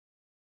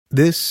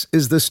This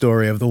is the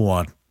story of the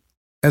one.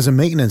 As a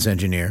maintenance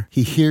engineer,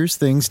 he hears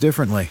things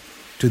differently.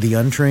 To the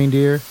untrained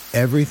ear,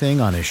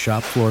 everything on his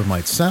shop floor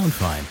might sound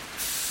fine,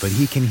 but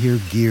he can hear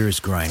gears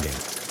grinding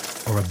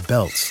or a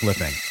belt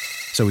slipping.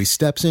 So he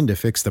steps in to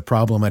fix the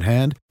problem at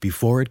hand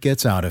before it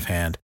gets out of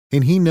hand.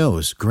 And he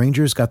knows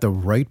Granger's got the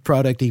right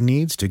product he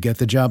needs to get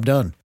the job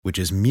done, which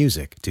is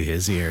music to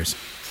his ears.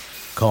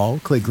 Call,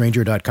 click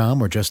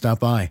Grainger.com, or just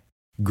stop by.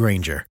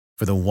 Grainger,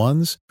 for the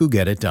ones who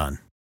get it done.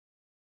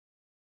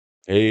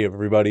 Hey,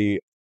 everybody.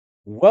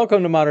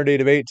 Welcome to Modern Day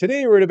Debate.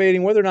 Today we're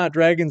debating whether or not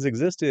dragons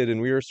existed, and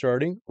we are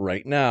starting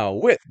right now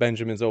with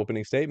Benjamin's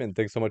opening statement.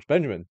 Thanks so much,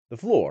 Benjamin. The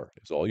floor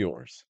is all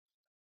yours.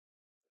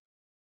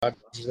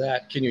 After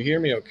that, can you hear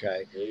me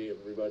okay? Hey,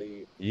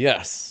 everybody.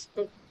 Yes.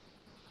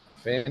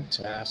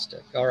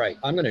 Fantastic. All right,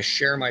 I'm going to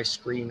share my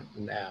screen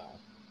now.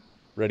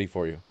 Ready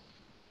for you.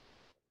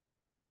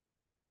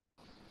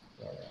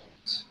 All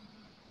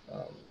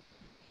right.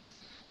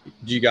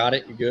 You got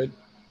it? You good?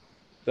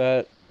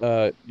 That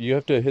you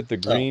have to hit the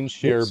green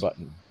share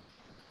button.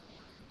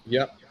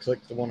 Yep. Click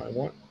the one I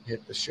want.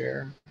 Hit the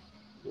share.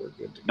 We're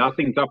good to go.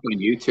 Nothing's up on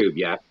YouTube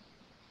yet.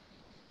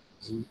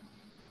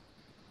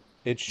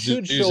 It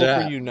should show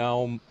for you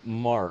now,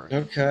 Mark.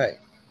 Okay.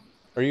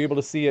 Are you able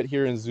to see it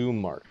here in Zoom,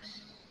 Mark?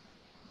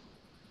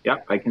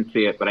 Yep, I can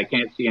see it, but I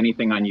can't see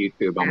anything on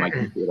YouTube on my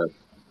computer.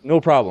 No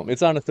problem.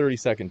 It's on a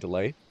 30-second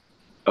delay.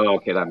 Oh,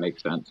 okay, that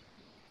makes sense.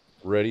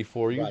 Ready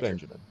for you, Roger.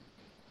 Benjamin.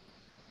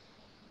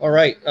 All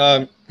right.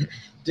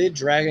 Did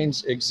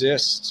dragons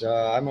exist?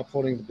 I'm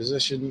upholding the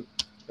position.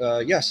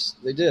 Yes,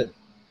 they did.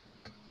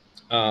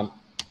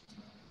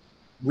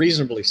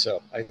 Reasonably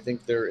so. I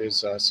think there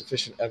is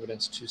sufficient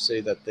evidence to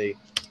say that they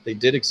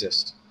did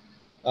exist.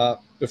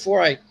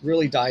 Before I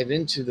really dive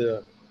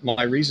into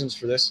my reasons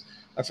for this,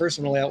 I first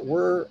want to lay out,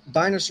 were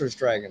dinosaurs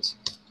dragons?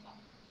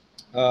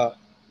 That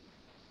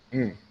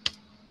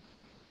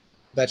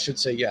should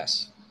say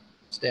yes.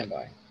 Stand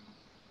by.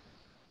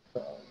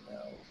 Oh, no.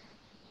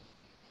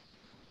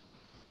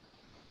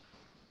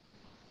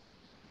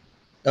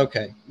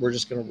 Okay, we're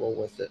just going to roll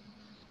with it.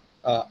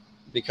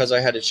 Because I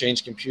had to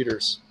change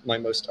computers, my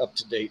most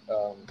up-to-date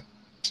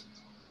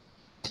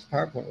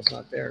PowerPoint was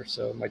not there,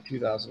 so my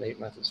 2008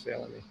 method's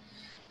failing me.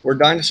 Were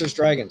dinosaurs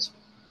dragons?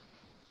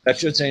 That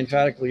should say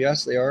emphatically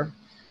yes, they are.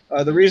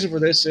 The reason for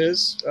this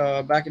is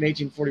back in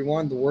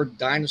 1841, the word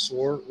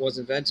dinosaur was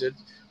invented.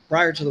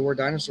 Prior to the word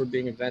dinosaur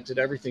being invented,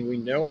 everything we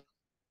know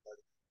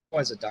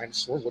as a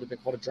dinosaur would have been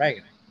called a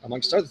dragon,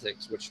 amongst other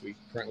things, which we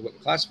currently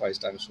wouldn't classify as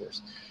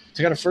dinosaurs.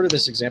 To kind of further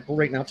this example,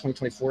 right now,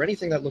 2024,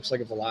 anything that looks like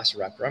a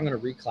velociraptor, I'm going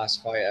to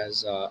reclassify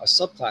as a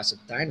subclass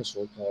of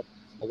dinosaur called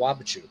a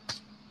wabachoo.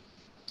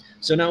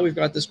 So now we've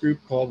got this group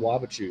called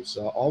wabachoos.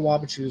 All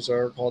wabachoos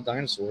are called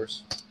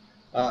dinosaurs.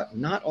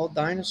 Not all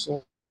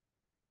dinosaurs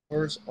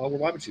were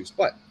wabachoos,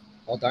 but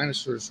all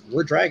dinosaurs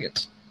were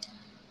dragons.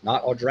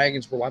 Not all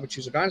dragons were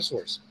wabachoos or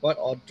dinosaurs, but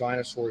all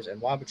dinosaurs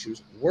and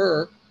wabachoos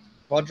were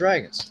called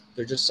dragons.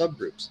 They're just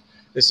subgroups.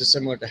 This is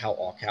similar to how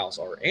all cows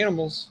are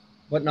animals,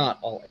 but not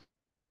all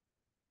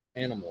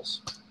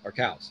animals are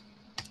cows.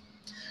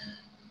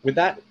 With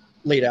that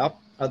laid out,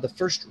 the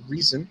first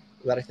reason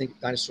that I think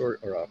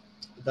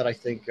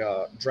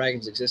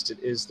dragons existed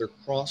is their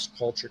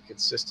cross-culture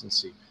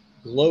consistency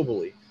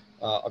globally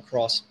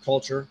across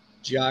culture,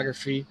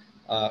 geography,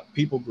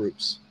 people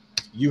groups.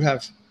 You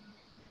have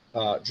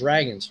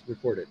dragons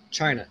recorded: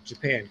 China,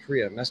 Japan,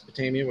 Korea,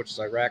 Mesopotamia, which is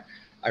Iraq,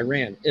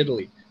 Iran,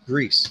 Italy,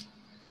 Greece,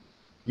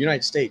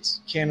 United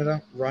States,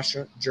 Canada,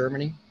 Russia,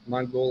 Germany,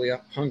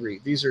 Mongolia, Hungary.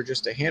 These are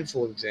just a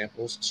handful of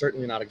examples,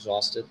 certainly not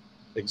exhausted.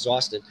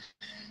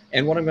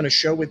 And what I'm going to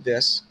show with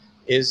this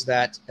is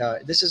that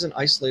this isn't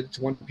isolated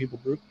to one people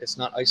group. It's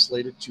not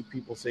isolated to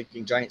people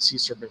thinking giant sea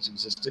serpents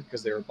existed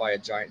because they were by a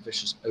giant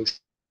vicious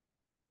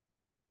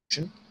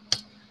ocean.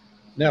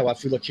 No,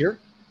 if we look here,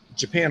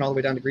 Japan all the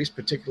way down to Greece,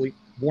 particularly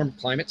warm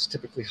climates,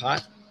 typically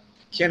hot.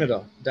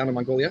 Canada down to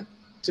Mongolia,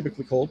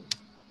 typically cold.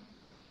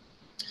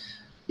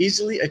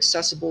 Easily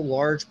accessible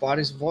large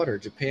bodies of water.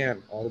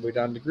 Japan all the way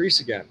down to Greece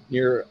again,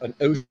 near an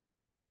ocean,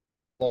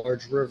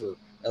 large river,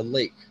 a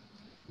lake.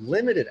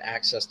 Limited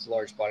access to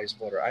large bodies of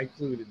water. I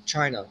included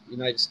China,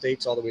 United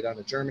States, all the way down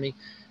to Germany.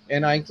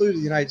 And I included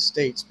the United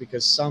States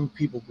because some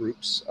people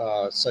groups,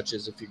 such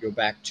as if you go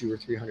back 200 or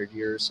 300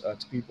 years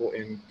to people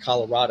in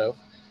Colorado,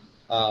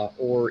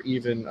 or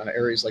even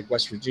areas like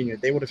West Virginia,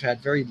 they would have had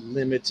very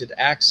limited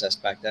access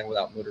back then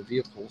without motor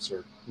vehicles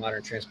or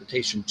modern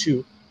transportation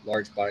to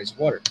large bodies of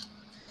water.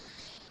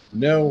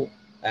 No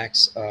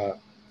access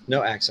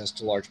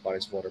to large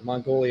bodies of water.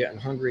 Mongolia and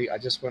Hungary, I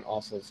just went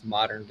off of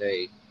modern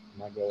day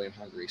Mongolia and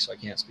Hungary, so I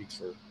can't speak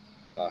for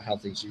how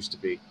things used to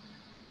be.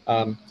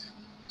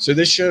 So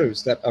this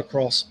shows that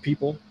across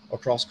people,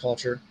 across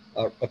culture,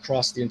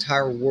 across the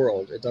entire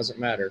world, it doesn't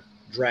matter,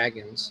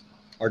 dragons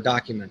are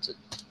documented.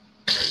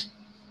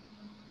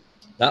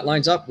 That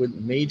lines up with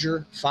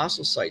major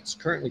fossil sites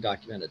currently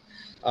documented.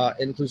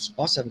 It includes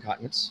all 7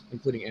 continents,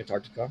 including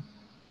Antarctica.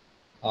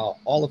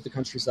 All of the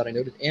countries that I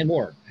noted and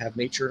more have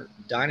major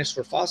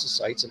dinosaur fossil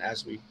sites, and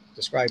as we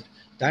described,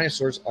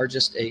 Dinosaurs are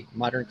just a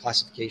modern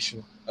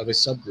classification of a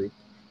subgroup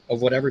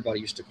of what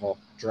everybody used to call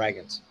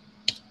dragons.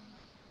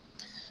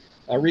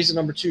 Reason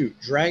number 2,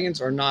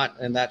 dragons are not,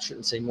 and that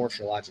shouldn't say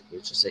morphologically,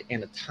 it should say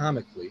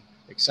anatomically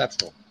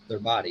exceptional, their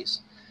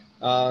bodies.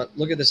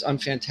 Look at this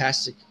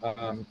unfantastic,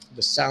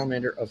 the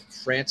salamander of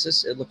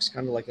Francis. It looks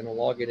kind of like an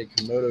elongated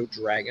Komodo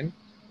dragon,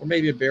 or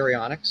maybe a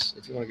baryonyx,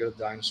 if you want to go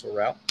the dinosaur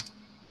route.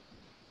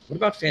 What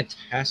about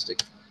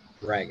fantastic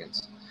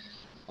dragons?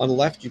 On the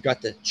left, you've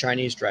got the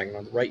Chinese dragon.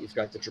 On the right, you've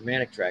got the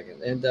Germanic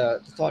dragon. And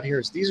the thought here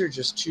is these are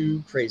just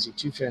too crazy,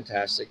 too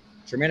fantastic.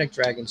 Germanic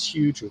dragon's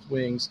huge with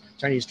wings.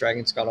 Chinese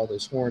dragon's got all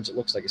those horns. It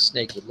looks like a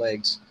snake with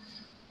legs.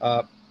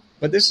 But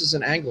this is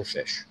an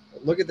anglerfish.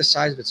 Look at the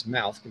size of its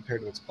mouth compared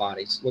to its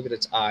body. Look at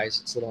its eyes,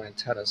 its little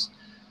antennas.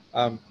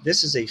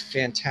 This is a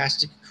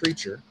fantastic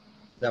creature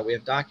that we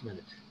have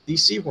documented.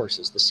 These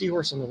seahorses, the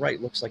seahorse on the right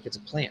looks like it's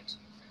a plant.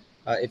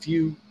 If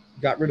you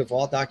got rid of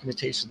all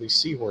documentation of these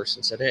seahorse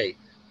and said, hey,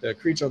 the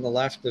creature on the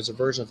left, there's a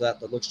version of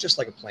that looks just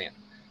like a plant,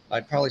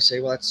 I'd probably say,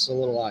 well, that's a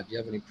little odd. Do you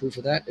have any proof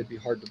of that? It'd be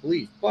hard to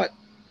believe. But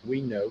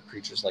we know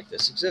creatures like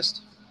this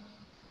exist.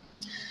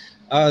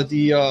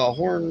 The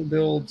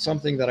horn-billed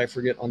something that I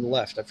forget on the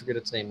left, I forget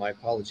its name, my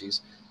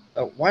apologies.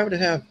 Why would it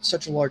have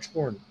such a large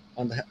horn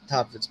on the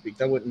top of its beak?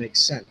 That wouldn't make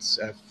sense.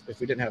 If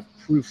we didn't have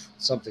proof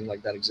something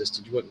like that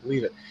existed, you wouldn't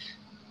believe it.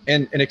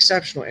 And an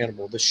exceptional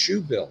animal, the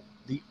shoebill,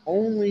 the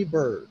only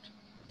bird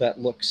that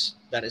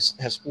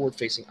has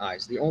forward-facing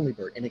eyes, the only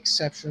bird, an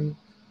exception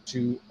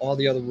to all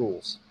the other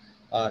rules.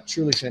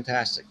 Truly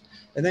fantastic.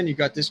 And then you've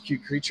got this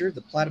cute creature,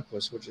 the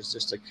platypus, which is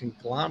just a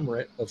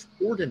conglomerate of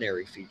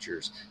ordinary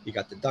features. You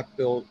got the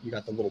duckbill, you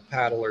got the little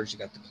paddlers, you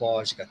got the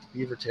claws, you got the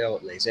beaver tail,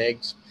 it lays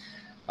eggs.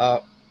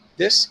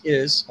 This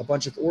is a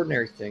bunch of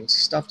ordinary things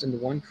stuffed into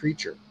one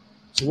creature.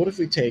 So what if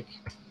we take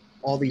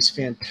all these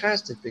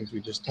fantastic things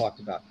we just talked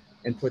about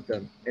and put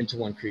them into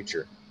one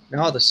creature?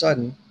 Now all of a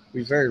sudden,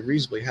 we very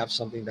reasonably have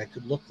something that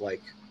could look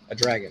like a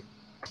dragon.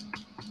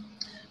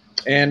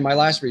 And my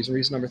last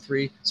reason number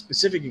 3,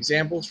 specific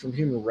examples from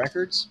human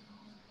records.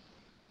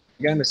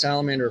 Again, the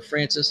salamander of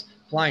Francis,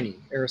 Pliny,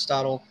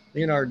 Aristotle,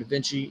 Leonardo da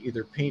Vinci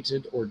either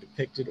painted or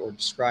depicted or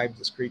described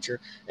this creature.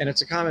 And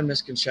it's a common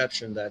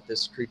misconception that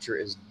this creature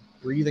is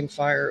breathing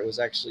fire. It was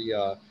actually,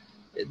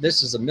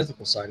 this is the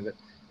mythical side of it.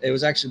 It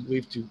was actually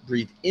believed to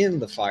breathe in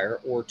the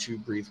fire or to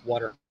breathe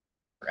water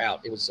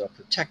out. It was a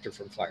protector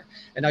from fire.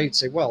 And now you'd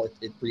say, well,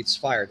 it breathes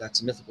fire.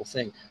 That's a mythical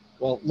thing.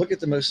 Well, look at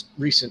the most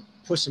recent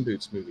Puss in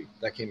Boots movie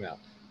that came out.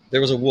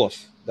 There was a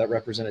wolf that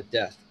represented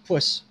death.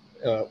 Puss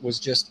was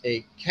just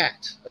a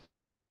cat,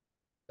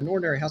 an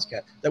ordinary house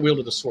cat that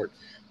wielded a sword.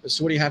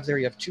 So what do you have there?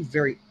 You have two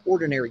very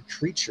ordinary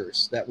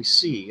creatures that we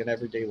see in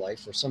everyday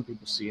life, or some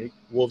people see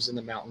wolves in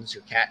the mountains,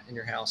 your cat in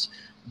your house,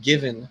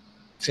 given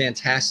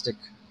fantastic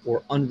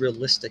or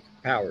unrealistic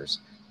powers.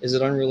 Is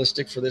it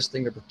unrealistic for this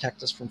thing to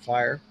protect us from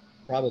fire?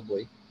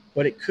 Probably,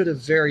 but it could have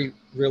very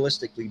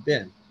realistically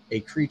been a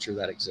creature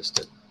that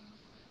existed.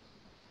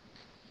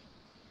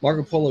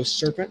 Marco Polo's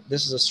serpent.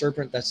 This is a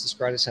serpent that's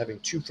described as having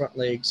 2 front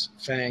legs,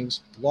 fangs,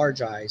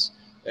 large eyes.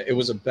 It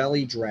was a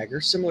belly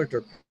dragger, similar to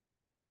a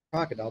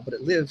crocodile, but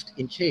it lived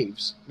in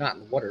caves, not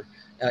in the water,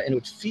 and it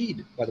would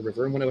feed by the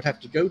river. And when it would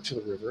have to go to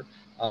the river,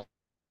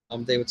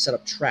 they would set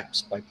up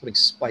traps by putting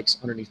spikes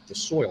underneath the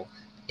soil,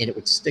 and it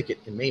would stick it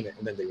and maim it,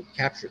 and then they would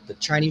capture it. The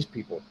Chinese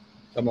people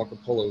that Marco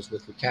Polo was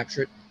with would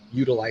capture it,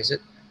 utilize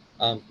it,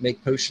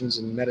 make potions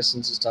and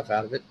medicines and stuff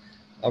out of it.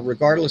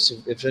 Regardless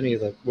of if any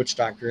of the witch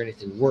doctor or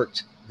anything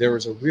worked, there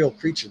was a real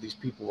creature these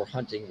people were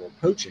hunting or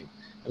poaching,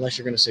 unless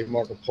you're going to say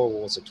Marco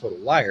Polo was a total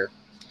liar.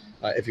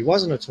 If he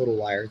wasn't a total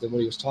liar, then what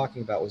he was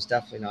talking about was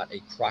definitely not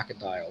a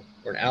crocodile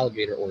or an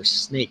alligator or a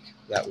snake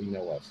that we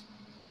know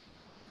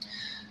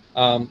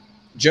of.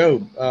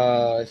 Job,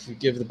 if you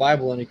give the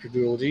Bible any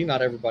credulity,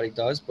 not everybody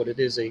does, but it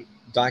is a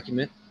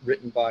document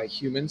written by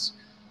humans.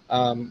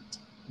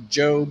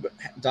 Job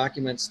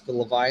documents the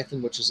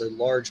Leviathan, which is a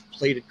large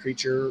plated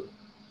creature.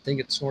 I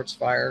think it snorts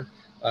fire.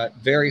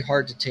 Very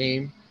hard to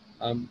tame.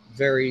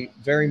 Very,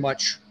 very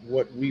much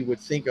what we would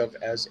think of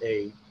as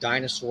a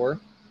dinosaur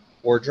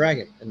or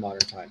dragon in modern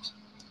times.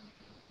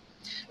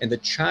 And the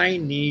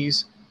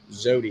Chinese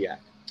zodiac.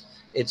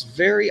 It's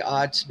very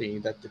odd to me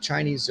that the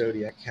Chinese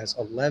zodiac has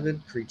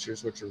 11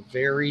 creatures, which are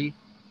very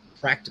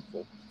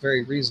practical,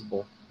 very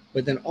reasonable,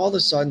 but then all of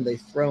a sudden they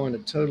throw in a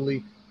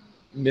totally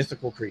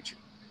mythical creature.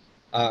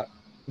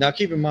 Now,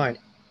 keep in mind,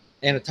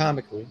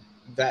 anatomically,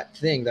 that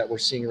thing that we're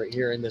seeing right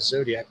here in this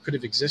zodiac could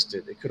have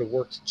existed. It could have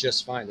worked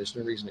just fine. There's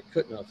no reason it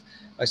couldn't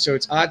have. So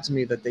it's odd to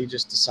me that they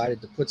just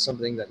decided to put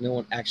something that no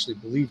one actually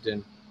believed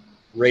in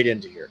right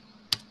into here.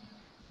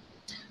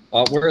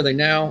 Where are they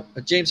now?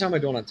 James, how am I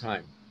doing on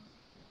time?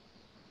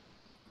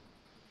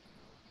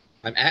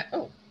 I'm at,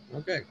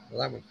 okay. Well,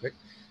 that went quick.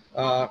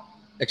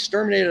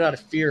 Exterminated out of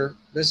fear.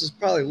 This is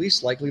probably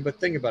least likely, but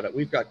think about it.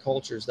 We've got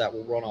cultures that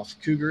will run off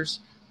cougars,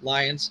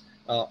 lions,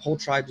 whole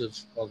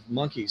tribes of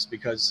monkeys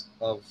because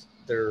of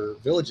their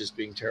villages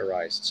being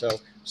terrorized. So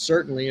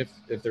certainly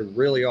if there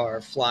really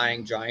are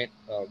flying giant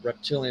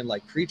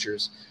reptilian-like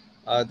creatures,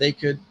 They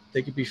could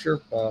be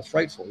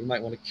frightful. You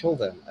might want to kill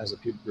them as a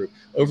people group.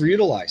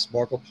 Overutilized.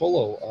 Marco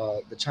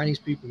Polo, the Chinese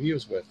people he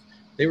was with,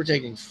 they were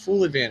taking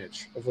full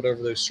advantage of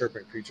whatever those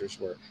serpent creatures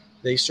were.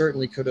 They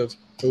certainly could have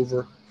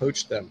over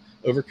poached them,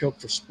 overkilled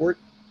for sport.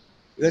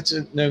 That's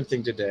a known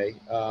thing today,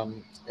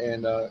 and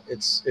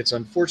it's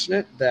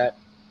unfortunate that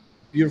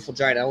beautiful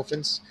giant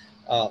elephants,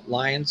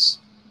 lions,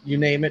 you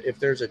name it. If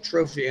there's a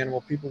trophy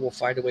animal, people will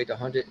find a way to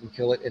hunt it and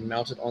kill it and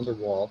mount it on their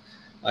wall,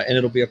 and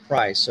it'll be a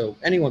prize. So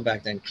anyone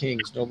back then,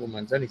 kings,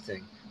 noblemen,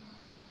 anything,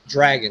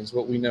 dragons,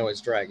 what we know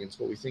as dragons,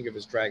 what we think of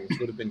as dragons,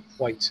 would have been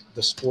quite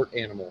the sport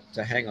animal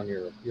to hang on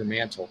your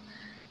mantle.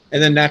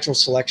 And then natural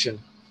selection.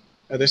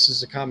 This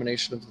is a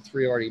combination of the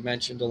three already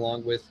mentioned,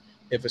 along with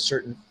if a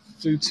certain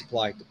food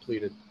supply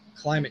depleted,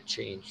 climate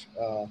change,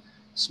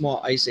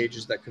 small ice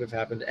ages that could have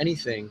happened,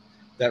 anything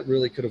that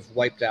really could have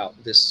wiped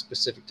out this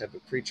specific type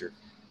of creature.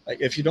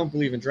 If you don't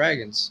believe in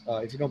dragons,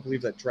 if you don't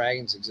believe that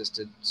dragons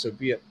existed, so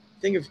be it.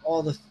 Think of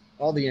all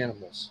the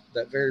animals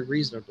that very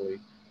reasonably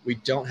we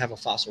don't have a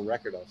fossil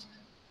record of,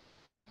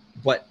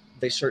 but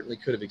they certainly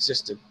could have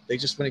existed. They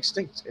just went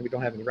extinct, and we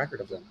don't have any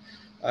record of them.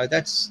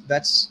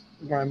 That's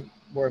where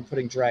I'm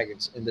putting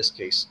dragons in this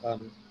case.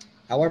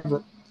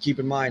 However, keep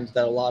in mind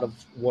that a lot of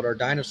what are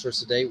dinosaurs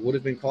today would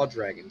have been called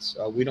dragons.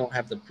 We don't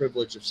have the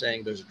privilege of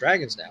saying those are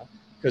dragons now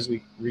because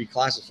we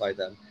reclassified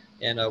them,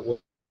 and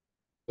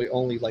we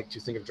only like to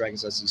think of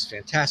dragons as these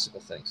fantastical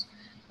things.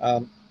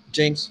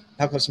 James,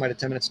 how close am I to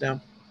 10 minutes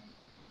now?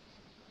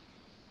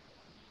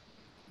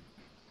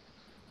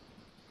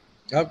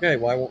 Okay,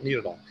 well, I won't need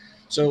it all.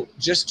 So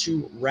just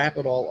to wrap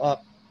it all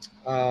up,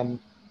 um,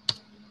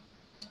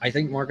 I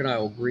think Mark and I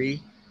will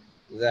agree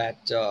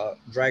that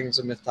dragons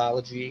of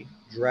mythology,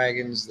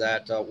 dragons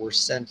that were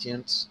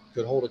sentient,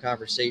 could hold a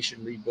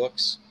conversation, read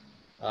books.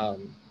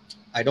 Um,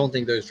 I don't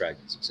think those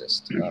dragons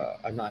exist.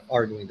 I'm not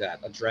arguing that.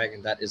 A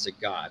dragon, that is a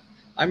god.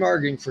 I'm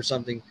arguing for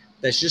something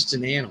that's just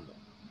an animal,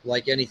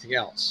 like anything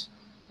else.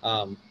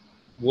 Um,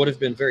 would have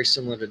been very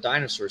similar to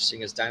dinosaurs,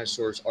 seeing as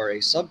dinosaurs are a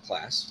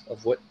subclass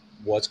of what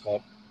was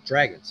called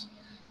dragons.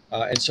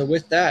 And so,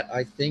 with that,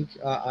 I think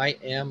I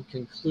am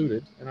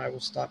concluded, and I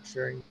will stop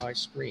sharing my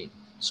screen.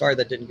 Sorry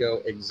that didn't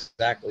go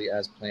exactly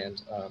as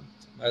planned.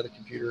 My other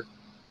computer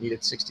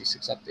needed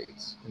 66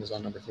 updates and is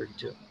on number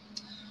 32.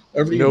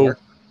 Over to you, No, Mark.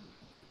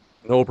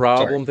 no Sorry.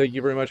 problem. Thank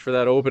you very much for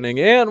that opening.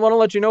 And want to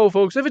let you know,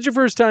 folks, if it's your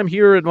first time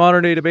here at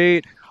Modern Day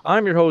Debate,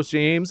 I'm your host,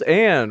 James,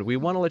 and we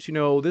want to let you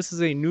know this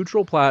is a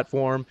neutral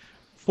platform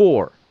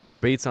for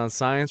debates on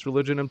science,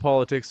 religion, and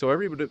politics. So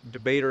every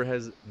debater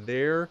has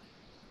their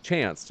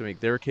chance to make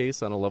their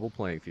case on a level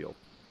playing field.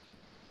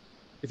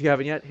 If you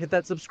haven't yet, hit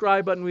that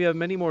subscribe button. We have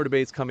many more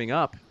debates coming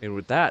up. And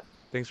with that,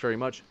 thanks very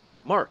much.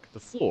 Mark, the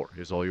floor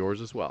is all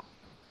yours as well.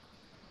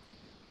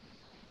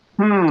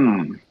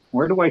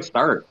 Where do I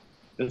start?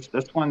 This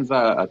one's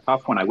a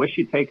tough one. I wish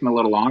you'd taken a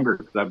little longer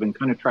because I've been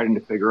kind of trying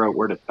to figure out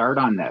where to start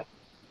on this.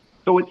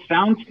 So it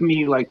sounds to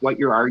me like what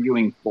you're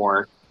arguing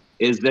for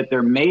is that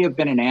there may have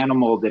been an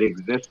animal that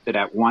existed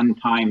at one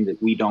time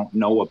that we don't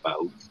know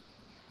about,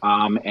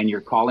 and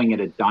you're calling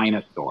it a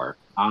dinosaur.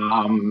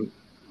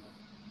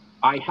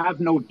 I have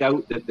no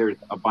doubt that there's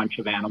a bunch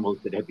of animals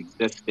that have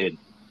existed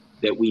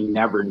that we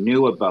never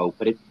knew about,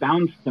 but it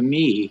sounds to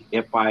me,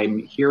 if I'm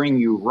hearing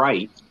you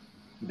right,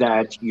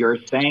 that you're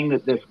saying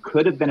that this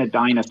could have been a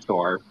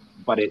dinosaur,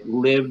 but it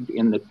lived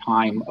in the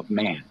time of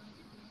man.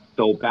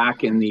 So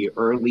back in the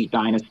early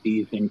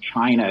dynasties in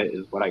China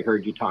is what I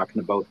heard you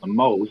talking about the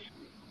most.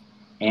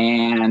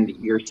 And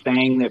you're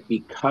saying that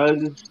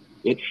because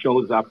it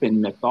shows up in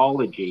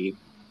mythology,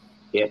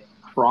 it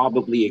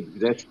probably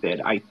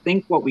existed. I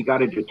think what we got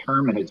to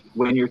determine is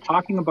when you're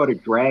talking about a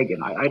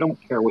dragon, I don't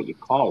care what you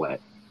call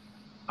it.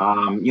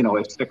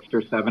 If 6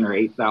 or 7 or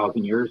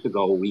 8,000 years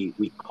ago we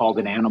called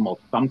an animal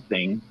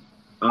something,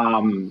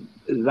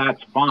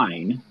 that's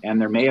fine. And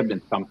there may have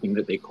been something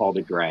that they called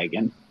a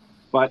dragon.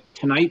 But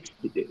tonight's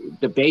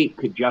debate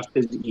could just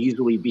as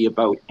easily be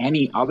about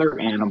any other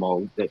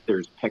animal that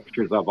there's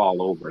pictures of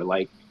all over.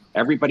 Like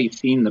everybody's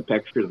seen the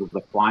pictures of the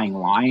flying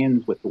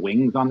lions with the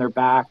wings on their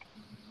back.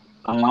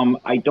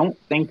 I don't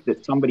think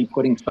that somebody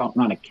putting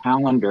something on a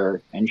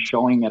calendar and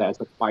showing it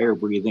as a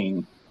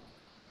fire-breathing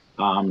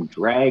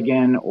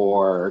dragon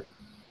or,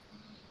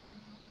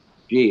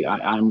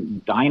 I'm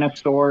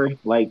dinosaur.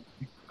 Like,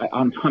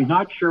 I'm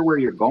not sure where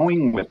you're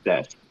going with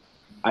this.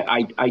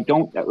 I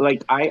don't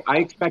like. I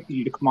expected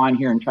you to come on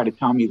here and try to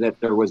tell me that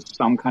there was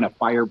some kind of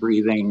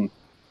fire-breathing,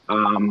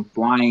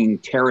 flying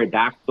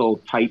pterodactyl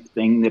type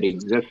thing that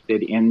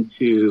existed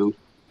into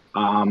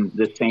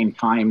the same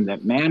time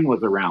that man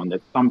was around.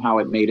 That somehow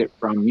it made it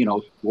from,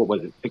 what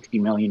was it, 60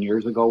 million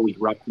years ago? We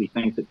roughly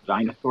think that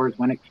dinosaurs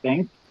went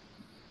extinct.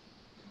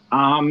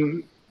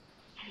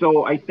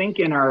 So I think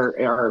in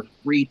our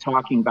free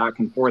talking back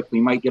and forth, we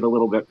might get a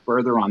little bit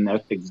further on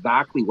this,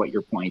 exactly what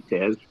your point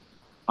is.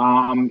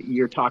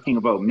 You're talking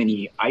about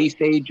many ice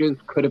ages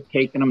could have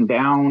taken them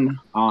down.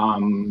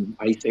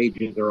 Ice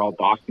ages are all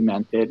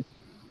documented.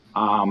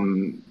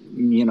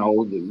 We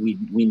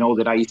know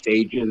that ice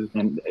ages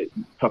and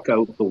took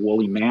out the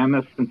woolly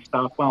mammoths and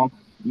stuff. Well,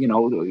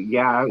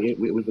 yeah, it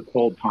was a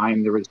cold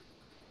time.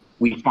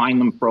 We find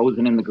them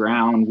frozen in the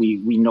ground.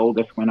 We know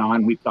this went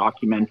on. We've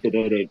documented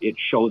it. It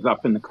shows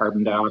up in the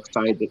carbon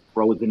dioxide that's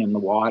frozen in the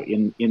water,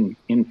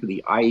 into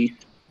the ice.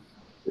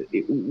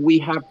 We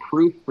have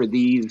proof for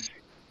these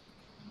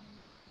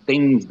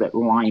things that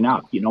line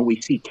up. We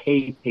see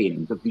cave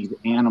paintings of these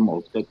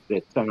animals that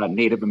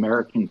Native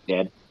Americans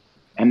did,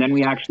 and then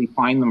we actually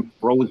find them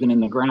frozen in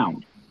the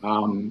ground,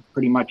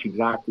 pretty much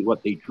exactly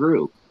what they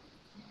drew.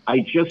 I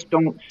just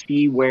don't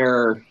see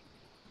where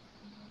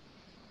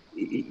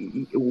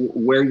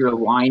you're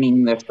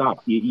lining this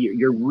up.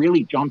 You're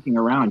really jumping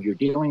around. You're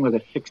dealing with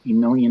a 60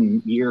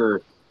 million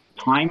year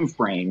time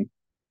frame,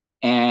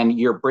 and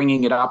you're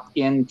bringing it up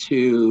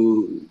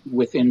into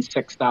within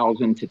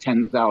 6,000 to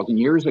 10,000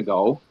 years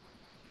ago.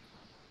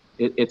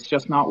 It's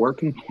just not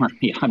working for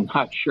me. I'm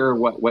not sure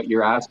what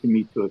you're asking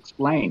me to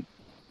explain.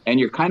 And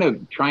you're kind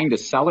of trying to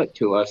sell it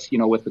to us,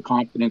 with the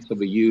confidence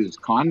of a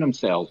used condom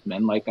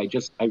salesman. Like, I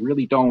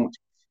really don't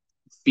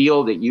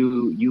feel that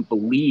you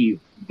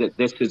believe that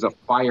this is a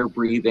fire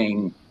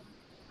breathing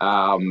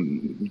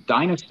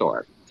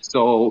dinosaur.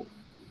 So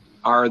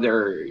are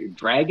there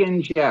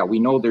dragons? Yeah, we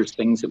know there's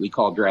things that we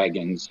call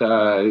dragons.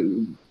 Yeah,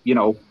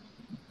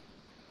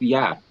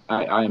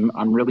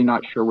 I'm really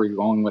not sure where you're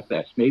going with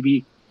this.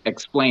 Maybe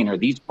explain, are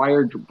these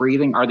fire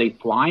breathing? Are they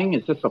flying?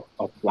 Is this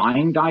a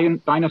flying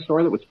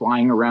dinosaur that was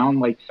flying around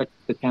like 6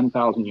 to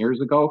 10,000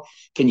 years ago?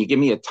 Can you give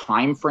me a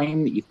time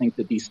frame that you think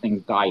that these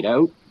things died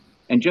out?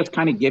 And just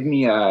kind of give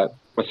me a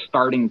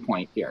starting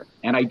point here.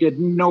 And I did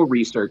no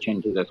research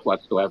into this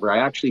whatsoever. I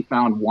actually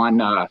found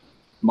one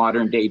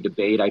modern day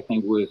debate, I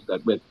think was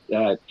with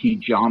T.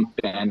 Jump,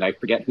 and I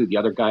forget who the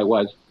other guy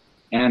was.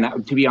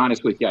 And to be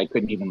honest with you, I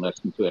couldn't even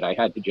listen to it. I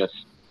had to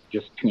just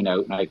tune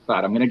out. And I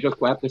thought, I'm going to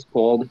just let this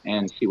cold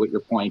and see what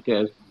your point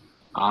is.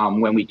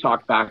 When we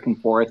talked back and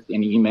forth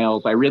in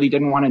emails, I really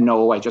didn't want to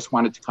know. I just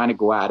wanted to kind of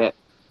go at it,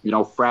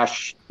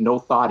 fresh, no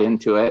thought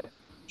into it,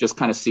 just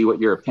kind of see what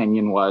your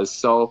opinion was.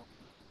 So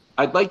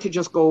I'd like to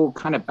just go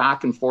kind of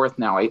back and forth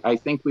now. I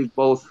think we've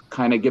both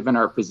kind of given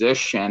our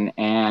position,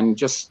 and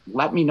just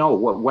let me know,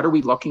 what are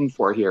we looking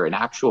for here? An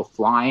actual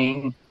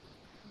flying,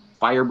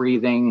 fire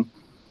breathing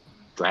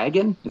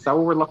dragon? Is that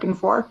what we're looking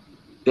for?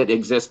 That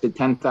existed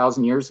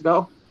 10,000 years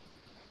ago?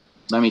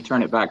 Let me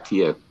turn it back to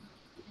you.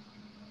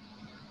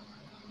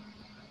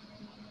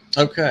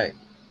 Okay.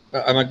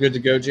 Am I good to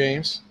go,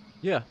 James?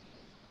 Yeah.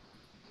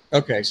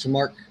 Okay, so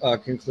Mark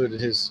concluded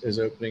his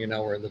opening, and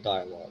now we're in the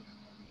dialogue.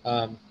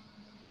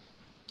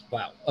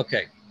 Wow.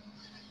 Okay.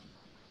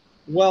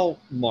 Well,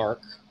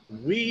 Mark,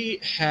 we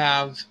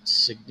have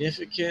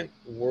significant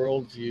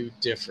worldview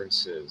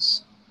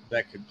differences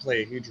that could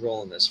play a huge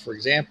role in this. For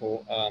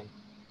example,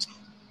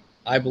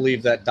 I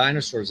believe that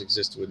dinosaurs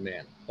existed with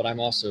man, but I'm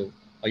also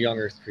a young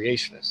Earth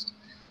creationist.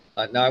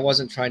 Now, I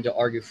wasn't trying to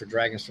argue for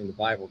dragons from the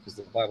Bible, because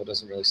the Bible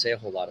doesn't really say a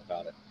whole lot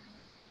about it.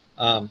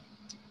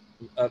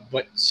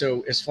 But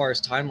so as far as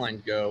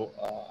timelines go,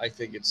 I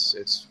think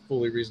it's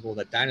fully reasonable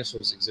that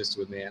dinosaurs existed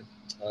with man.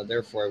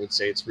 Therefore, I would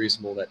say it's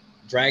reasonable that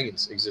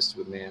dragons existed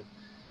with man.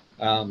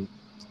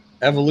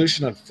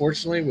 Evolution,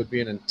 unfortunately, would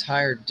be an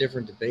entire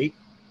different debate.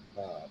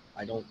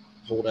 I don't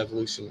hold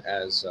evolution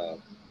as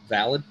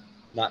valid,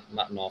 not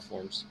in all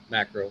forms,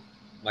 macro,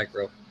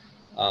 micro,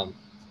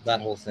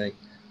 that whole thing.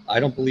 I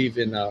don't believe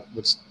in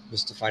what's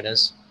defined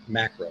as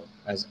macro,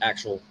 as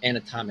actual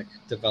anatomic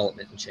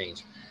development and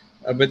change.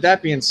 But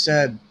that being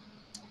said,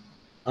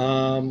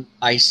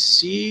 I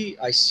see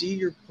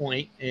your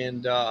point,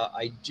 and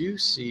I do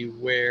see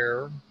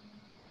where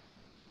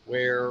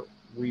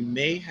we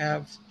may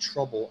have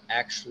trouble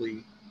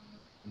actually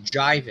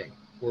jiving,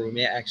 where we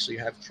may actually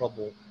have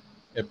trouble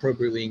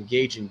appropriately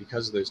engaging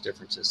because of those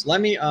differences.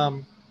 Let me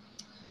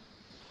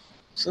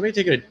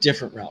take it a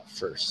different route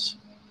first.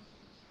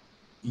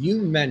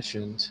 You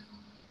mentioned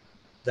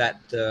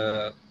that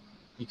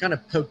you kind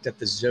of poked at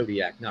the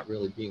zodiac not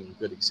really being a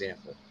good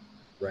example,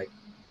 right?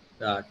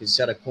 Because you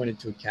said I pointed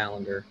to a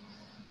calendar.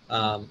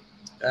 So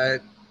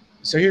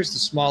here's the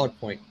smaller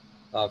point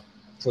for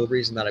the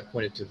reason that I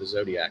pointed to the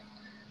zodiac.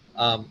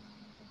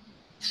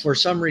 For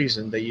some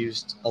reason, they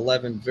used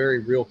 11 very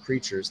real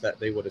creatures that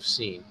they would have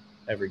seen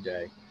every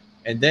day.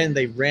 And then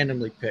they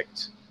randomly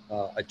picked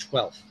a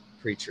 12th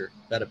creature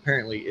that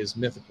apparently is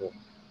mythical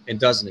and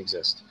doesn't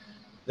exist.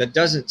 That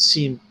doesn't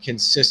seem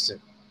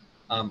consistent.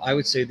 I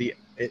would say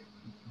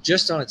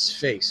just on its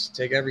face,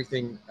 take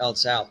everything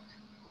else out,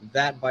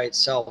 that by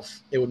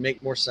itself, it would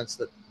make more sense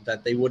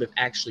that they would have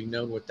actually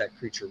known what that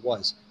creature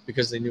was,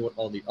 because they knew what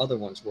all the other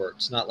ones were.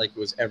 It's not like it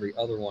was every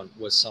other one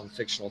was some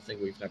fictional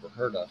thing we've never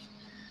heard of.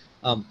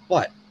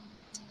 But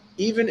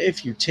even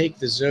if you take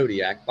the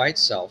zodiac by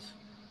itself,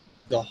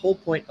 the whole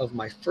point of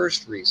my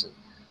first reason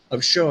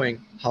of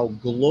showing how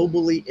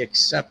globally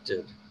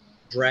accepted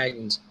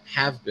dragons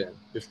have been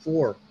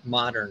before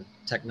modern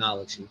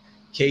technology,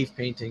 cave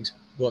paintings,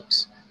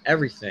 books,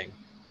 everything,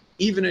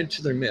 even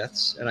into their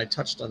myths, and I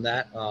touched on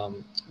that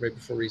right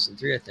before reason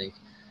 3, I think,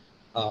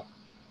 Uh,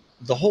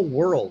 the whole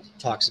world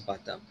talks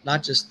about them,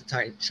 not just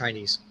the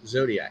Chinese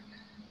zodiac.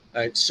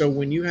 So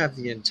when you have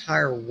the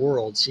entire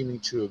world seeming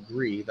to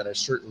agree that a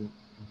certain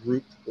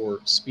group or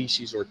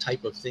species or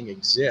type of thing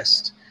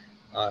exists,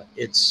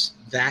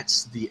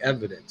 that's the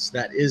evidence.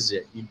 That is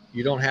it.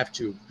 You don't have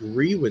to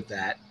agree with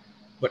that,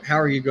 but how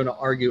are you going to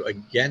argue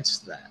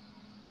against that?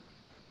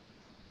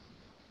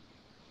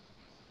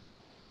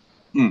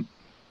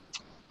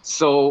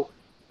 So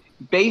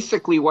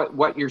basically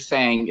what you're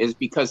saying is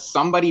because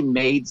somebody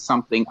made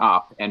something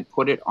up and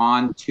put it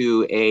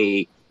onto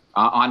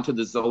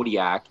the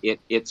zodiac,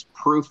 it's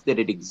proof that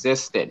it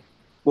existed.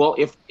 Well,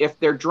 if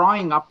they're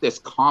drawing up this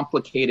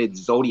complicated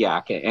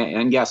zodiac,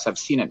 and yes, I've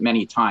seen it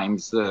many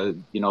times,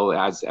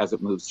 as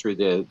it moves through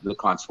the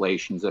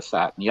constellations, this,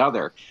 that, and the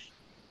other,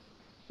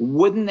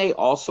 wouldn't they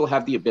also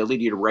have the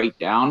ability to write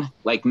down,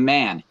 like,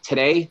 man,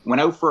 today went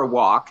out for a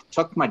walk,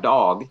 took my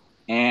dog,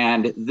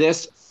 and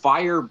this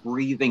fire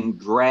breathing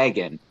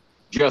dragon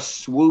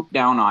just swooped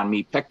down on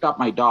me, picked up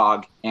my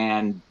dog,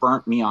 and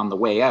burnt me on the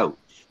way out?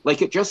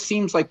 Like, it just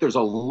seems like there's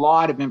a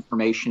lot of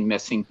information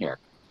missing here.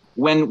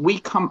 When we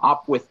come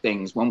up with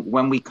things,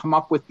 when we come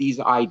up with these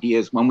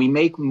ideas, when we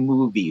make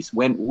movies,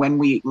 when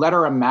we let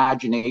our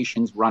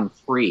imaginations run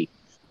free,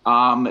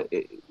 um,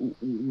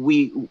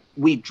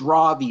 we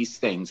draw these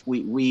things.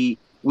 We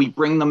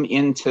bring them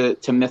into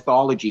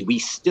mythology. We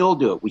still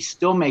do it. We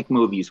still make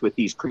movies with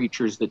these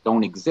creatures that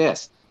don't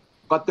exist.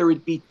 But there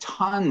would be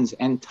tons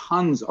and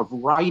tons of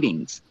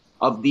writings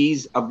of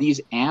these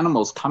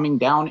animals coming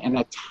down and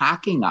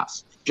attacking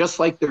us. Just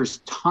like there's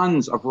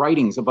tons of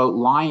writings about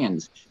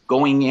lions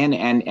going in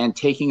and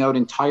taking out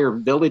entire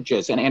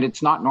villages. And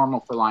it's not normal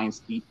for lions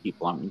to eat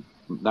people. I mean,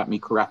 let me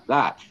correct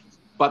that.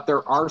 But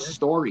there are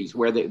stories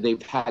where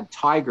they've had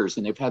tigers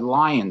and they've had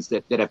lions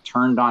that have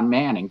turned on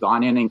man and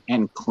gone in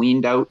and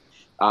cleaned out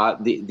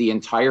the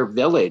entire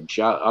village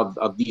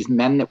of these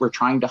men that were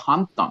trying to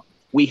hunt them.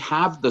 We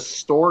have the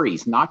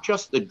stories, not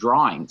just the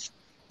drawings.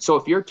 So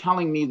if you're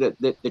telling me that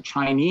the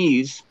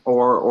Chinese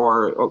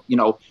or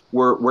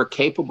were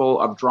capable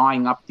of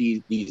drawing up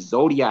these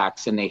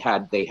zodiacs, and they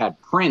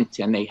had print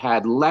and they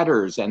had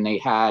letters and they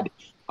had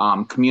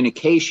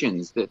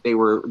communications that they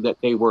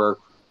were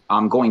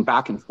going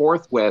back and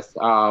forth with,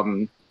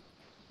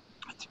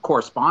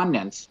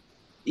 correspondence,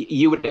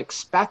 you would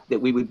expect that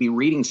we would be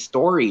reading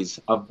stories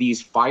of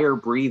these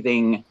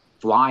fire-breathing,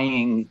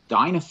 flying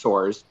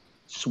dinosaurs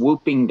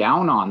swooping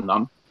down on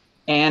them.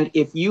 And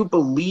if you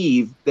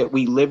believe that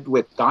we lived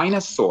with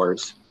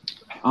dinosaurs,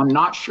 I'm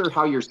not sure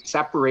how you're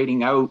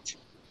separating out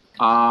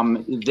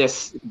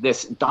this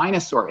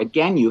dinosaur.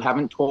 Again, you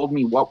haven't told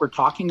me what we're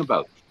talking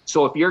about.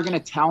 So if you're going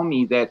to tell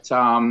me that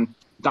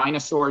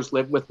dinosaurs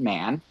lived with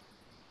man,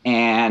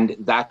 and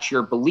that's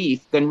your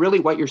belief, then really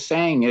what you're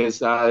saying is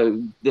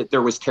that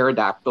there was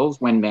pterodactyls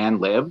when man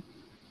lived,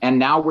 and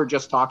now we're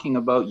just talking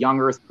about young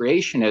Earth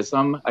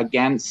creationism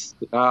against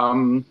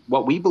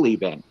what we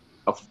believe in,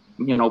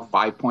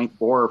 5.4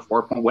 or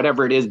 4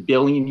 whatever it is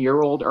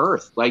billion-year-old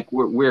Earth. Like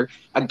we're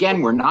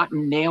not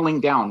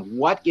nailing down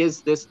what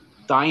is this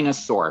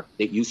dinosaur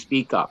that you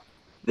speak of.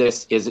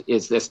 Is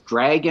this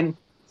dragon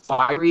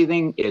fire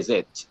breathing? Is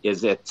it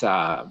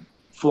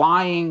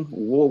flying?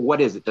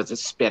 What is it? Does it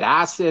spit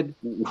acid?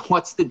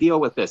 What's the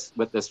deal with this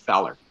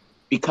feller?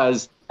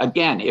 Because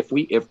again, if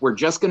we're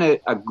just going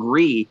to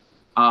agree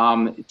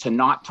to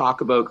not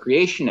talk about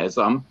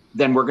creationism,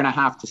 then we're going to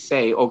have to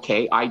say,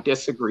 okay, I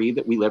disagree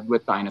that we lived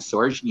with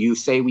dinosaurs. You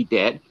say we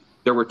did.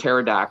 There were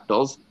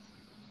pterodactyls.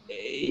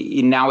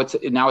 Now it's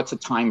a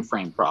time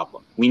frame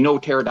problem. We know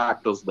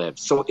pterodactyls live.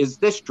 So is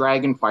this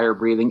dragon fire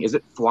breathing? Is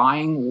it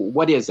flying?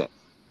 What is it?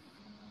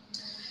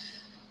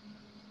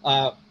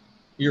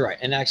 You're right.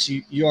 And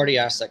actually, you already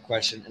asked that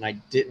question, and I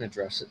didn't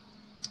address it.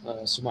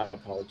 So my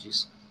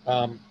apologies.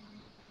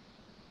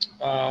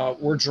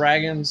 Were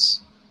dragons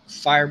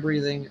fire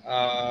breathing?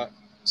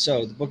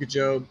 So the Book of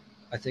Job,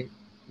 I think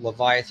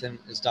Leviathan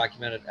is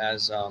documented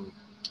as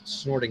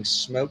snorting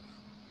smoke.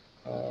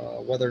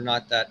 Whether or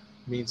not that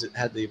means it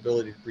had the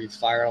ability to breathe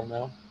fire, I don't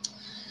know.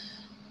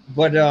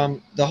 But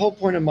the whole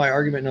point of my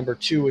argument number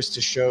 2 is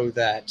to show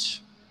that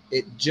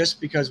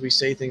just because we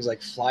say things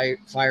like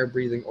fire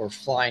breathing or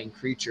flying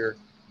creature,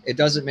 it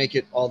doesn't make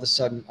it all of a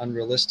sudden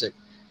unrealistic.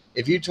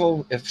 If you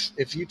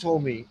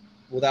told me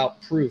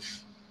without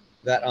proof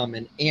that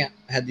an ant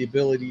had the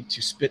ability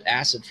to spit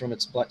acid from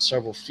its butt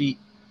several feet,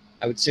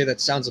 I would say that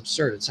sounds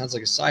absurd. It sounds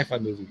like a sci-fi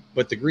movie.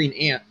 But the green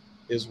ant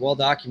is well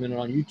documented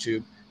on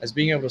YouTube as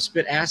being able to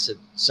spit acid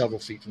several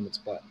feet from its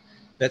butt.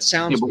 That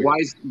sounds but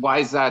weird. Why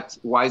is that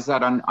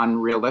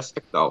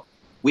unrealistic though?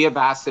 We have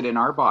acid in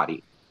our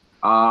body.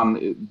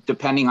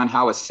 Depending on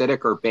how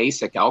acidic or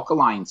basic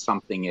alkaline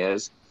something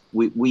is,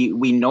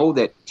 we know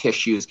that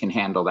tissues can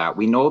handle that.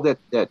 We know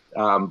that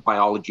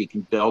biology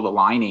can build a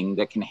lining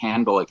that can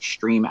handle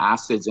extreme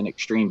acids and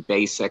extreme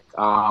basic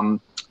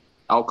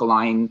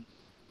alkaline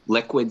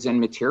liquids and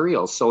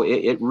materials. So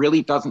it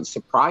really doesn't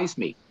surprise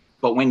me.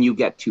 But when you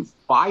get to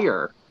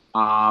fire,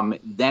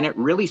 then it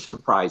really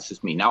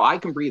surprises me. Now, I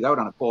can breathe out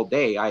on a cold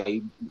day.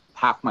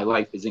 Half my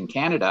life is in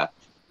Canada.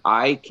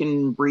 I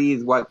can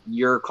breathe what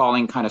you're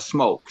calling kind of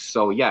smoke.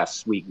 So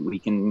yes, we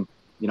can,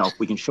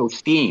 we can show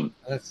steam.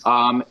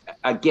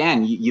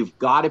 Again, you've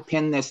got to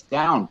pin this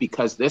down,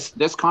 because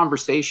this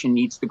conversation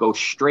needs to go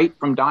straight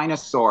from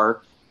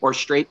dinosaur, or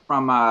straight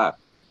from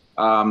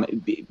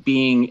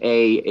being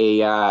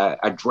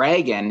a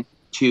dragon,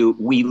 to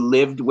we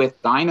lived with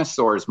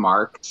dinosaurs,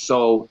 Mark.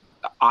 So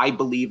I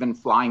believe in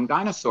flying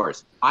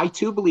dinosaurs. I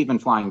too believe in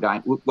flying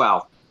dinosaurs.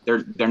 Well,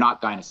 they're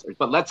not dinosaurs,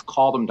 but let's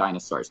call them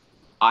dinosaurs.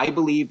 I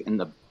believe in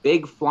the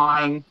big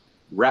flying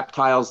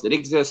reptiles that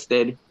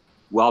existed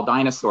while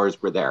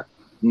dinosaurs were there.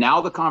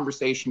 Now the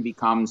conversation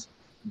becomes,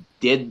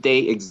 did they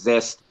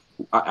exist?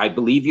 I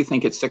believe you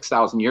think it's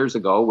 6,000 years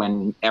ago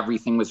when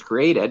everything was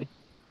created.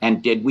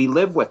 And did we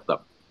live with them?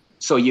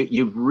 So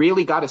you've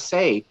really got to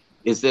say,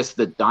 is this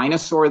the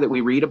dinosaur that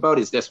we read about?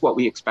 Is this what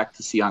we expect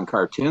to see on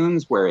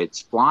cartoons, where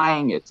it's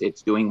flying,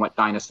 it's doing what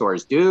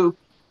dinosaurs do,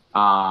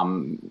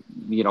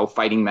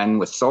 fighting men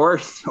with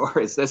swords? Or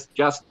is this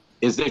just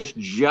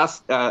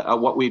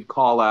what we'd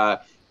call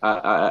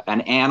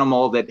an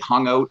animal that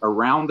hung out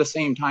around the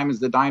same time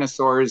as the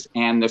dinosaurs,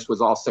 and this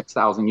was all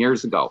 6,000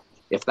 years ago?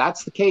 If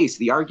that's the case,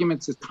 the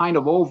argument is kind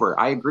of over.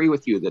 I agree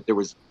with you that there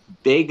was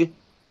big,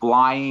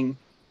 flying,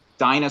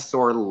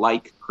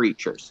 dinosaur-like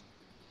creatures.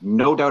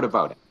 No doubt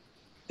about it.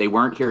 They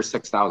weren't here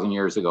 6,000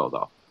 years ago,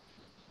 though.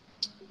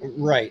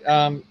 Right.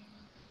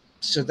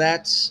 So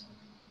that's,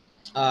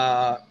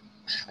 I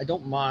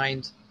don't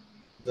mind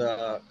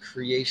the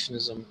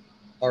creationism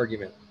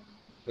argument,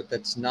 but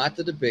that's not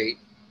the debate.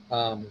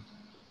 I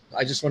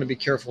just want to be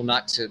careful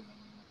not to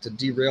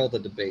derail the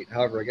debate.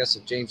 However, I guess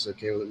if James is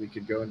okay with it, we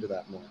could go into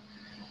that more.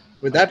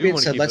 With that being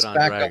said, let's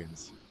back up.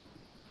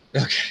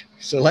 Okay,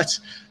 so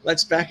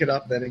let's back it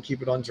up then and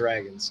keep it on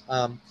dragons.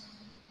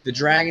 The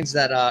dragons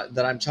that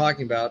I'm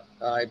talking about,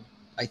 I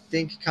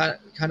think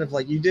kind of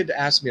like you did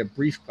ask me a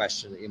brief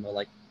question,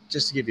 like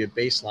just to give you a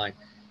baseline.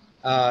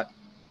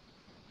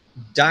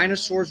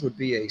 Dinosaurs would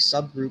be a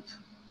subgroup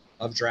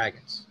of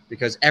dragons,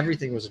 because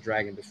everything was a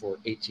dragon before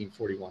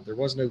 1841. There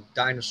was no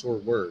dinosaur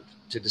word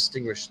to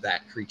distinguish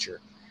that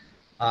creature.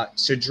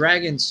 So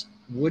dragons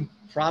would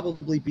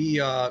probably be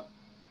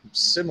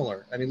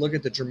similar. I mean, look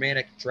at the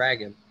Germanic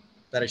dragon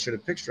that I showed a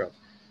picture of.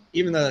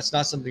 Even though that's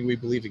not something we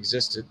believe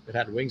existed, it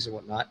had wings and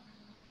whatnot.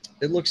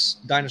 It looks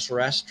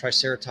dinosaur-esque,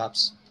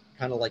 triceratops,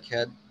 kind of like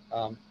head,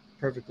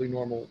 perfectly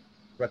normal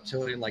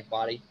reptilian-like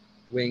body,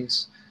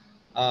 wings.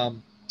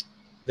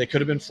 They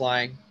could have been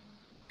flying,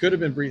 could have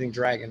been breathing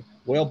dragon.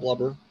 Whale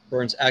blubber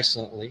burns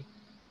excellently.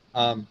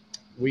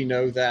 We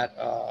know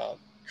that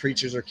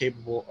creatures are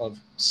capable of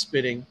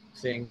spitting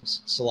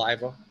things,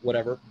 saliva,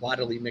 whatever,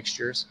 bodily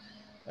mixtures.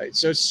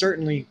 So it's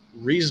certainly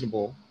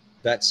reasonable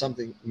that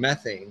something,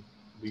 methane,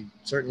 we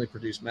certainly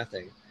produce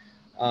methane.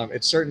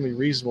 It's certainly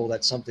reasonable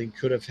that something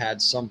could have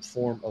had some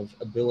form of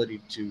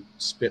ability to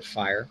spit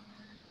fire.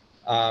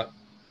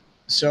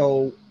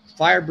 So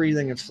fire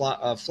breathing and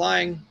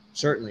flying,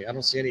 certainly, I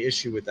don't see any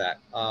issue with that.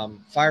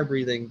 Fire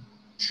breathing,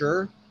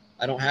 sure.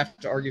 I don't have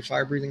to argue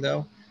fire breathing,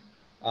 though.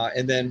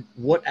 And then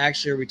what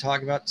actually are we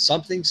talking about?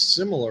 Something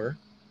similar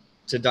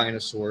to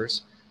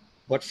dinosaurs,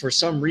 but for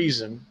some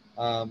reason,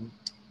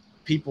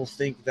 people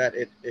think that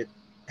it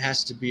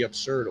has to be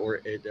absurd,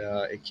 or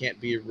it can't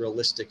be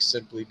realistic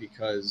simply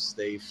because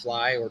they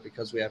fly or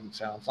because we haven't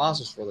found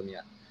fossils for them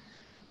yet.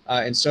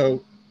 And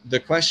so the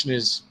question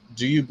is,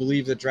 do you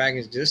believe that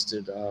dragons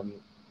existed?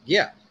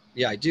 Yeah,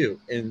 I do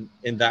in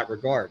that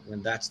regard,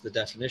 when that's the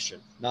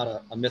definition.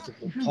 Not a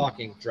mythical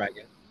talking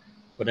dragon,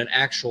 but an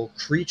actual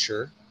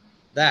creature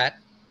that,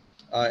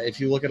 if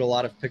you look at a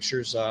lot of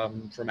pictures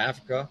from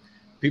Africa,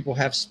 people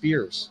have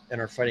spears and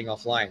are fighting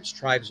off lions.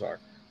 Tribes are.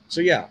 So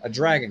yeah, a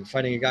dragon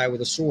fighting a guy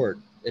with a sword.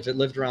 If it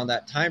lived around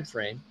that time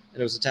frame and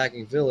it was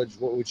attacking a village,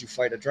 what would you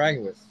fight a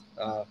dragon with?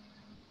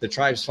 The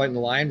tribes fighting the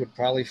lion would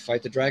probably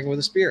fight the dragon with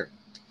a spear.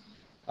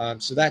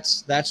 So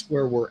that's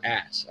where we're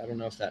at. I don't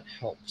know if that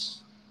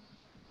helps.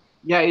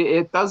 Yeah,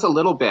 it does a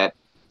little bit.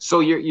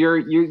 So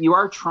you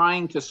are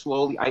trying to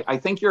slowly. I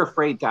think you're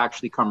afraid to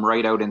actually come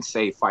right out and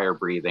say fire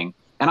breathing,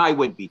 and I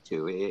would be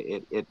too.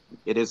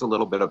 It is a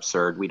little bit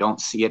absurd. We don't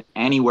see it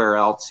anywhere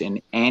else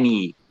in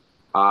any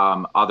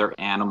other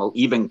animal,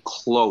 even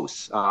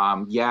close.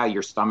 Yeah,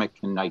 your stomach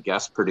can, I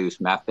guess, produce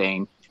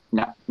methane.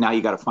 Now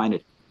you got to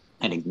find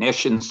an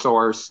ignition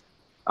source.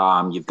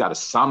 You've got to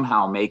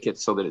somehow make it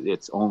so that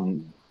its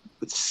own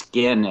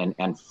skin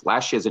and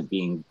flesh isn't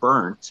being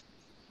burnt.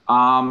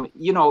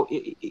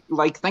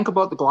 Like think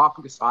about the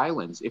Galapagos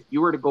Islands. If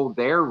you were to go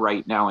there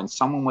right now and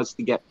someone was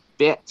to get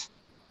bit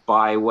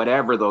by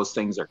whatever those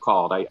things are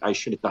called, I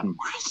should have done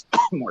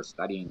more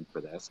studying for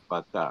this,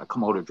 but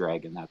Komodo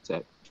dragon, that's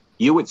it.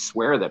 You would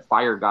swear that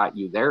fire got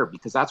you there,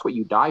 because that's what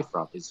you die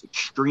from, is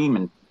extreme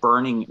and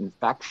burning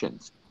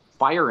infections.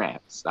 Fire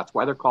ants, that's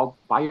why they're called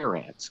fire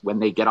ants. When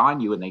they get on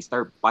you and they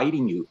start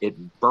biting you, it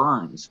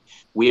burns.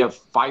 We have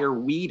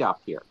fireweed up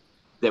here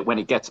that when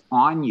it gets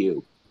on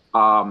you,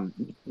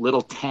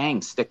 little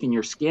tangs stick in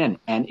your skin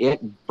and it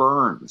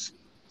burns.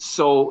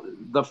 So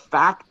the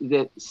fact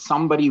that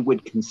somebody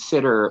would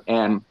consider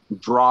and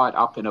draw it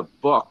up in a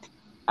book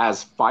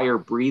as fire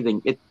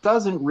breathing, it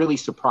doesn't really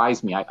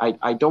surprise me.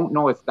 I don't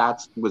know if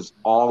that was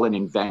all an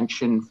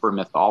invention for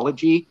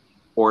mythology,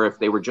 or if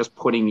they were just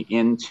putting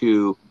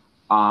into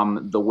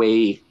the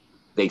way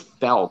they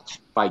felt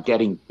by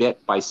getting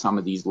bit by some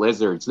of these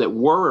lizards that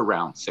were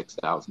around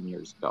 6,000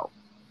 years ago.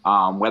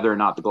 Whether or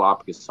not the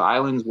Galapagos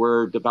Islands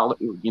were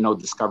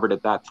discovered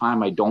at that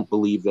time, I don't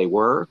believe they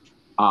were.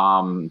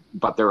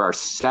 But there are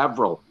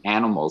several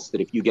animals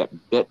that if you get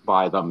bit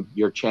by them,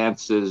 your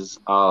chances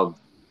of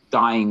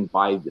dying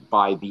by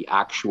the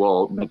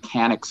actual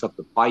mechanics of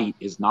the bite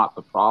is not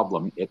the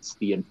problem. It's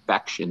the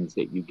infections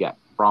that you get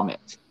from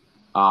it.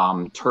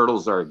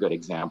 Turtles are a good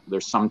example.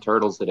 There's some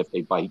turtles that if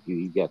they bite you,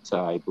 you get,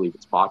 I believe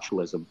it's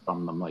botulism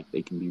from them. Like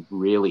they can be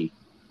really,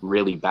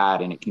 really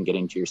bad, and it can get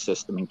into your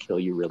system and kill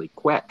you really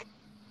quick.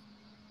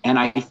 And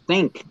I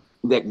think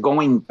that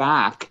going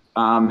back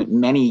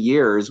many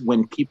years,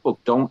 when people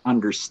don't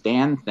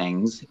understand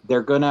things,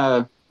 they're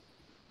gonna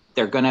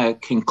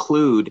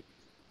conclude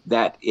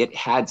that it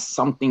had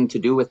something to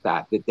do with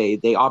that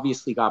they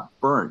obviously got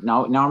burned.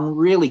 Now I'm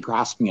really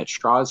grasping at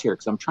straws here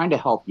because I'm trying to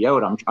help you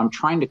out. I'm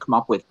trying to come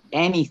up with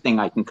anything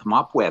I can come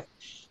up with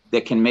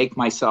that can make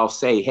myself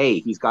say, hey,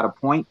 he's got a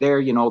point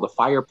there. The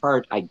fire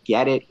part, I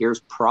get it. Here's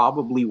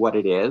probably what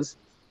it is.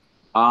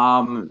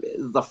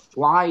 The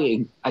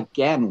flying,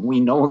 again, we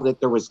know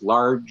that there was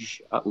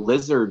large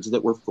lizards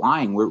that were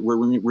flying. We're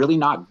really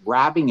not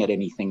grabbing at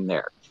anything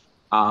there.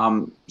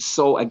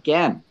 So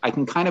again, I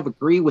can kind of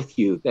agree with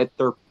you that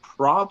there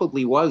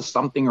probably was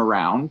something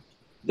around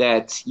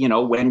that,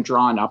 when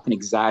drawn up and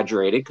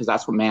exaggerated, because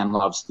that's what man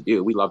loves to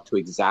do. We love to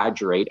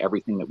exaggerate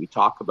everything that we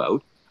talk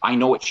about. I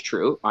know it's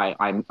true.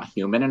 I'm a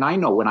human, and I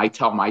know when I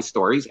tell my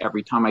stories,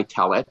 every time I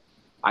tell it,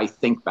 I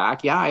think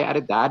back, yeah, I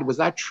added that. Was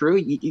that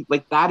true?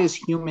 Like, that is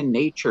human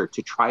nature,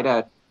 to try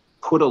to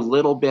put a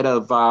little bit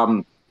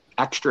of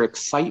extra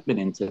excitement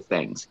into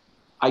things.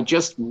 I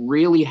just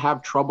really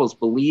have troubles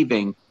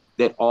believing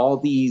that all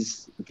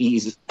these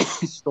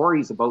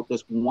stories about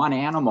this one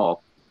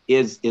animal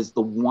is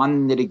the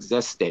one that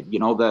existed.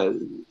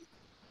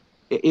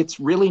 It's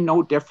really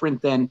no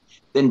different than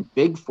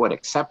Bigfoot,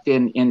 except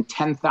in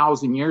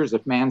 10,000 years,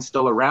 if man's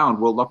still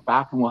around, we'll look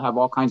back and we'll have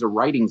all kinds of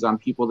writings on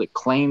people that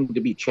claim to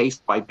be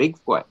chased by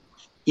Bigfoot.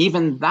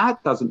 Even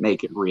that doesn't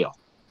make it real,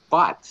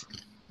 but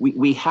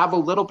we have a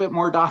little bit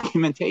more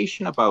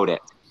documentation about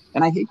it.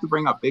 And I hate to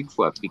bring up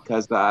Bigfoot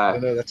because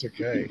no, that's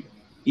okay.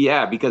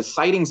 Yeah, because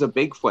sightings of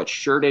Bigfoot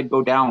sure did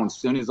go down as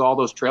soon as all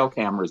those trail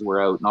cameras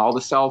were out and all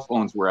the cell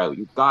phones were out.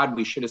 God,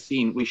 we should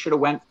have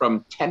went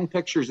from 10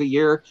 pictures a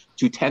year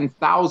to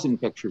 10,000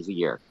 pictures a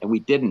year, and we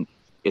didn't.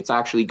 It's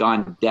actually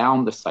gone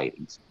down, the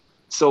sightings.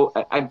 So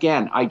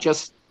again,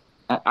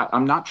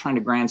 I'm not trying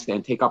to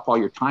grandstand, take up all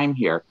your time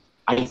here.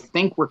 I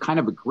think we're kind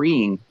of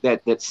agreeing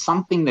that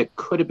something that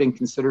could have been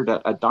considered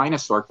a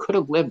dinosaur could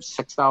have lived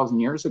 6,000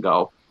 years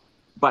ago,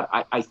 but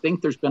I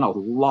think there's been a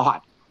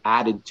lot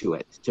added to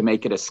it to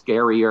make it a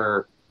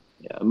scarier,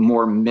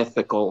 more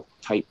mythical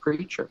type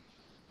creature.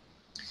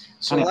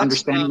 So kind of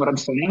understanding what I'm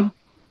saying?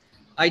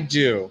 I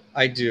do.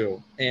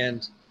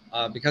 And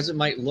because it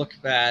might look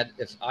bad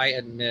if I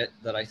admit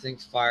that I think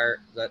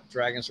that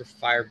dragons are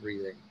fire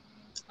breathing,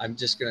 I'm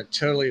just going to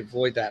totally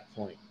avoid that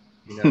point.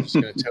 I'm just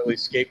going to totally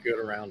scapegoat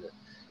around it.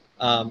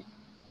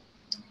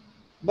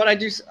 But I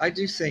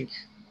do think,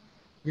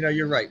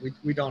 you're right.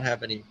 We don't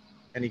have any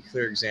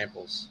clear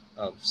examples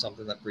of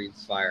something that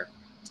breathes fire.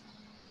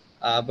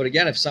 But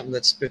again, if something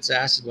that spits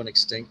acid went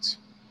extinct,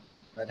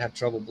 I'd have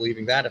trouble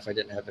believing that if I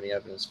didn't have any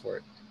evidence for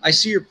it. I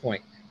see your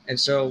point. And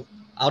so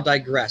I'll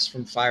digress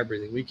from fire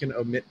breathing. We can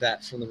omit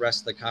that from the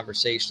rest of the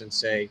conversation and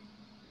say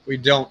we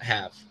don't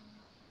have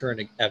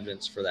current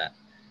evidence for that.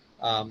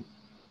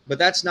 But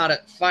that's not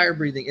fire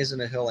breathing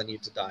isn't a hill I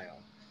need to die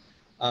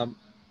on.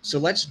 So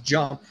let's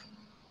jump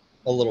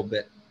a little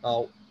bit.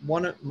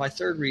 My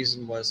third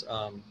reason was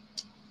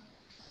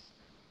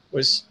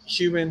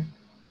human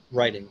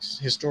writings,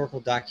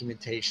 historical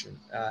documentation.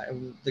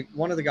 And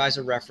one of the guys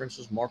I referenced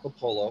was Marco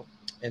Polo,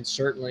 and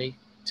certainly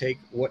take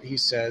what he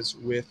says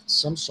with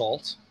some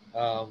salt.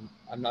 I'm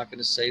not going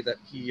to say that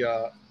he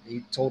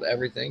told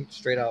everything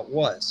straight out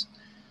was,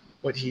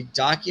 but he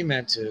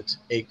documented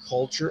a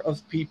culture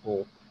of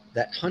people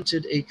that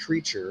hunted a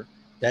creature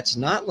that's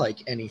not like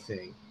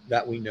anything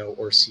that we know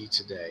or see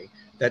today,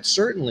 that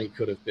certainly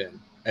could have been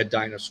a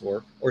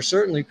dinosaur, or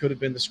certainly could have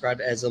been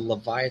described as a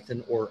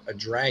leviathan or a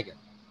dragon.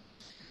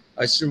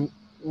 So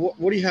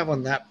what do you have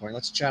on that point?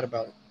 Let's chat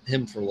about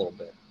him for a little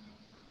bit.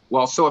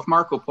 Well, so if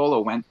Marco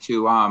Polo went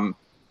to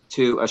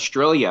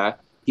Australia,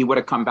 he would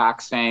have come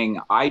back saying,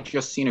 I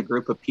just seen a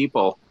group of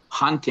people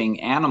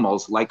hunting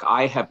animals like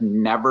I have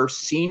never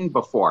seen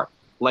before.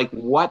 Like,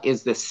 what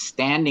is this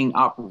standing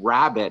up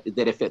rabbit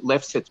that if it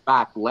lifts its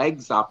back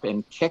legs up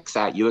and kicks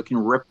at you, it can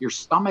rip your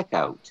stomach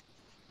out?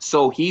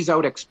 So he's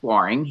out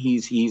exploring.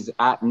 He's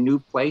at new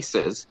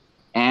places.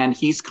 And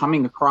he's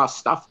coming across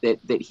stuff that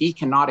he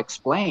cannot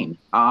explain.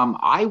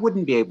 I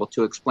wouldn't be able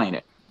to explain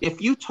it.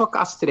 If you took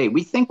us today,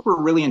 we think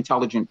we're really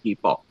intelligent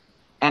people.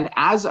 And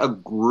as a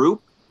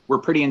group, we're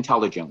pretty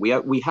intelligent.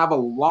 We have a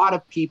lot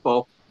of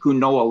people who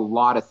know a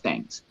lot of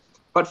things.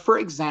 But for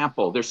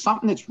example, there's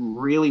something that's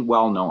really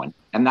well known,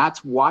 and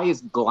that's why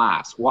is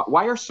glass?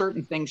 Why are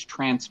certain things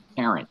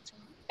transparent?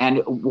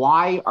 And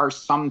why are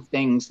some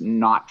things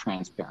not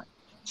transparent?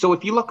 So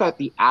if you look at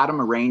the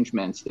atom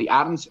arrangements, the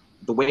atoms,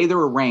 the way they're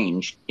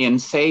arranged in,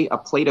 say, a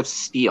plate of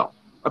steel,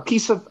 a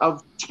piece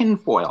of tin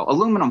foil,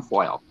 aluminum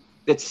foil,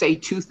 that's, say,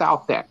 2 thou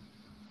thick,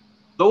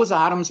 those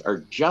atoms are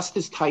just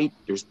as tight.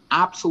 There's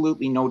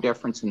absolutely no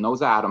difference in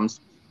those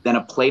atoms than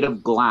a plate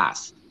of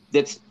glass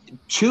that's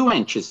 2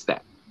 inches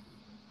thick.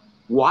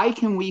 Why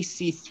can we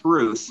see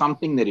through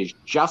something that is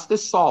just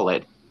as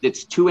solid,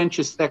 that's 2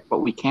 inches thick, but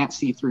we can't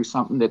see through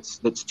something that's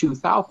 2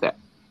 thou thick?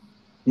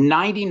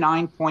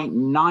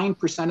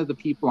 99.9% of the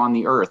people on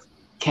the earth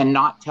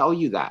cannot tell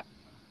you that.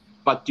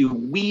 But do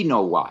we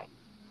know why?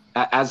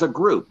 As a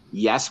group,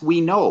 yes,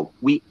 we know.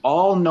 We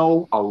all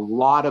know a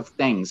lot of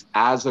things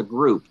as a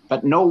group,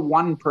 but no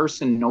one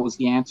person knows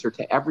the answer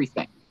to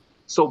everything.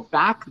 So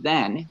back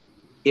then,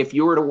 if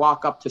you were to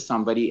walk up to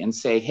somebody and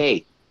say,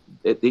 hey,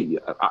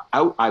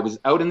 I was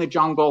out in the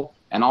jungle,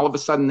 and all of a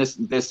sudden this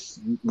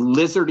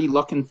lizardy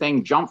looking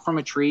thing jumped from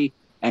a tree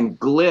and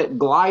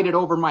glided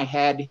over my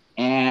head,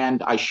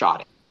 and I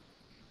shot it.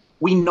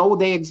 We know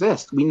they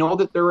exist. We know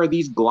that there are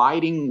these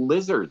gliding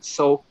lizards.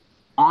 So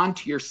on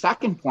to your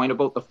second point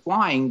about the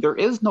flying, there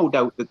is no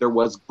doubt that there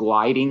was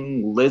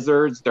gliding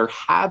lizards. There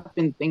have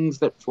been things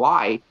that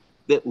fly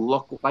that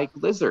look like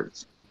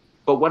lizards.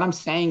 But what I'm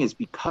saying is,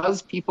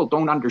 because people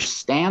don't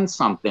understand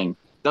something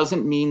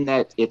doesn't mean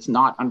that it's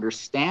not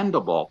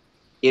understandable.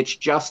 It's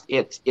just,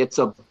 it's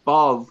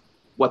above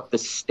what the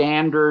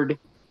standard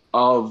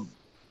of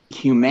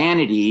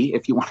humanity,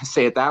 if you want to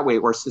say it that way,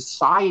 or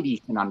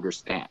society can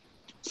understand.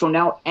 So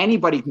now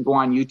anybody can go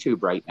on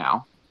YouTube right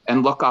now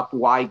and look up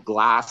why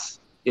glass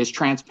is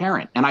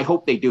transparent. And I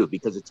hope they do,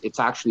 because it's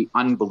actually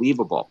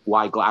unbelievable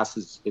why glass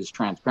is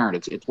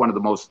transparent. It's one of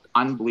the most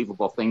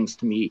unbelievable things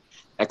to me,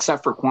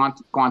 except for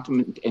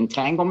quantum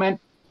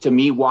entanglement. To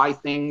me, why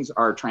things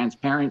are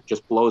transparent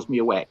just blows me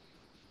away.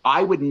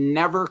 I would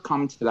never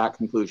come to that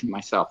conclusion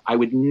myself. I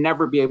would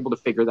never be able to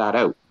figure that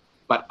out.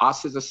 But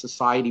us as a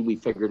society, we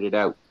figured it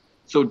out.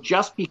 So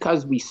just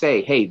because we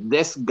say, hey,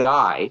 this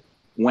guy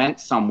went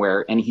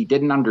somewhere and he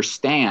didn't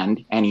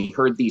understand and he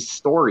heard these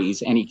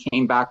stories and he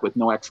came back with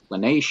no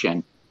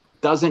explanation,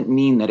 doesn't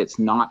mean that it's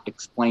not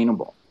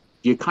explainable.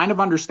 Do you kind of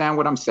understand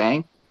what I'm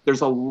saying?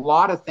 There's a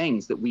lot of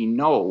things that we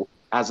know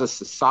as a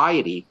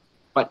society,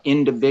 but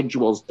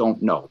individuals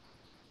don't know.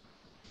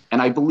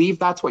 And I believe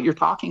that's what you're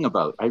talking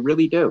about. I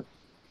really do.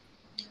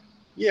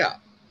 Yeah.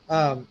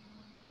 However,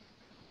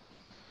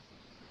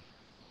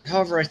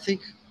 I think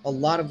a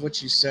lot of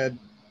what you said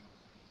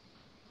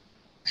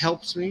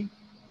helps me,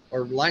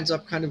 or lines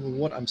up kind of with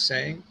what I'm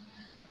saying.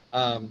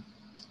 And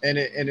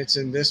it's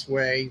in this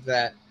way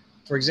that,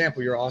 for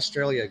example, your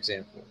Australia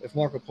example. If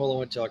Marco Polo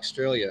went to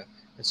Australia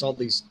and saw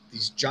these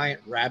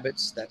giant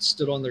rabbits that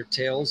stood on their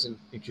tails and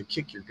could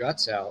kick your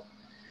guts out,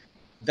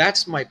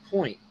 that's my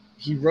point.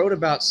 He wrote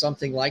about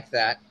something like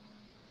that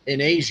in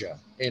Asia,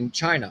 in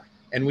China,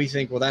 and we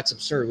think, well, that's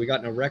absurd. We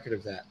got no record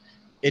of that.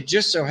 It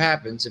just so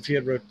happens, if he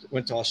had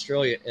went to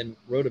Australia and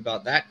wrote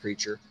about that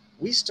creature,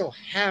 we still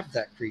have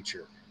that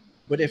creature.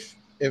 But if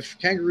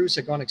kangaroos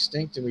had gone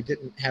extinct and we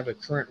didn't have a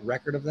current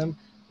record of them,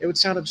 it would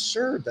sound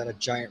absurd that a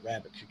giant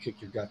rabbit could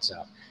kick your guts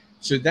out.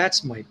 So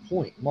that's my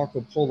point.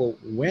 Marco Polo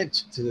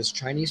went to this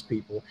Chinese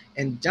people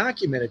and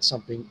documented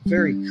something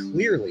very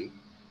clearly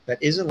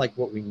that isn't like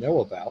what we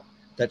know about,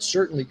 that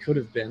certainly could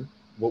have been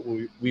what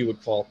we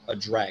would call a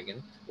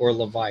dragon or a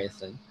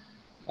leviathan.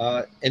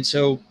 And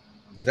so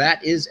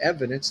that is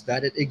evidence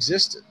that it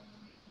existed.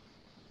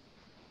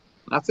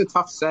 That's a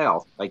tough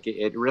sell. Like,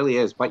 it really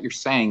is. What you're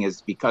saying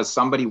is, because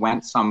somebody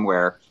went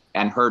somewhere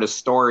and heard a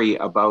story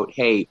about,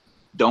 hey,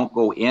 don't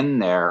go in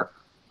there,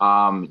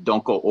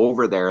 don't go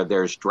over there,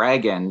 there's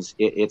dragons.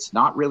 It's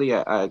not really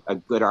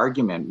a good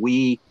argument.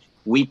 We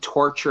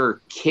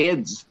torture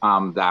kids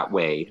that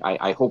way.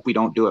 I hope we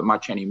don't do it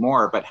much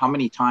anymore. But how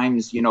many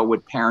times,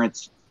 would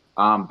parents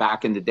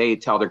back in the day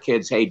tell their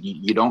kids, hey,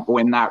 you don't go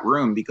in that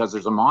room because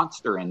there's a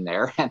monster in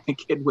there, and the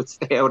kid would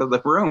stay out of the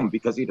room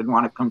because he didn't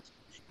want to come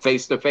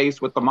face to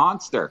face with the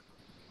monster.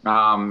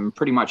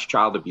 Pretty much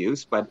child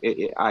abuse, but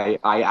I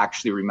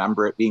actually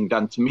remember it being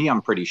done to me,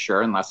 I'm pretty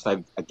sure, unless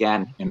I've,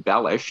 again,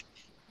 embellished.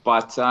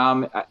 But,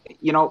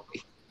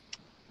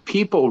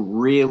 people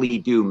really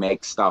do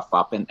make stuff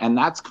up. And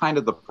that's kind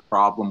of the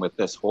problem with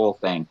this whole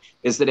thing,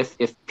 is that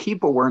if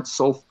people weren't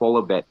so full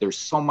of it, there's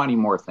so many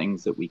more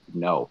things that we could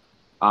know.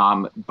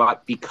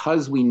 But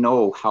because we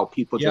know how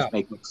people just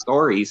make up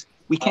stories,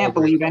 we can't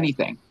believe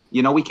anything.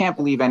 We can't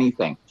believe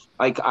anything.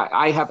 Like,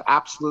 I have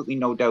absolutely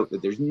no doubt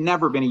that there's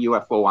never been a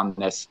UFO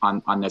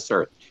on this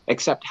earth,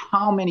 except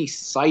how many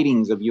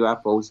sightings of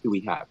UFOs do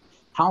we have?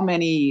 How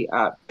many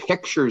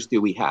pictures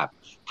do we have?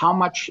 How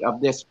much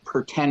of this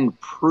pretend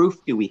proof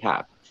do we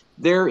have?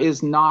 There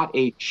is not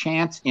a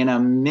chance in a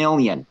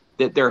million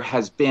that there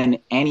has been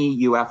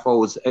any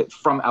UFOs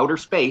from outer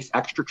space,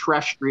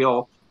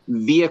 extraterrestrial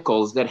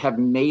vehicles that have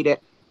made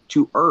it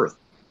to Earth.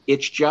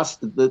 It's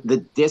just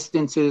the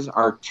distances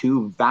are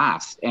too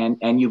vast,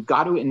 and you've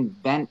got to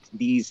invent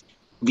these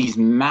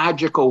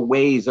magical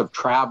ways of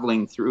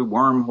traveling through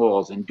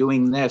wormholes and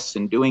doing this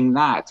and doing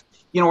that.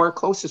 Our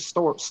closest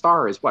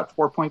star is what,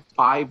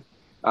 4.5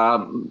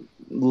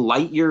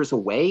 light years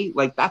away?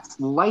 Like, that's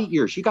light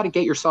years. You got to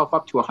get yourself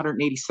up to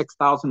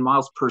 186,000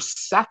 miles per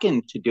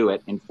second to do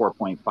it in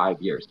 4.5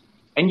 years.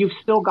 And you've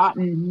still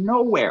gotten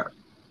nowhere.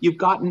 You've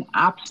gotten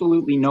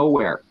absolutely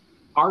nowhere.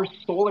 Our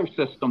solar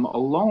system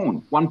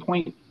alone,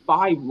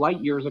 1.5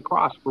 light years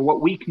across for what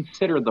we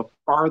consider the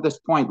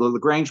farthest point, the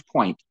Lagrange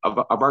point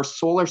of our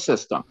solar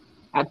system.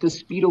 At the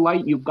speed of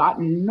light, you've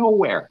gotten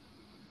nowhere.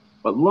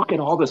 But look at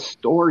all the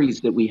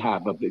stories that we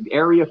have of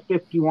Area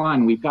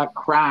 51. We've got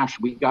crash.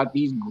 We've got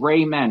these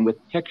gray men with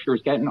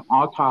pictures getting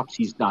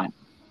autopsies done.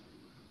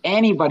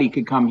 Anybody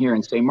could come here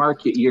and say, Mark,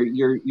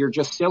 you're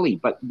just silly.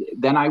 But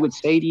then I would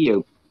say to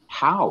you,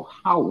 how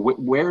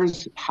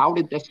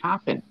did this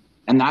happen?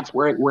 And that's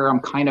where I'm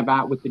kind of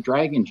at with the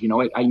dragons.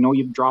 I know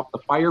you've dropped the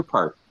fire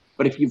part,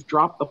 but if you've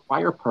dropped the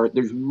fire part,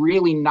 there's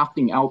really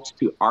nothing else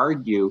to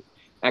argue,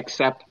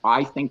 except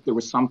I think there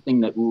was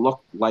something that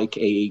looked like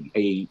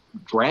a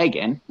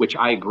dragon, which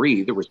I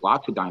agree. There was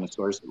lots of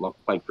dinosaurs that looked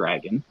like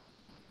dragons,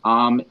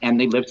 and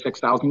they lived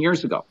 6,000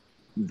 years ago.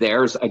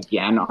 There's,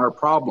 again, our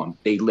problem.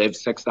 They lived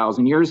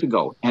 6,000 years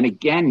ago. And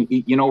again,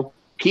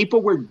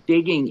 people were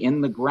digging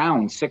in the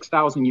ground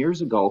 6,000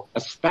 years ago,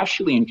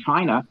 especially in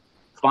China,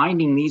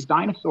 finding these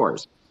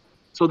dinosaurs.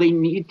 So they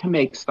need to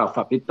make stuff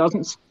up. It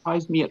doesn't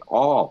surprise me at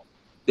all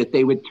that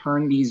they would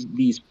turn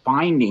these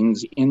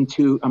findings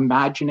into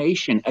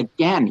imagination.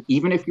 Again,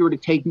 even if you were to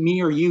take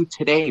me or you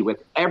today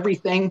with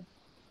everything,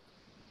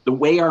 the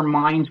way our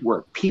minds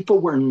work, people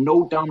were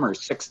no dumber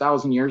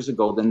 6,000 years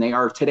ago than they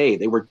are today.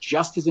 They were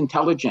just as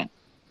intelligent.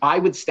 I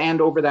would stand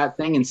over that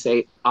thing and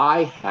say,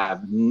 I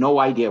have no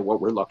idea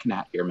what we're looking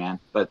at here, man.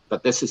 But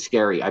this is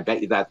scary. I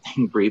bet you that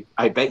thing breathed.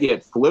 I bet you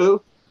it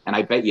flew, and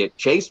I bet you it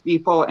chased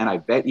people, and I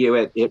bet you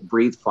it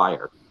breathed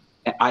fire.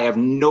 I have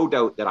no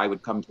doubt that I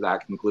would come to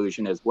that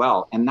conclusion as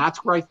well. And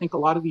that's where I think a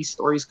lot of these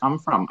stories come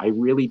from. I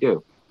really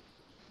do.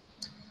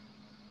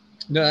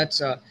 No,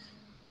 that's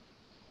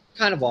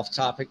kind of off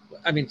topic.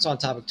 I mean, it's on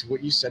topic to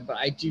what you said, but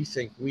I do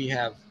think we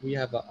have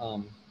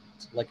a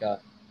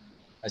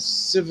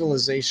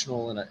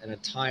civilizational and a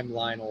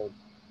timelinal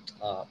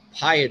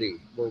piety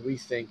where we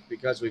think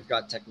because we've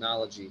got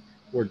technology,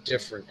 we're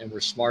different and we're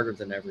smarter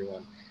than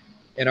everyone.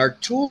 And our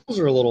tools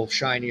are a little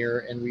shinier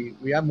and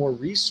we have more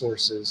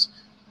resources.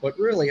 But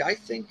really, I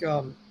think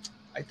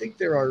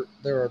there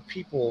are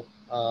people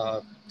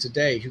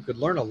today who could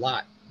learn a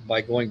lot by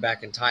going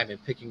back in time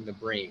and picking the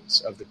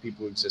brains of the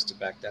people who existed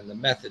back then, the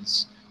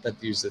methods that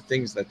they used, the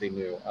things that they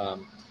knew.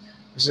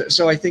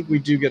 So I think we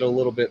do get a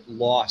little bit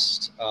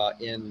lost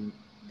in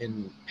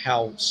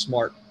how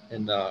smart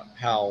and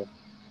how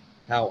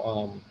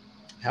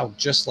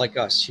just like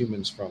us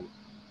humans from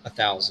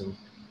 1,000,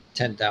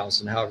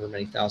 10,000, however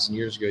many thousand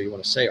years ago you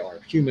want to say are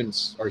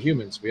humans.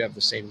 We have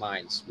the same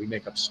minds. We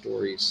make up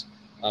stories.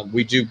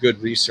 We do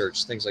good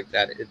research, things like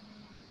that.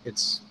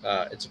 It's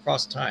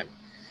across time.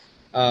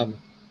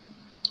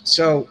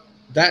 So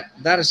that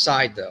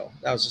aside, though,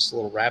 that was just a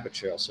little rabbit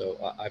trail. So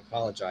I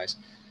apologize.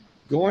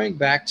 Going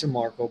back to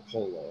Marco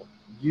Polo,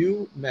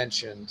 you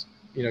mentioned,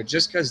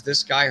 just because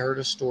this guy heard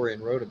a story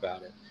and wrote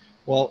about it.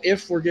 Well,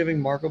 if we're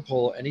giving Marco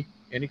Polo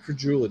any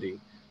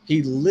credulity,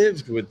 he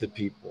lived with the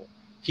people.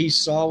 He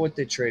saw what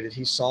they traded.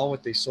 He saw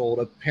what they sold.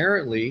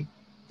 Apparently,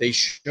 they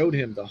showed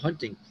him the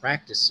hunting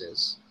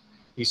practices.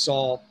 He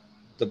saw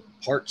the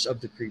parts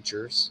of the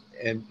creatures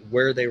and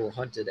where they were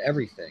hunted,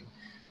 everything.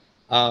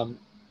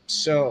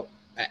 So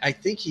I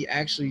think he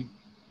actually,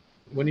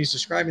 when he's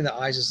describing the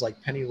eyes as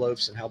like penny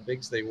loaves and how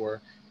big they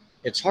were,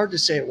 it's hard to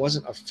say it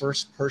wasn't a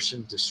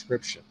first-person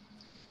description.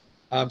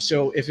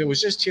 So if it was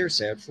just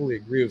hearsay, I'd fully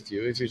agree with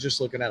you. If you're just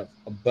looking at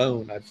a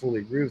bone, I'd fully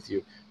agree with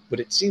you. But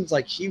it seems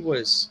like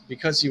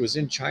because he was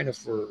in China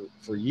for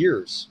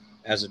years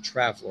as a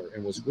traveler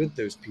and was with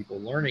those people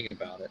learning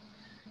about it,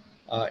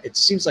 it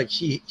seems like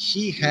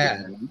he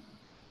had.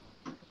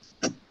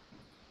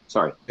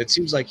 Sorry. It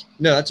seems like,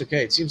 no, that's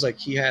okay. It seems like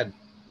he had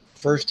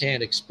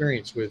firsthand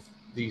experience with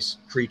these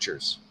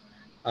creatures.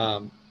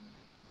 So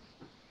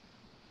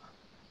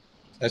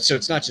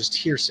it's not just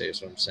hearsay,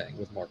 is what I'm saying,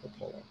 with Marco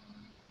Polo.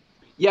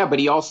 Yeah, but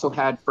he also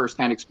had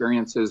firsthand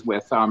experiences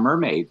with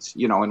mermaids,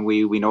 and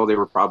we know they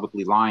were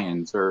probably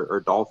lions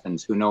or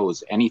dolphins. Who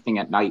knows? Anything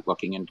at night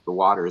looking into the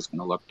water is going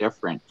to look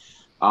different.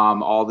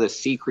 All the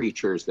sea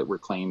creatures that were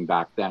claimed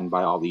back then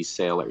by all these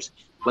sailors.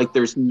 Like,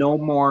 there's no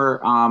more,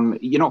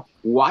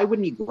 why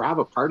wouldn't he grab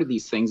a part of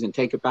these things and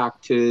take it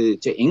back to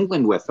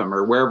England with him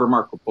or wherever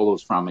Marco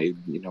Polo's from,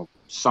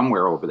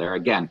 somewhere over there?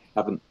 Again,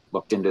 haven't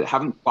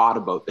thought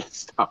about this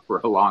stuff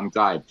for a long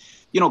time.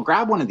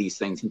 Grab one of these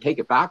things and take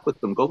it back with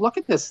them. Go look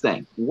at this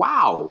thing.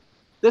 Wow,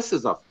 this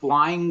is a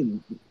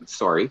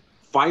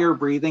fire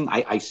breathing.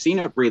 I seen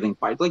it breathing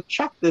fire. Like,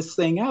 check this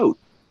thing out.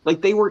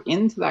 Like they were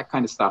into that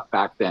kind of stuff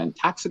back then.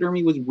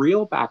 Taxidermy was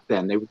real back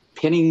then. They were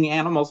pinning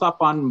animals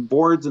up on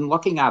boards and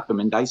looking at them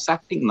and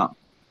dissecting them.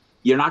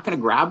 You're not going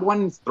to grab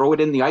one, throw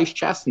it in the ice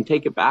chest and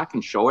take it back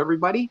and show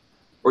everybody?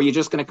 Or you're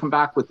just going to come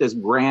back with this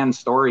grand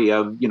story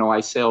of,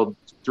 I sailed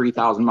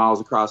 3,000 miles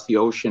across the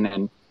ocean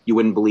and you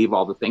wouldn't believe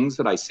all the things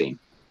that I seen.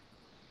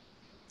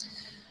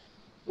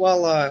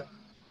 Well,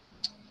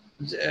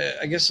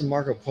 I guess in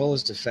Marco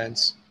Polo's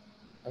defense,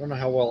 I don't know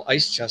how well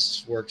ice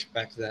chests worked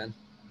back then,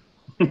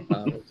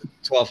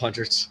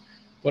 1200s.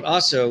 But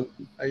also,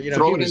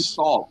 throw it in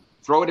salt.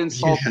 Throw it in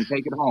salt and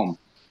take it home.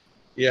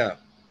 Yeah.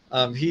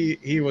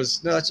 He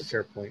was, no, that's a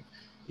fair point.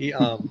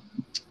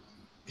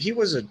 He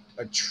was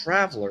a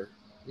traveler,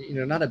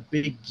 not a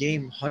big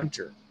game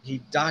hunter.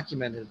 He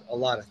documented a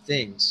lot of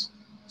things.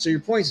 So your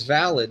point's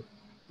valid,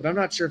 but I'm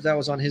not sure if that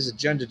was on his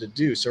agenda to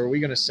do. So are we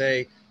going to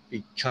say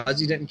because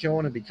he didn't kill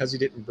one and because he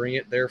didn't bring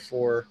it,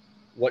 therefore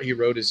what he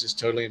wrote is just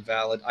totally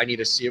invalid? I need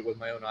to see it with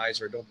my own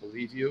eyes or I don't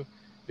believe you?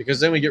 Because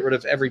then we get rid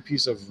of every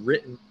piece of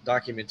written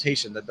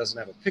documentation that doesn't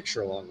have a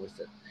picture along with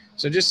it.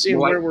 So just seeing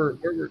where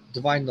we're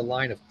dividing the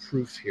line of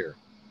proof here.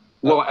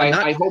 Well,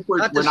 I hope we're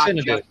not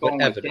just going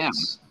with him.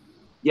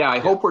 Yeah, I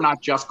hope we're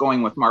not just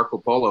going with Marco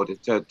Polo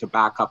to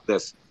back up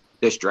this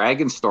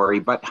dragon story,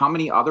 but how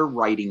many other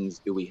writings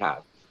do we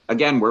have?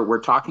 Again, we're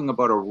talking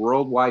about a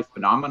worldwide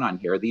phenomenon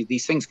here.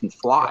 These things can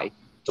fly.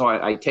 So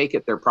I take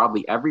it they're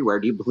probably everywhere.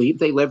 Do you believe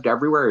they lived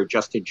everywhere or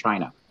just in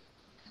China?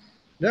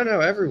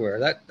 No,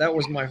 everywhere. That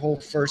was my whole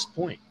first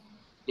point.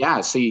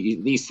 Yeah, so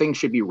these things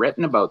should be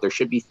written about. There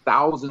should be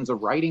thousands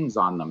of writings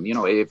on them.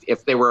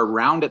 If they were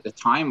around at the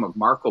time of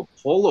Marco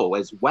Polo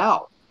as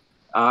well,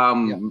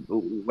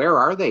 where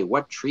are they?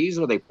 What trees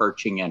are they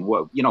perching in?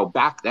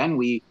 Back then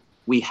we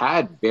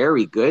had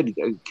very good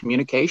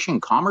communication.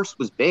 Commerce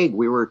was big.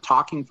 We were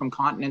talking from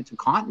continent to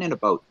continent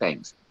about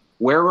things.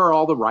 Where are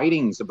all the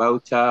writings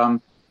about?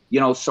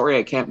 Sorry,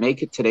 I can't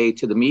make it today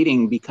to the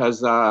meeting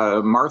because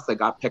Martha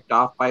got picked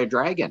off by a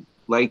dragon.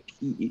 Like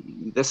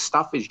this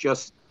stuff is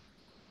just.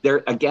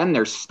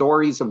 They're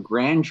stories of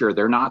grandeur.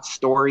 They're not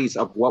stories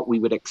of what we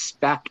would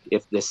expect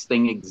if this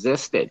thing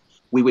existed.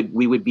 We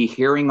would be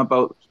hearing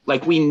about,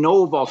 like, we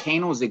know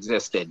volcanoes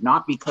existed,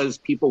 not because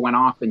people went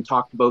off and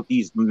talked about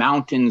these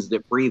mountains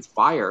that breathe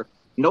fire.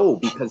 No,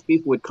 because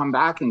people would come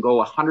back and go,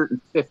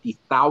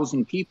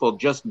 150,000 people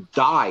just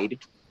died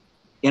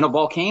in a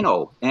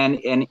volcano, and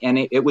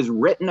it was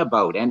written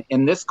about,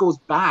 and this goes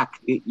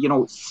back,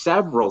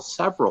 several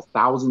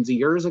thousands of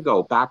years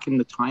ago, back in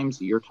the times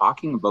that you're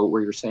talking about,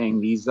 where you're saying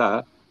these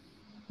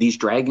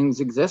dragons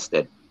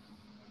existed.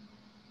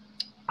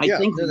 I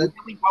think really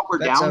what we're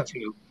down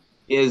to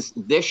is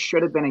this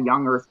should have been a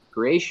young Earth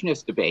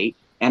creationist debate,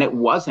 and it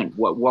wasn't.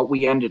 What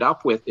we ended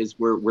up with is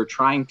we're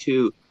trying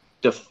to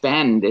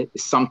defend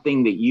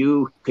something that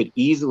you could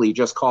easily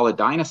just call a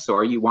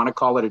dinosaur. You want to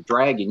call it a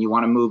dragon. You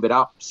want to move it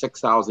up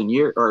 6,000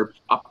 years or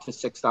up to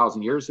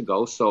 6,000 years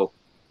ago. So,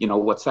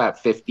 what's that?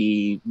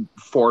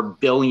 54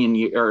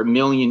 billion or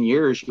million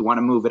years. You want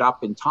to move it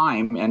up in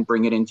time and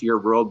bring it into your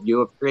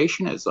worldview of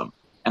creationism.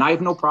 And I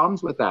have no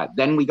problems with that.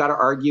 Then we got to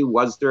argue,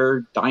 was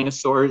there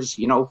dinosaurs,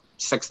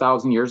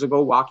 6,000 years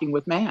ago walking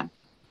with man?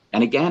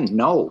 And again,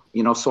 no.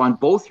 So on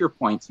both your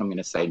points, I'm going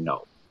to say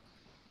no.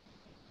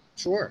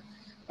 Sure.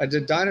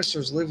 Did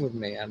dinosaurs live with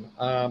man?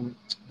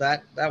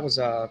 That was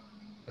a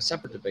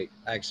separate debate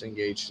I actually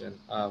engaged in,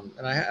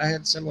 and I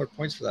had similar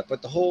points for that.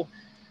 But the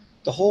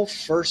whole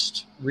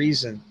first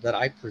reason that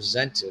I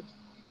presented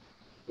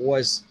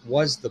was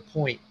the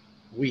point.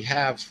 We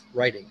have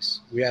writings,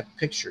 we have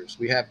pictures,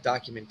 we have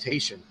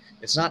documentation.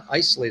 It's not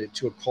isolated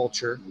to a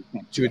culture,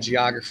 to a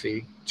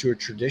geography, to a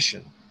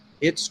tradition.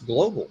 It's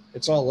global.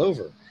 It's all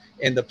over.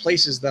 And the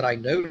places that I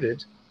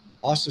noted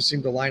also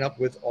seem to line up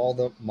with all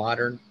the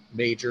modern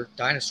major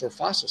dinosaur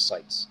fossil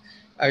sites.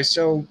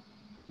 So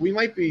we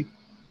might be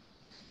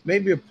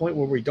maybe a point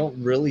where we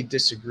don't really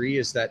disagree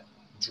is that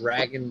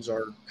dragons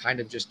are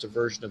kind of just a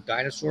version of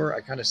dinosaur.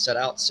 I kind of set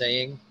out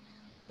saying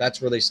that's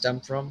where they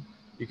stem from.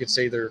 You could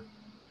say they're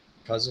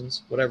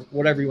cousins,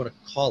 whatever you want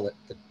to call it.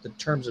 The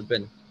terms have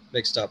been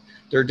mixed up.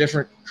 They're a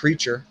different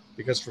creature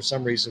because for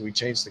some reason we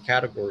changed the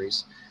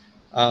categories.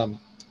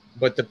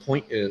 But the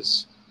point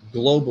is,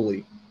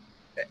 globally,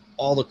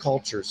 all the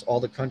cultures, all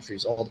the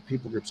countries, all the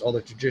people groups, all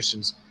the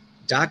traditions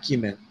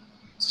document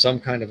some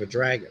kind of a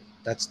dragon.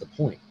 That's the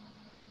point.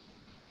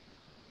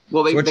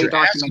 Well, they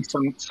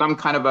document some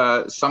kind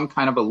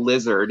of a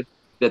lizard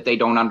that they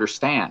don't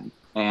understand,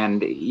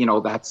 and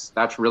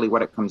that's really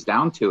what it comes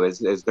down to is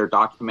they're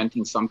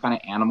documenting some kind of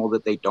animal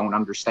that they don't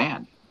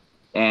understand,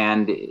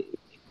 and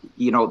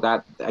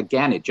that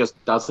again, it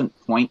just doesn't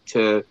point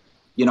to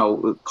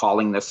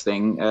calling this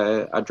thing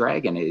a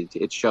dragon.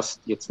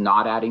 It's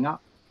not adding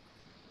up.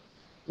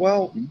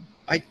 Well,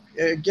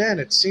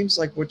 it seems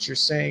like what you're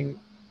saying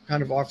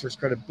kind of offers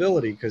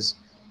credibility because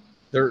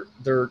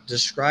they're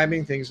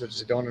describing things which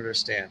they don't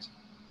understand.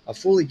 I'll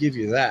fully give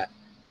you that.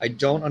 I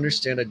don't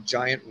understand a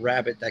giant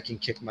rabbit that can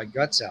kick my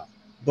guts out,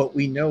 but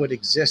we know it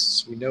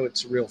exists. We know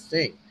it's a real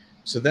thing.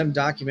 So them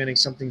documenting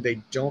something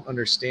they don't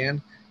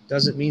understand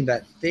doesn't mean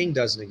that thing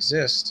doesn't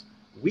exist.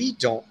 We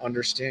don't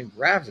understand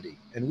gravity,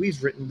 and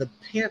we've written the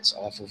pants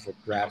off of what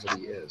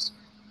gravity is.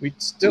 We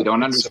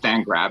don't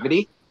understand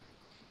gravity?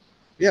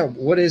 Yeah,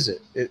 what is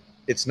it?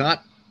 It's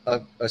not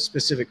a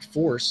specific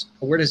force.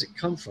 Where does it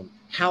come from?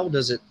 How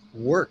does it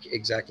work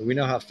exactly? We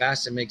know how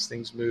fast it makes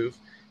things move.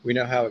 We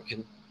know how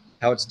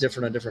it's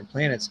different on different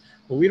planets,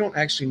 but we don't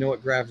actually know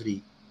what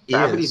gravity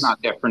Gravity's is.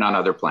 not different on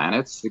other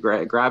planets.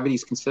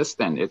 Gravity's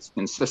consistent. It's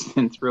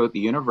consistent throughout the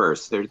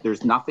universe.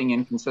 There's nothing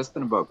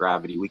inconsistent about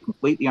gravity. We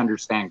completely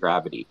understand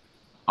gravity.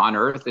 On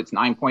Earth, it's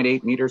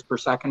 9.8 meters per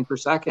second per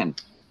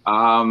second.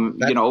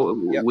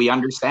 Yep. We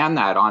understand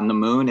that. On the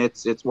moon,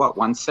 it's what,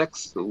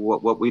 1/6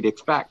 what we'd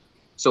expect.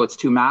 So it's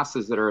two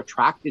masses that are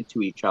attracted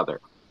to each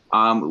other.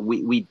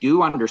 We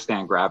do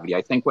understand gravity.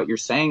 I think what you're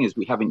saying is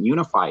we haven't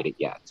unified it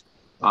yet.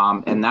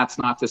 And that's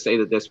not to say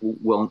that this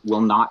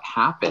will not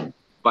happen.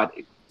 But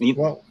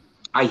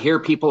I hear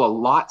people a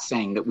lot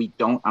saying that we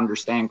don't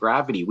understand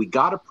gravity. We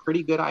got a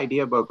pretty good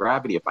idea about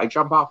gravity. If I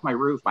jump off my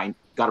roof, I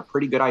got a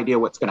pretty good idea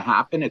what's going to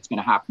happen. It's going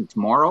to happen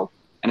tomorrow,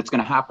 and it's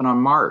going to happen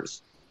on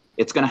Mars.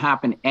 It's going to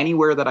happen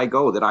anywhere that I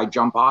go, that I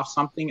jump off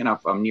something, and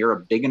if I'm near a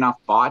big enough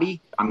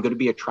body, I'm going to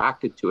be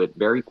attracted to it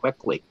very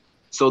quickly.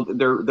 So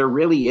there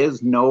really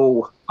is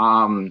no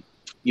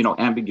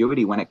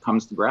ambiguity when it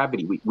comes to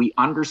gravity. We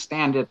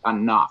understand it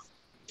enough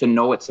to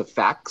know its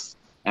effects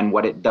and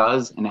what it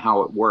does and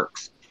how it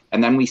works.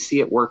 And then we see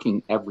it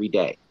working every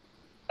day.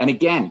 And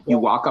again, you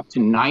walk up to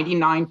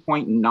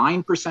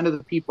 99.9% of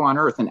the people on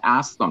Earth and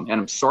ask them,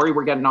 and I'm sorry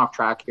we're getting off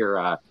track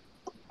here,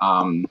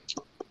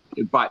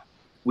 but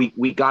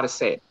we got to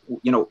say it.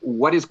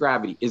 What is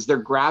gravity? Is there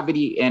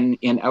gravity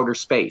in outer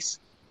space?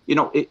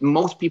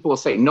 Most people will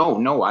say,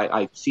 no,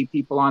 I see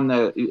people on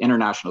the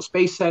International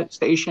Space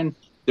Station.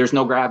 There's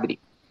no gravity.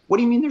 What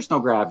do you mean there's no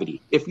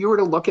gravity? If you were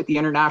to look at the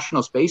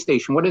International Space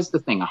Station, what is the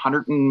thing,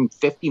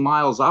 150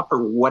 miles up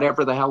or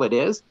whatever the hell it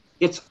is?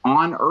 It's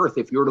on Earth.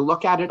 If you were to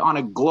look at it on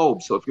a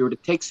globe, so if you were to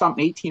take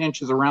something 18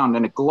 inches around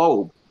in a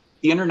globe,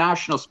 the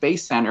International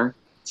Space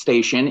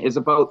Station is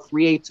about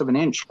 3/8 of an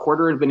inch,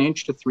 1/4 of an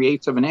inch to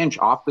 3/8 of an inch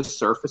off the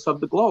surface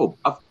of the globe.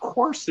 Of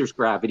course there's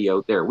gravity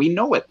out there. We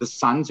know it. The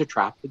sun's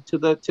attracted to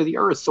the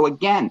Earth. So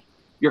again,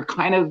 you're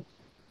kind of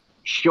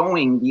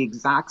showing the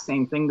exact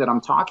same thing that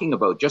I'm talking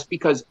about. Just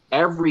because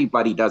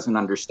everybody doesn't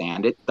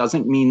understand it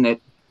doesn't mean that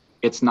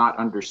it's not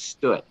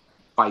understood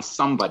by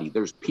somebody.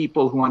 There's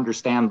people who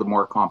understand the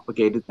more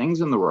complicated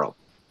things in the world.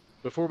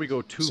 Before we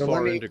go too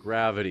far into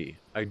gravity,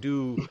 I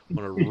do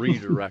want to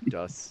redirect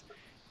us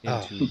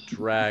into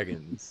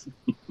dragons.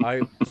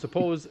 I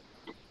suppose,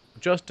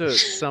 just to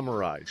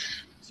summarize,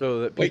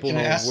 so that people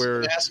know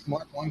where. Can I ask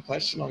Mark one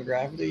question on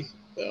gravity,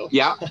 though?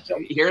 Yeah,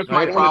 here's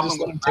my problem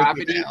with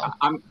gravity.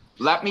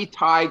 Let me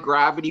tie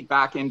gravity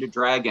back into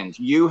dragons.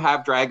 You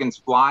have dragons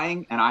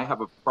flying, and I have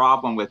a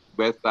problem with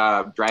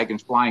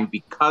dragons flying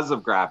because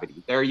of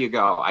gravity. There you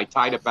go. I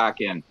tied it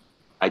back in.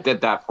 I did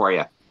that for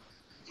you.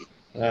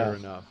 Fair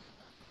enough.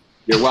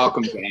 You're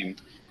welcome, James.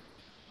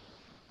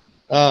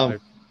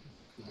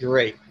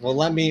 Great. Well,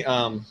 let me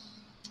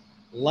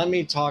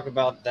talk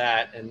about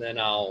that, and then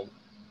I'll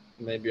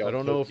I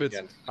don't know if it's.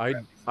 I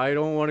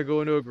don't want to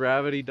go into a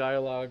gravity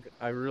dialogue.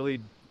 I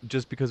really,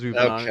 just because we've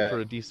been on it for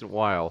a decent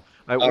while.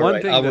 I'll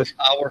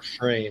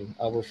refrain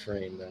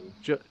then.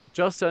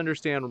 Just to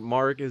understand,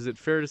 Mark, is it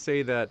fair to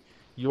say that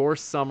your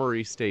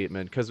summary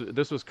statement, because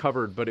this was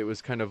covered, but it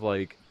was kind of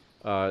like,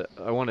 I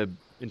want to,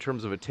 in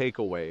terms of a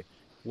takeaway,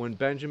 when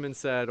Benjamin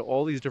said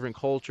all these different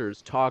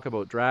cultures talk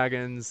about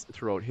dragons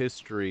throughout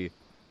history,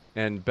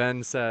 and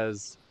Ben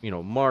says,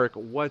 Mark,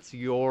 what's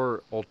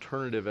your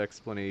alternative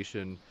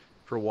explanation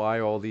for why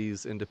all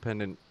these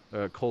independent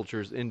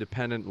cultures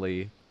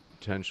independently,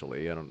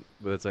 potentially, I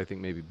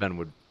think maybe Ben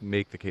would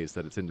make the case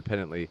that it's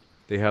independently,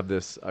 they have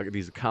these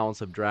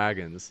accounts of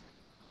dragons,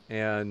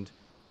 and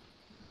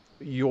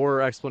your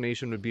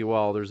explanation would be,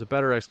 well, there's a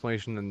better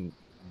explanation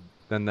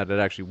than that it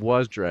actually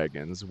was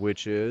dragons,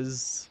 which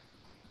is...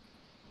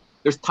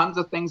 There's tons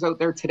of things out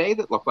there today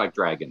that look like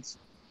dragons.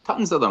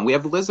 Tons of them. We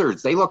have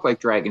lizards. They look like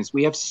dragons.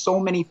 We have so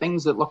many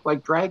things that look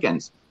like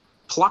dragons.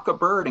 Pluck a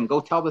bird and go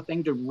tell the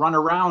thing to run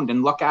around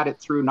and look at it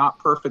through not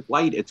perfect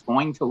light. It's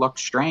going to look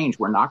strange.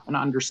 We're not going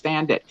to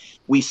understand it.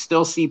 We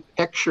still see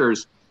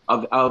pictures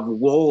of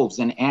wolves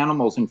and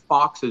animals and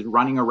foxes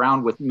running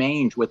around with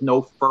mange with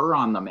no fur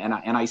on them. And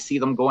I see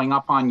them going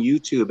up on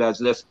YouTube as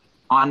this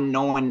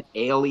unknown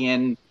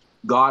alien,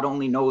 God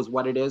only knows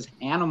what it is,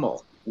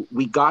 animal.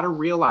 We got to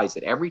realize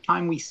that every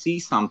time we see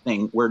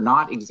something, we're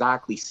not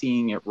exactly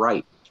seeing it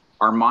right.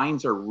 Our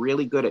minds are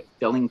really good at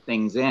filling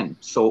things in.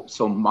 So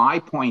my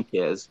point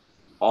is,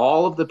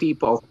 all of the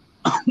people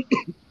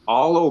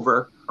all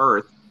over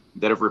Earth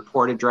that have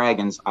reported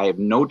dragons, I have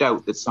no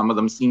doubt that some of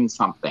them seen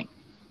something.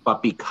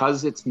 But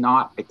because it's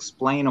not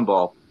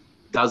explainable,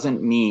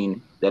 doesn't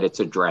mean that it's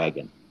a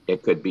dragon.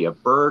 It could be a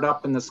bird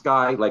up in the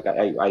sky. Like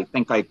I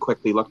think I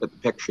quickly looked at the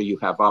picture you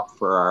have up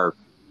for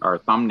our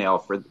thumbnail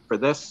for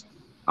this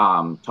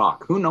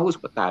talk. Who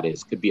knows what that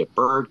is? Could be a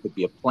bird, could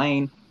be a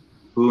plane.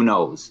 Who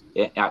knows?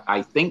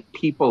 I think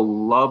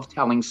people love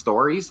telling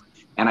stories,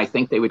 and I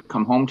think they would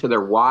come home to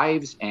their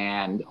wives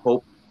and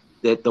hope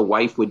that the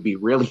wife would be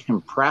really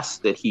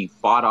impressed that he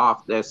fought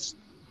off this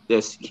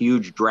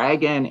huge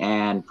dragon,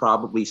 and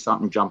probably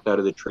something jumped out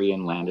of the tree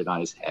and landed on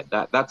his head.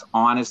 That's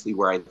honestly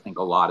where I think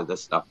a lot of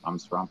this stuff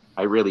comes from.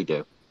 I really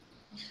do.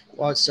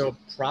 Well, so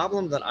a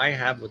problem that I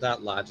have with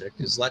that logic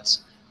is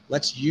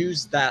let's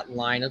use that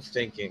line of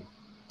thinking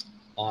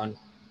on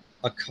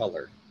a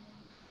color.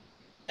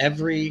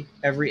 Every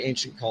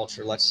ancient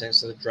culture, let's say,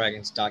 so the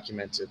dragons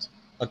documented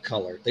a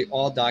color. They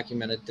all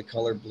documented the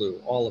color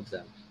blue. All of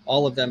them.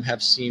 All of them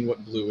have seen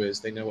what blue is.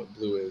 They know what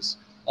blue is.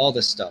 All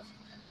this stuff.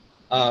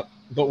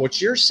 But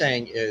what you're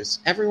saying is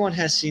everyone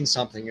has seen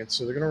something, and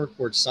so they're going to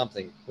record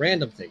something.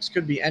 Random things,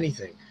 could be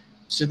anything.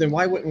 So then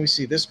why wouldn't we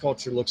see this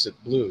culture looks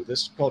at blue,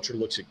 this culture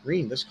looks at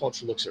green, this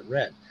culture looks at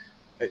red?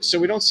 So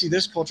we don't see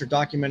this culture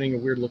documenting a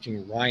weird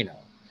looking rhino,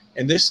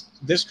 and this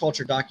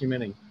culture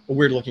documenting a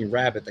weird looking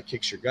rabbit that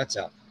kicks your guts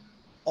out.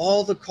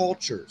 All the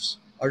cultures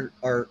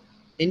are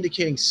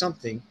indicating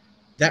something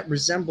that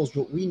resembles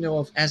what we know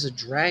of as a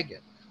dragon.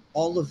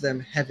 All of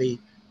them have a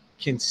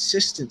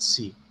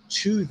consistency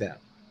to them.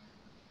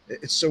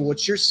 So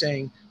what you're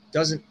saying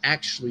doesn't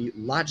actually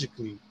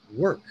logically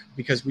work,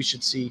 because we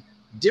should see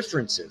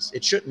differences.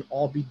 It shouldn't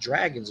all be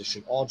dragons. It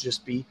should all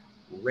just be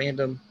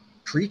random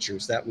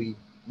creatures that we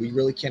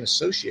really can't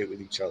associate with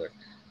each other.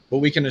 But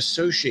we can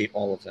associate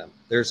all of them.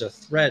 There's a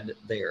thread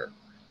there.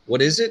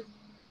 What is it?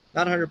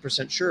 Not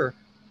 100% sure,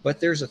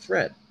 but there's a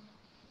thread.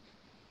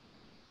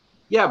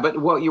 Yeah, but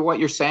what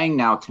you're saying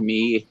now to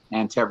me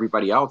and to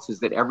everybody else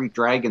is that every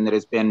dragon that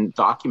has been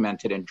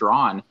documented and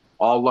drawn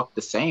all look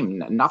the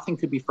same. Nothing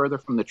could be further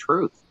from the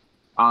truth.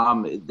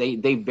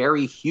 They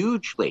vary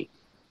hugely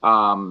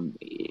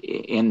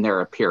in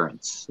their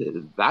appearance.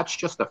 That's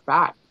just a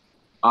fact.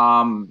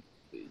 And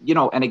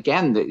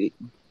again,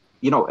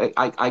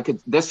 I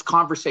could. This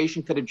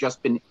conversation could have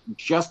just been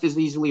just as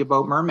easily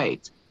about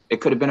mermaids.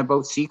 It could have been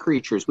about sea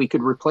creatures. We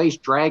could replace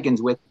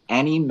dragons with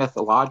any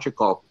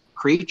mythological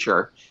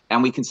creature,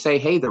 and we can say,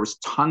 hey, there was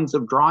tons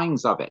of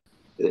drawings of it.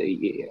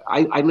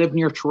 I live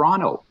near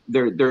Toronto.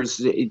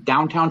 There's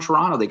downtown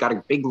Toronto. They got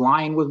a big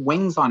lion with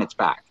wings on its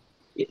back.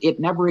 It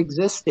never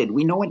existed.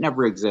 We know it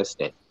never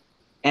existed.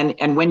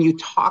 And when you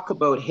talk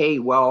about, hey,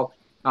 well,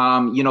 I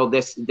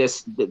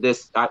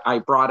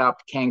brought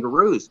up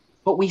kangaroos,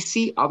 but we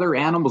see other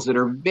animals that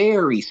are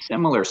very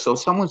similar. So if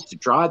someone's to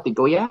draw it, they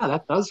go, yeah,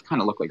 that does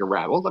kind of look like a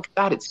rabbit. Well, look at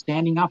that. It's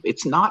standing up.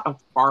 It's not a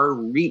far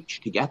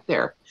reach to get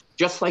there.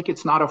 Just like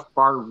it's not a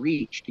far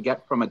reach to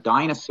get from a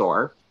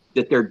dinosaur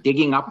that they're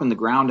digging up in the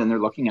ground and they're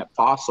looking at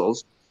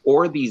fossils,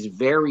 or these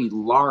very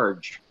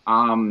large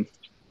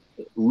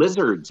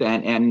lizards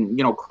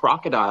and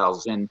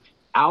crocodiles and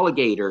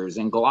alligators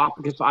and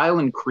Galapagos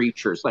Island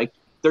creatures. Like,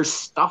 there's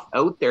stuff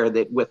out there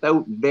that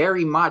without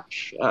very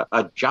much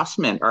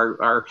adjustment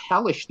are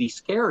hellishly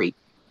scary.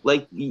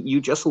 Like,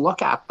 you just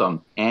look at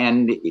them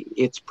and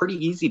it's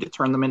pretty easy to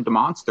turn them into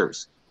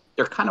monsters.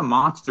 They're kind of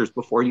monsters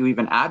before you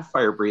even add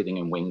fire breathing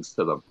and wings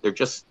to them. They're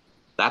just,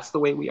 that's the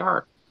way we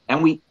are.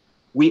 And we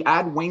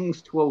add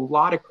wings to a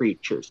lot of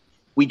creatures.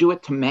 We do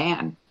it to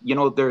man.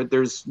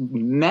 There's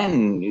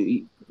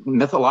men,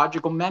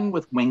 mythological men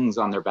with wings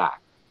on their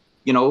back.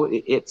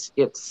 It's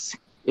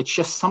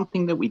just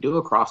something that we do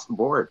across the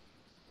board.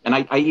 And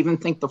I even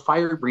think the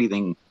fire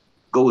breathing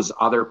goes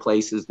other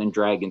places than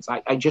dragons.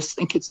 I just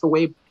think it's the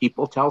way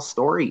people tell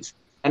stories.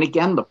 And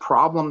again, the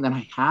problem that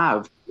I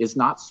have is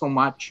not so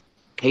much,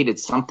 hey, did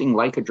something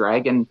like a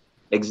dragon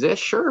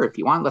exist? Sure, if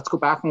you want, let's go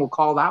back and we'll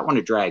call that one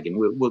a dragon.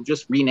 We'll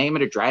just rename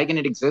it a dragon.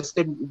 It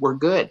existed. We're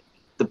good.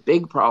 The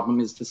big problem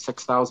is the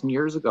 6,000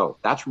 years ago.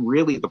 That's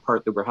really the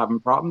part that we're having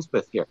problems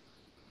with here.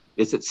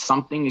 Is that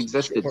something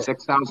existed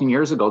 6,000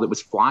 years ago that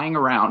was flying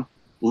around,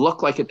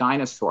 looked like a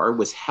dinosaur,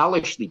 was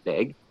hellishly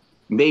big,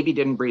 maybe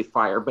didn't breathe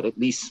fire, but at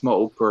least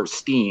smoke or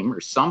steam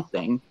or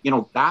something.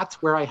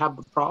 That's where I have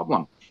the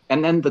problem.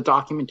 And then the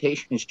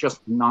documentation is just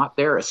not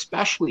there,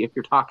 especially if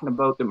you're talking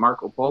about that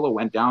Marco Polo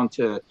went down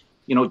to,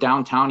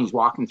 downtown. He's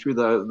walking through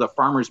the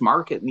farmer's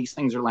market and these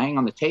things are laying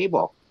on the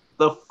table.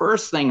 The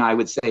first thing I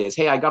would say is,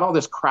 hey, I got all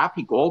this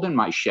crappy gold in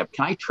my ship.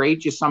 Can I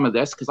trade you some of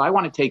this? Because I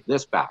want to take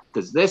this back,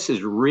 because this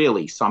is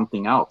really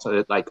something else.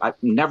 Like,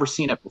 I've never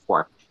seen it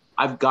before.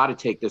 I've got to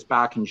take this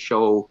back and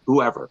show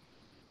whoever.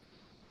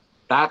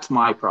 That's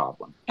my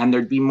problem. And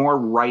there'd be more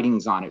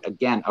writings on it,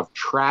 again, of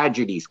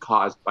tragedies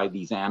caused by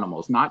these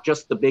animals, not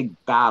just the big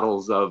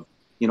battles of,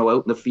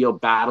 out in the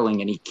field battling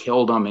and he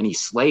killed them and he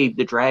slayed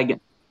the dragon.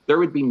 There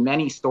would be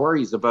many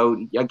stories about,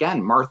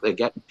 again, Martha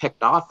getting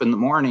picked off in the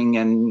morning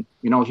and,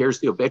 here's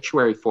the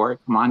obituary for it.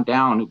 Come on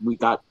down. We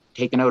got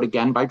taken out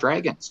again by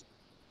dragons.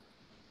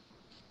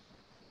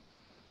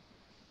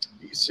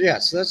 So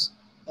that's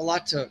a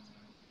lot to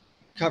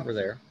cover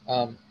there.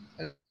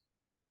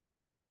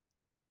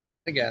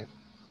 Again,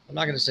 I'm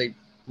not going to say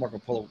Marco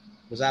Polo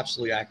was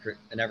absolutely accurate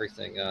in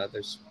everything.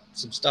 There's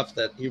some stuff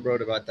that he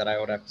wrote about that I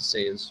would have to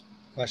say is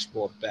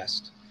questionable at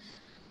best.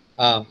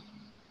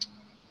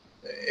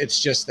 It's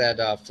just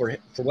that for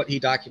what he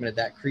documented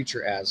that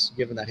creature as,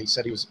 given that he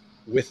said he was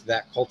with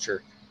that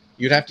culture,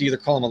 you'd have to either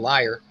call him a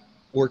liar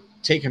or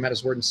take him at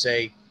his word and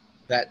say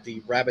that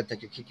the rabbit that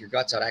could kick your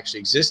guts out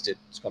actually existed.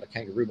 It's called a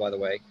kangaroo, by the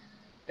way.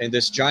 And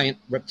this giant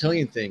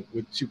reptilian thing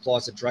with two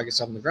claws that drag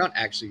itself on the ground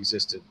actually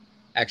existed,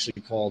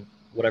 actually called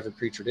whatever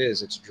creature it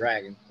is. It's a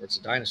dragon or it's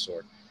a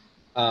dinosaur.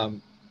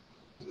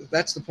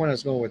 That's the point I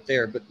was going with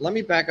there. But let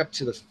me back up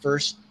to the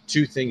first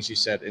two things you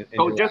said in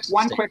So your just last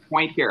one statement. quick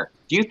point here.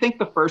 Do you think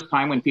the first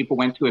time when people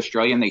went to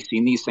Australia and they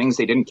seen these things,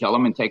 they didn't kill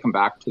them and take them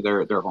back to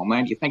their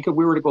homeland? Do you think if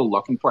we were to go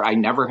looking for it, I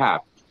never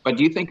have, but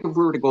do you think if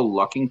we were to go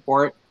looking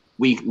for it,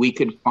 we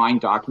could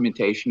find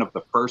documentation of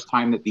the first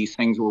time that these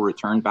things were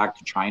returned back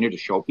to China to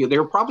show people? They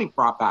were probably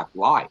brought back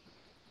live.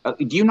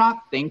 Do you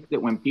not think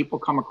that when people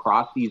come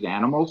across these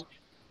animals,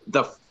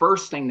 the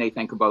first thing they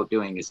think about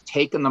doing is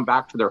taking them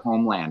back to their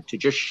homeland to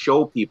just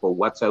show people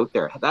what's out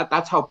there?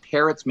 That's how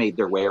parrots made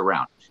their way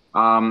around.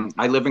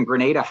 I live in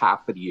Grenada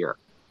half of the year.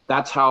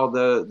 That's how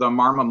the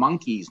marma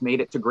monkeys made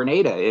it to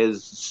Grenada.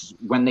 Is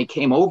when they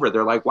came over,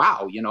 they're like,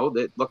 wow,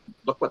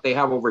 look what they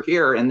have over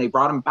here, and they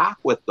brought them back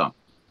with them.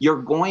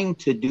 You're going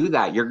to do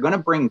that. You're going to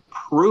bring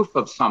proof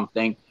of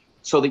something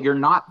so that you're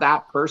not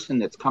that person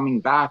that's coming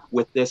back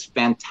with this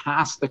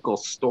fantastical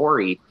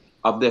story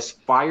of this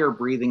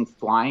fire-breathing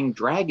flying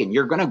dragon.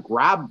 You're going to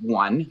grab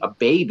one, a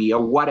baby,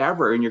 or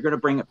whatever, and you're going to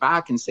bring it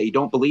back and say, "You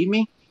don't believe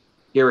me?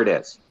 Here it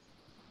is."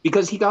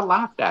 Because he got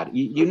laughed at.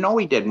 He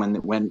did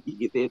when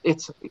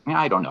it's.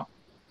 I don't know.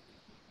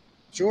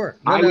 Sure.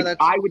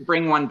 I would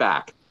bring one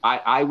back.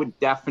 I would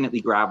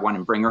definitely grab one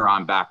and bring her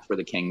on back for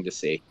the king to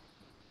see.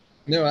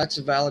 No, that's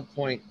a valid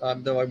point,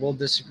 though I will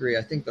disagree.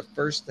 I think the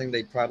first thing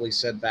they probably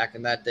said back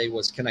in that day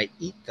was, can I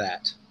eat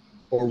that?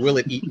 Or will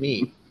it eat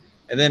me?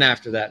 And then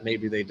after that,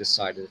 maybe they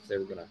decided if they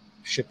were going to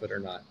ship it or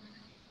not.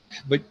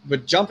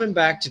 But jumping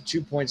back to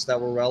 2 points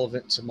that were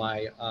relevant to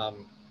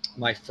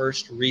my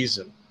first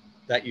reason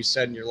that you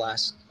said in your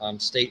last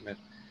statement.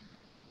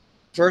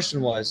 First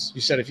one was,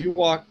 you said if you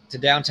walk to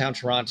downtown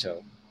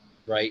Toronto,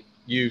 right,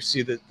 you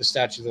see the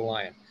statue of the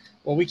lion.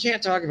 Well, we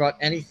can't talk about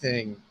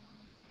anything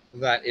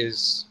that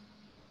is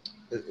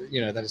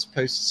that is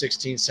post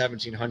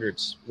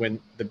 1700s when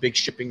the big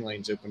shipping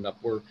lanes opened up,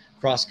 where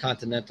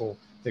cross-continental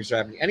things are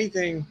happening.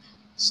 Anything,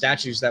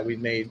 statues that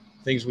we've made,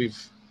 things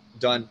we've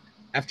done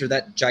after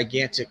that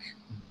gigantic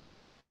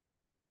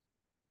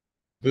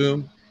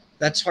boom,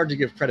 that's hard to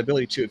give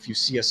credibility to if you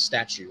see a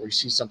statue or you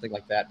see something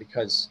like that,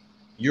 because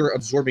you're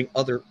absorbing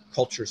other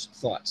cultures'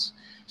 thoughts.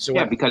 So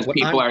you're right,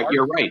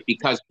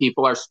 because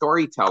people are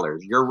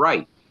storytellers. You're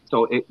right.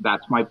 So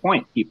that's my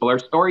point. People are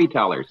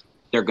storytellers.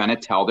 They're going to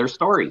tell their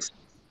stories.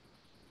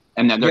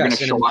 And then they're going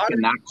to show up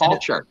in that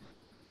culture.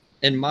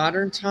 In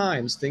modern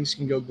times, things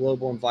can go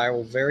global and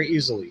viral very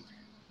easily.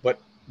 But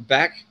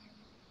back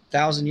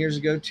 1,000 years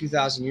ago,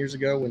 2,000 years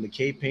ago, when the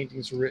cave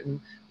paintings were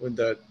written, when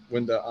the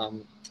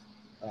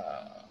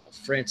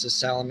Francis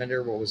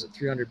Salamander, what was it,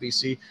 300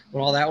 BC,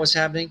 when all that was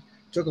happening,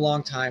 it took a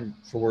long time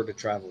for word to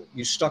travel.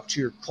 You stuck to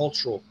your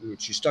cultural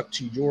roots. You stuck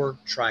to your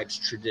tribe's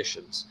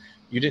traditions.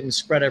 You didn't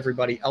spread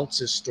everybody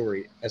else's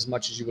story as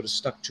much as you would have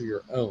stuck to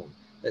your own.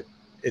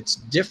 It's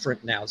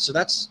different now. So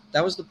that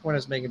was the point I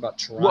was making about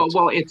Toronto.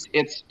 Well,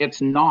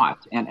 it's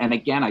not. And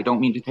again, I don't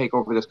mean to take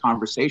over this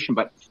conversation,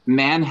 but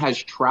man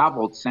has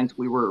traveled since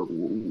we were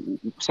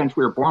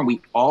born. We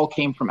all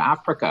came from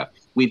Africa.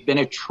 We've been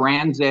a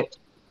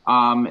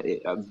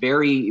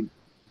very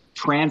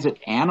transit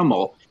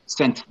animal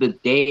since the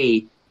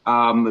day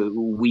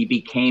we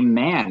became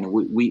man.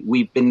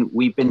 We've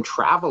been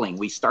traveling.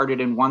 We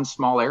started in one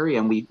small area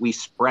and we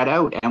spread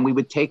out, and we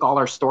would take all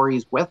our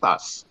stories with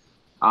us.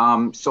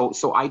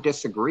 So I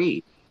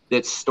disagree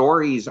that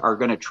stories are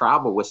going to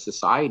travel with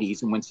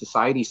societies. And when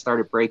societies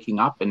started breaking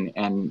up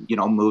and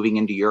moving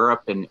into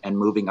Europe and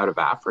moving out of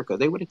Africa,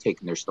 they would have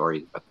taken their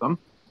stories with them.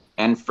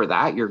 And for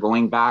that, you're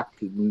going back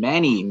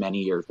many, many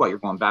years. You're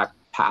going back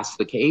past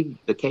the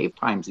cave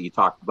times that you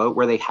talked about,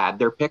 where they had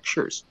their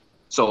pictures.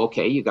 So,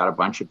 okay, you got a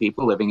bunch of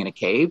people living in a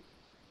cave.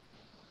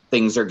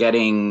 Things are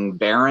getting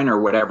barren or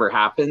whatever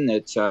happened,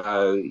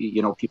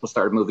 that people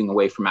started moving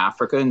away from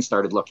Africa and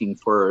started looking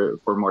for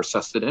more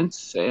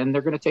sustenance, and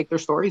they're going to take their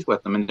stories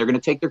with them, and they're going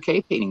to take their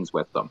cave paintings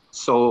with them.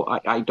 So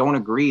I don't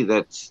agree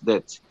that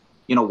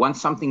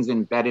once something's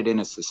embedded in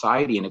a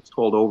society and it's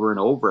told over and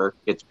over,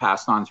 it's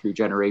passed on through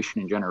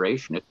generation and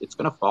generation. It's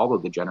going to follow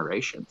the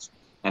generations,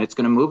 and it's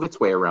going to move its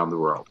way around the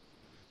world.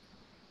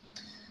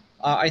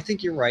 I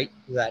think you're right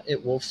that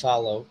it will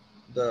follow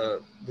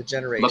the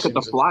generations. Look at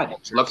the flood.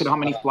 Look at how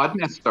many flood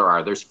myths there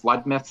are. There's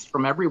flood myths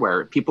from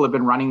everywhere. People have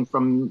been running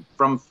from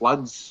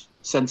floods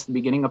since the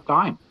beginning of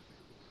time.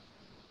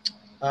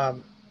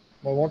 Well,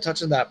 we won't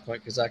touch on that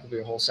point because that could be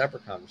a whole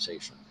separate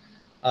conversation.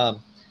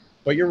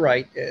 But you're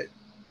right.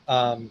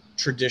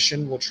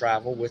 Tradition will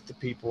travel with the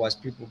people as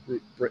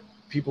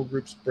people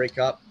groups break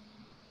up.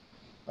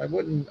 I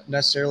wouldn't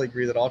necessarily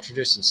agree that all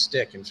traditions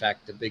stick. In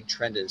fact, the big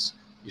trend is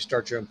you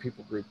start your own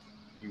people group,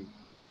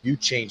 you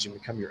change and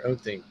become your own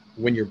thing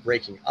when you're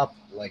breaking up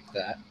like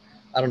that.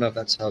 I don't know if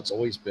that's how it's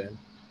always been.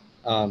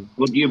 Um,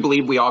 Well, do you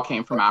believe we all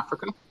came from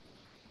Africa?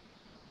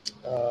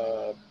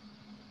 uh,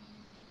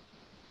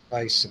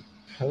 I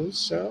suppose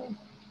so.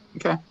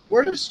 Okay.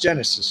 Where does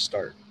Genesis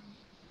start?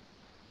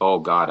 Oh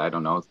God, I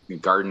don't know. The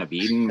Garden of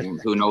Eden.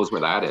 Who knows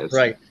where that is?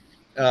 Right.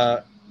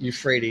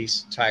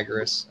 Euphrates,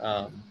 Tigris,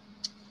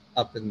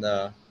 up in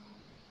the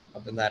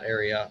up in that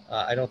area.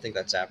 I don't think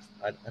that's I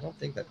don't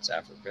think that's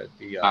Africa.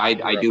 I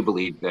Europe. do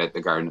believe that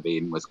the Garden of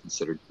Eden was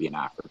considered to be in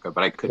Africa,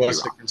 but I could be Was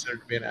it wrong.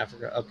 considered to be in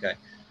Africa? Okay.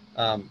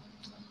 Um,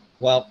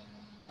 well,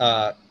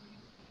 uh,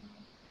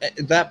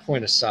 that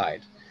point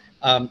aside,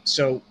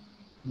 so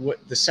what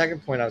the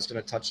second point I was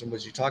going to touch on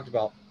was you talked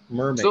about So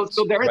mermaids,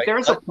 there, right?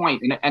 there's a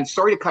point, and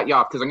sorry to cut you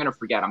off because I'm going to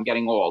forget. I'm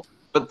getting old.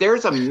 But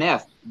there's a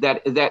myth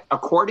that,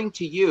 according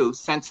to you,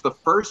 since the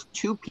first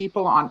two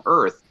people on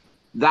Earth,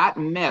 that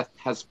myth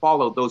has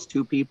followed those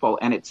two people,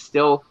 and it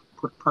still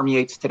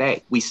permeates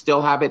today. We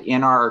still have it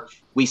in our.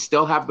 We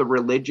still have the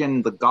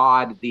religion, the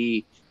God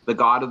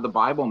of the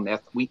Bible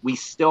myth. We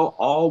still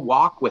all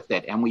walk with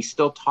it, and we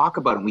still talk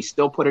about it. And we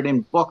still put it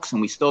in books,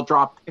 and we still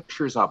draw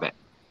pictures of it.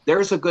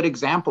 There's a good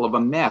example of a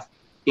myth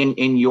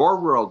in your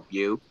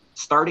worldview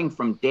starting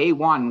from day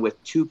one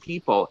with two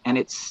people, and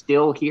it's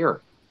still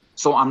here.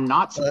 So I'm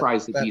not That,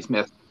 surprised that that these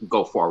myths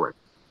go forward.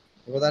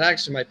 well, that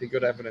actually might be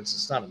good evidence.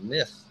 It's not a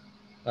myth,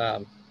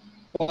 um,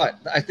 but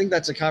I think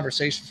that's a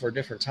conversation for a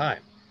different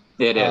time.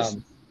 It is.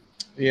 Um,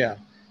 yeah. This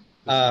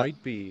Uh,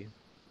 might be.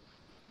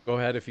 Go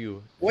ahead if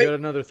you wait. had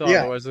another thought. Yeah.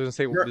 Otherwise, I was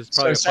gonna say this is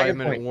So probably a five second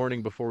minute point.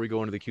 warning before we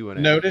go into the Q&A.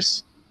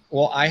 Notice.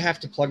 Well, I have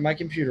to plug my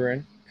computer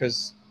in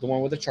because the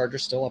one with the charger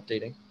is still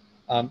updating.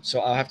 So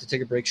I'll have to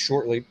take a break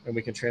shortly, and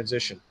we can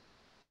transition.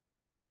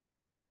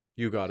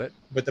 You got it.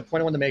 But the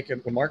point I wanted to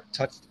make when Mark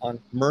touched on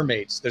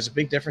mermaids, there's a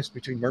big difference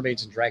between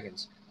mermaids and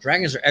dragons.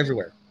 Dragons are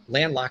everywhere,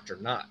 landlocked or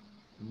not.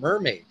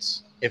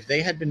 Mermaids, if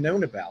they had been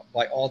known about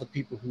by all the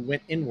people who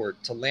went inward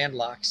to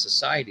landlocked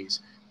societies,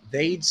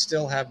 they'd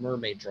still have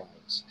mermaid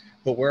drawings.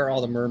 But where are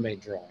all the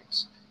mermaid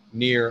drawings?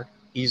 Near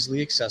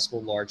easily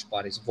accessible large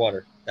bodies of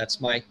water. That's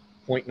my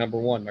point number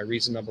one, my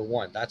reason number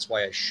one. That's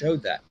why I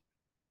showed that.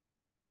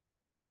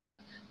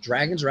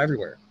 Dragons are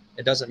everywhere.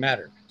 It doesn't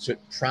matter. So it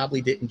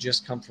probably didn't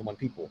just come from one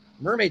people.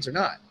 Mermaids are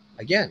not.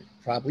 Again,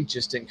 probably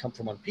just didn't come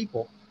from one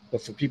people,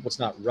 but for people it's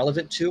not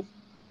relevant to,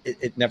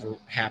 it never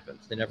happened.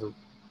 They never,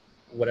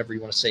 whatever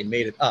you want to say,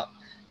 made it up.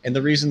 And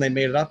the reason they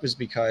made it up is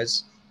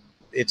because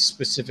it's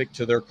specific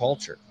to their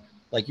culture.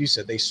 Like you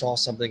said, they saw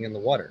something in the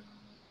water.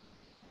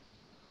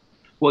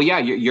 Well, yeah,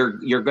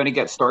 you're going to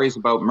get stories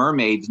about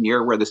mermaids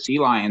near where the sea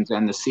lions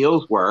and the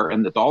seals were,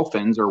 and the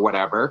dolphins or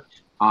whatever,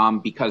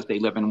 because they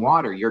live in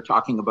water. You're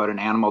talking about an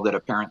animal that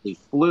apparently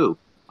flew.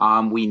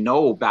 We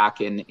know back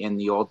in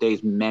the old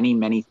days,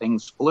 many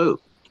things flew.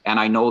 And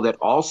I know that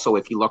also,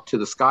 if you look to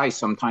the sky,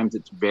 sometimes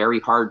it's very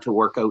hard to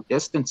work out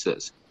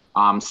distances.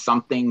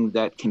 Something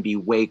that can be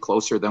way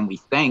closer than we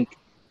think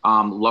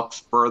looks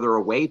further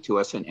away to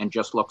us and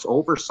just looks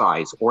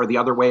oversized, or the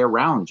other way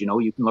around. You know,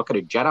 you can look at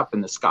a jet up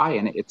in the sky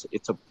and it's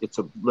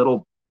a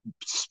little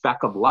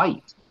speck of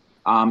light.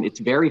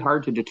 It's very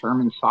hard to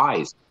determine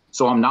size.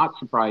 So I'm not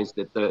surprised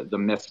that the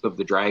myths of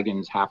the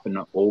dragons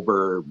happen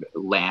over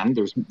land.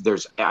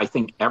 There's I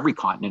think every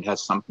continent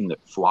has something that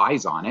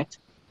flies on it.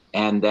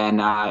 And then,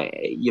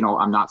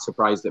 I'm not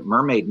surprised that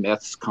mermaid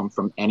myths come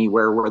from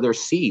anywhere where there's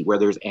sea, where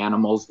there's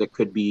animals that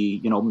could be,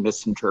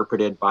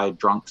 misinterpreted by a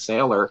drunk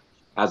sailor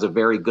as a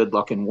very good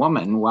looking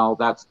woman. Well,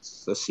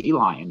 that's a sea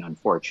lion,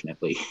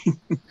 unfortunately.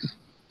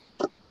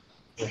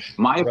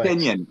 My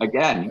opinion,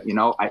 again,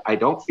 I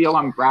don't feel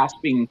I'm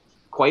grasping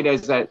quite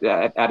at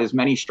as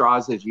many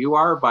straws as you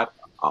are, but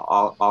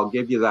I'll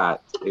give you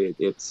that.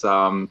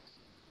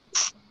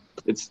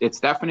 It's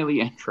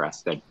definitely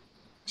interesting.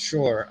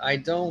 Sure.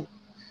 I'd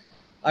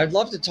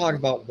love to talk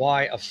about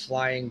why a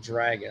flying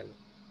dragon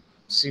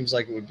seems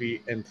like it would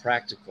be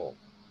impractical,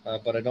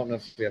 but I don't know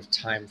if we have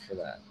time for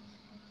that.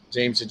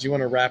 James, did you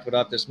want to wrap it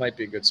up? This might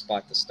be a good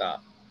spot to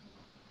stop.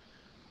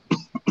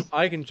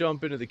 I can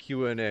jump into the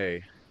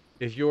Q&A.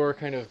 If you're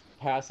kind of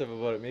passive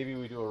about it, maybe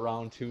we do a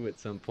round two at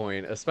some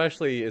point.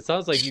 Especially, it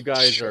sounds like you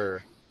guys Sure.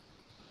 are,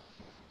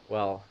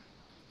 well,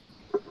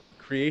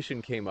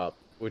 creation came up,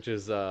 which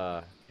is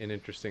an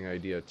interesting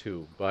idea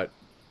too. But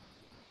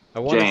I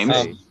want to James,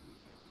 say,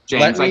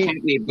 Let James, I me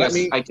can't leave let this.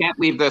 me I can't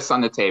leave this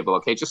on the table.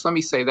 Okay, just let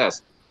me say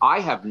this. I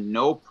have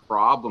no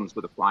problems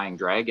with a flying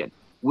dragon.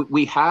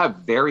 We have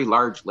very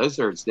large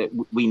lizards that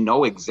we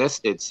know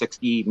existed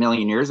 60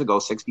 million years ago,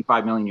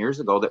 65 million years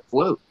ago that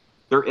flew.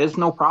 There is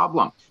no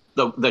problem.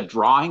 The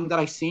drawing that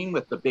I seen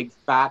with the big,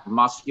 fat,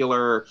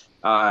 muscular,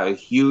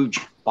 huge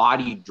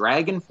bodied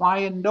dragon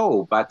flying,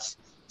 no, but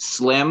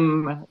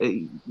slim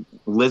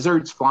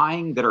lizards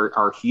flying that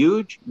are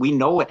huge, we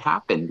know it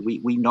happened.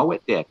 We know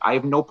it did. I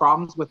have no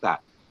problems with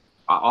that.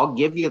 I'll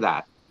give you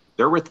that.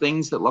 There were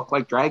things that looked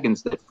like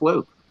dragons that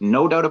flew.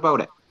 No doubt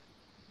about it.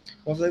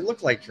 Well, if they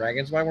look like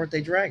dragons, why weren't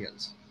they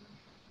dragons?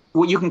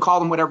 Well, you can call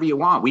them whatever you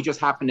want. We just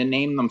happen to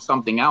name them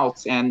something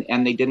else, and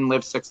they didn't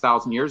live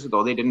 6,000 years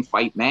ago. They didn't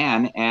fight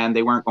man, and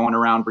they weren't going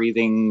around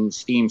breathing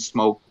steam,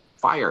 smoke,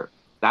 fire.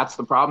 That's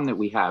the problem that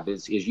we have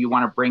is you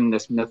want to bring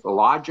this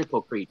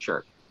mythological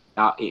creature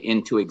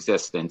into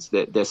existence,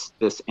 that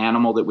this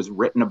animal that was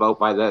written about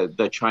by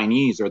the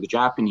Chinese or the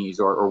Japanese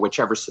or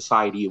whichever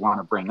society you want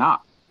to bring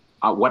up.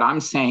 What I'm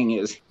saying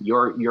is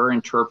you're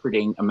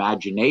interpreting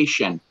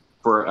imagination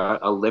for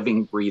a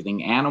living,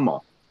 breathing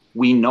animal.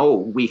 We know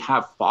we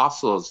have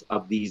fossils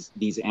of these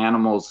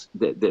animals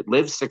that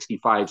lived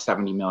 65,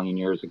 70 million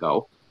years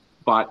ago.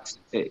 But,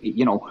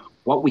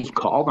 what we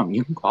call them,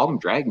 you can call them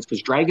dragons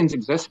because dragons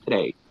exist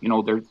today.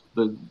 There's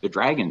the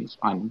dragons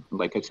on,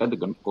 like I said, the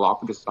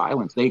Galapagos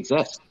Islands, they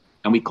exist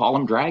and we call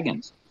them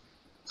dragons.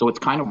 So it's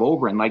kind of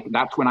over. And like,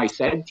 that's when I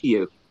said to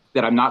you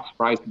that I'm not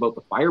surprised about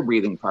the fire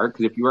breathing part,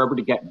 because if you were ever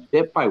to get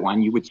bit by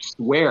one, you would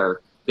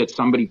swear that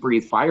somebody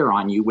breathed fire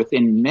on you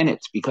within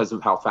minutes because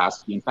of how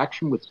fast the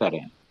infection would set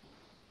in.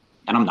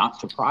 And I'm not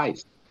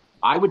surprised.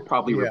 I would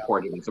probably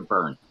report it as a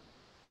burn.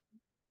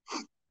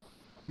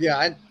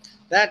 Yeah,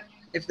 that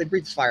if they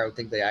breathe fire, I would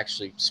think they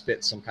actually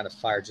spit some kind of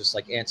fire, just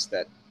like ants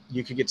that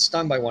you could get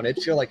stung by one.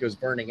 It'd feel like it was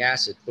burning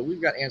acid, but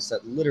we've got ants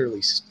that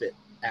literally spit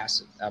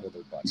acid out of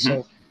their butts.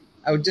 Mm-hmm. So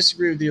I would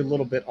disagree with you a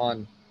little bit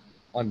on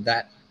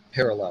that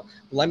parallel.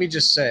 Let me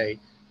just say,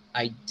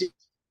 I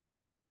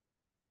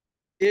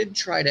did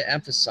try to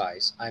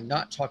emphasize I'm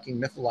not talking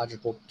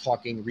mythological,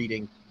 talking,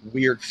 reading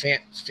weird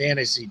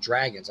fantasy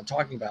dragons. I'm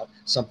talking about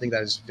something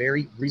that is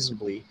very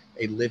reasonably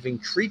a living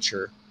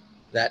creature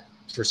that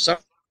for some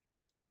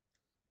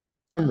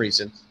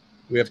reason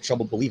we have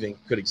trouble believing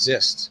could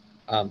exist.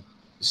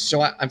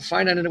 So I'm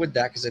fine ending it with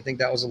that, because I think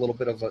that was a little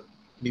bit of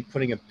me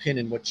putting a pin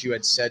in what you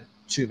had said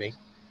to me.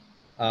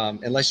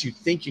 Unless you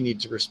think you need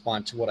to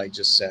respond to what I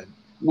just said.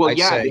 Well, I'd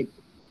say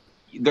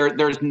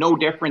there's no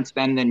difference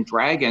than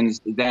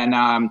dragons, than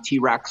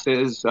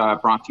T-Rexes,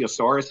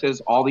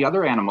 Bronchiosauruses, all the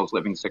other animals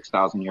living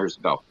 6,000 years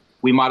ago.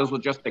 We might as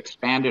well just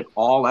expand it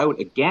all out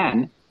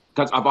again,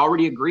 because I've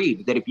already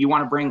agreed that if you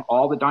want to bring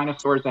all the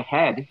dinosaurs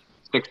ahead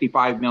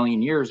 65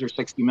 million years or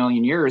 60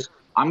 million years,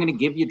 I'm going to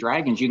give you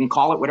dragons. You can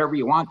call it whatever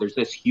you want. There's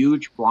this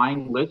huge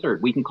flying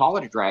lizard. We can call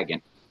it a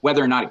dragon.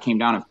 Whether or not it came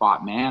down and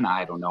fought man,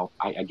 I don't know.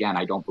 I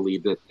don't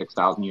believe that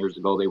 6,000 years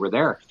ago they were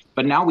there.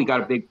 But now we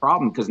got a big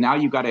problem, because now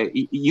you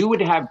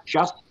would have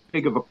just as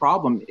big of a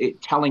problem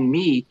telling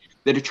me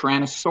that a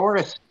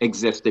Tyrannosaurus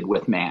existed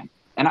with man.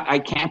 And I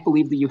can't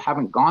believe that you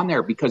haven't gone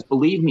there, because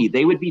believe me,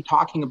 they would be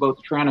talking about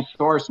the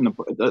Tyrannosaurus and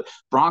the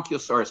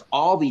Bronchiosaurus,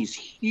 all these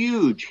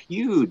huge,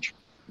 huge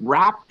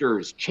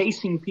raptors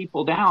chasing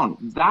people down.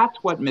 That's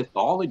what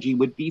mythology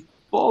would be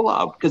full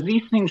of, because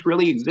these things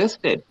really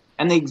existed.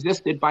 And they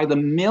existed by the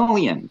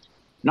millions,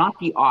 not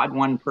the odd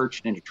one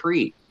perched in a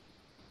tree.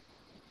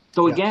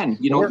 So again,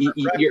 you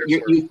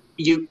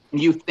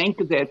think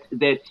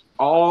that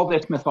all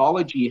this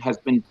mythology has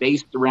been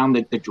based around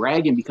the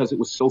dragon because it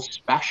was so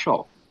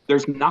special.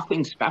 There's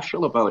nothing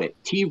special about it.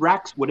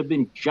 T-Rex would have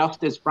been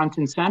just as front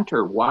and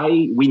center.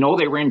 Why? We know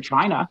they were in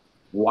China.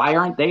 Why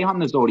aren't they on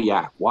the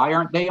Zodiac? Why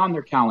aren't they on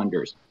their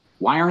calendars?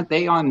 Why aren't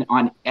they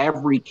on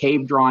every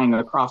cave drawing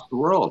across the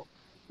world?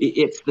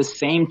 It's the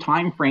same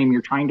time frame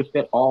you're trying to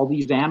fit all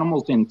these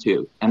animals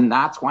into, and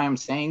that's why I'm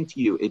saying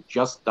to you, it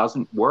just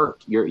doesn't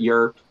work.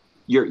 You're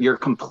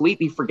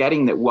completely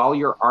forgetting that while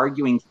you're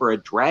arguing for a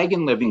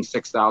dragon living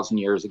 6,000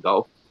 years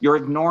ago, you're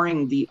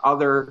ignoring the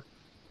other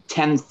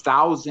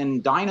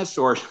 10,000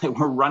 dinosaurs that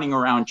were running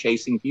around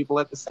chasing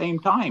people at the same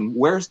time.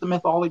 Where's the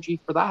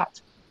mythology for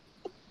that?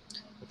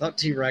 I thought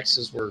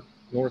T-Rexes were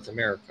North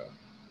America.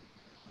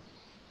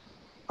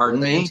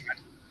 Pardon me?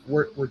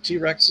 Were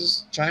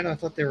T-Rexes China? I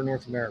thought they were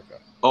North America.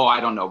 Oh, I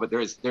don't know, but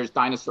there's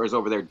dinosaurs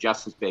over there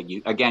just as big.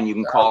 You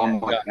can call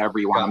them whatever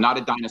you want. I'm not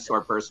a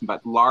dinosaur person,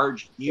 but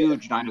large,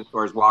 huge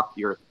dinosaurs walk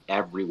the earth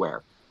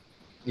everywhere.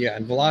 Yeah,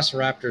 and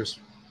velociraptors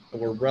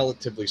were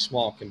relatively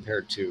small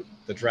compared to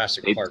the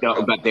Jurassic Park.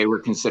 But they were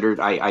considered,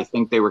 I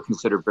think they were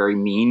considered very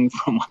mean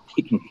from what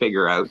they can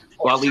figure out.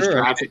 Well, at least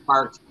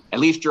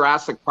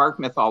Jurassic Park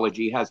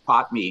mythology has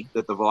taught me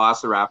that the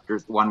velociraptor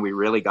is the one we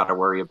really got to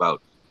worry about.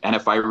 And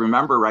if I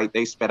remember right,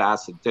 they spit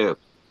acid too.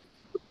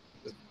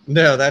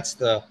 No, that's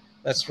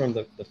from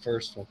the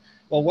first one.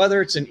 Well,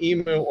 whether it's an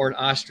emu or an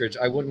ostrich,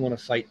 I wouldn't want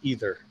to fight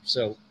either.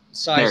 So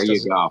size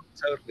doesn't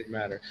totally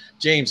matter.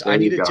 James, I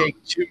need to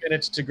take 2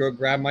 minutes to go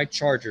grab my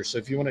charger. So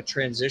if you want to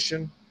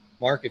transition,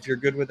 Mark, if you're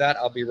good with that,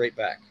 I'll be right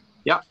back.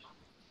 Yep.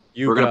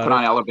 We're going to put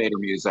on elevator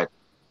music.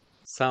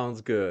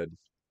 Sounds good.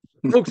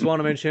 Folks, want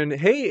to mention,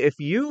 hey, if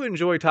you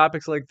enjoy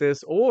topics like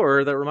this,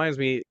 or that reminds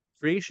me,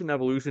 creation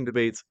evolution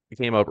debates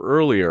came up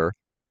earlier.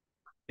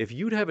 If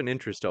you'd have an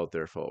interest out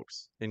there,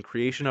 folks, in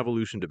creation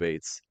evolution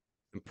debates,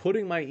 I'm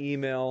putting my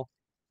email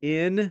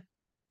in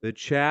the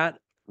chat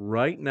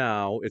right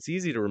now. It's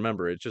easy to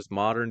remember. It's just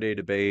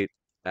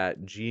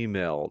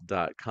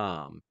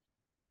moderndaydebate@gmail.com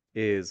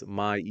is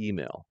my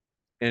email.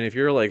 And if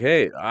you're like,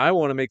 hey, I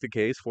want to make the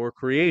case for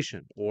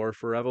creation or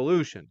for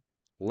evolution,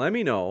 let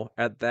me know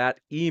at that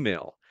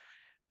email.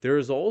 There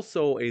is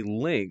also a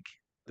link.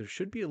 There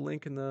should be a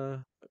link in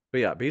the... But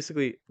yeah,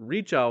 basically,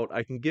 reach out.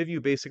 I can give you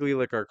basically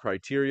like our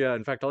criteria.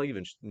 In fact, I'll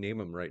even name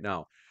them right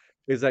now.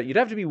 is that you'd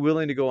have to be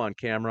willing to go on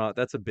camera.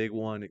 That's a big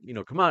one.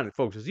 Come on,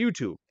 folks, it's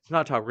YouTube. It's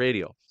not talk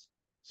radio.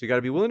 So you got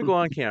to be willing to go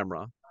on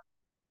camera.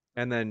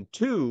 And then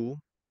two,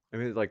 I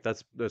mean, like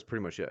that's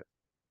pretty much it.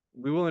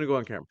 Be willing to go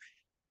on camera.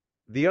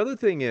 The other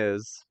thing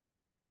is,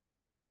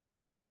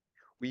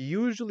 we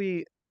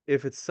usually,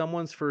 if it's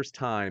someone's first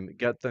time,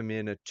 get them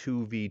in a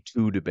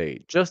 2v2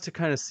 debate just to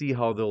kind of see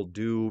how they'll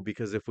do.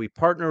 Because if we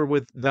partner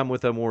with them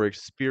with a more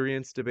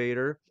experienced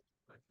debater,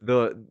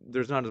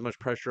 there's not as much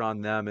pressure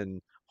on them,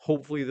 and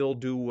hopefully they'll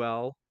do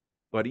well.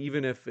 But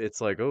even if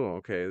it's like, oh,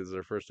 okay, this is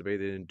their first debate,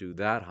 they didn't do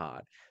that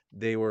hot.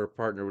 They were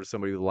partnered with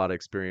somebody with a lot of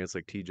experience,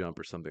 like T-Jump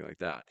or something like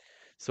that.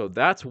 So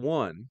that's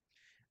one.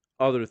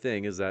 Other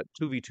thing is that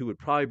 2v2 would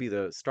probably be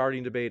the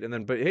starting debate. And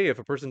then, but hey, if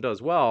a person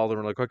does well, then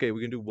we're like, okay,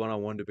 we can do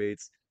one-on-one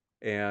debates.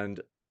 And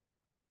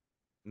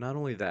not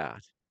only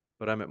that,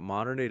 but I'm at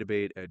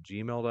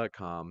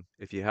moderndaydebate@gmail.com.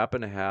 If you happen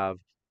to have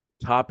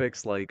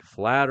topics like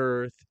flat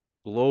earth,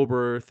 globe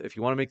earth, if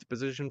you want to make the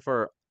position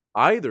for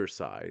either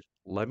side,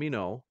 let me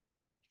know.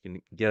 You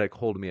can get a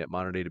hold of me at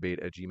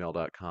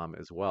moderndaydebate@gmail.com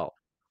as well.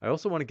 I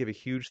also want to give a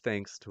huge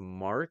thanks to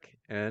Mark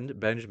and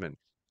Benjamin.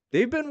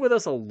 They've been with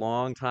us a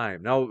long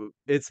time. Now,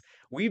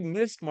 we've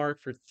missed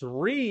Mark for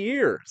 3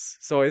 years.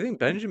 So I think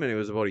Benjamin, it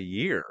was about a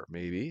year,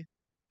 maybe.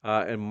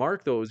 And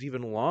Mark, though, it was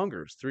even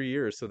longer. It's 3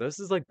 years. So this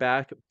is like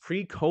back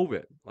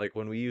pre-COVID, like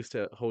when we used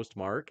to host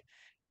Mark.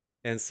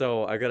 And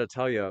so I got to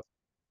tell you,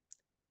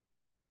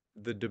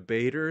 the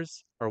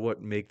debaters are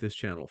what make this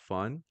channel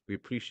fun. We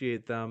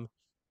appreciate them.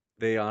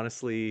 They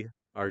honestly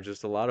are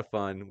just a lot of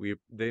fun.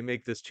 They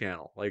make this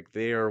channel, like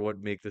they are what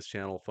make this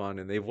channel fun,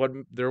 and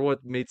they're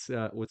what makes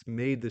what's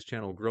made this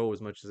channel grow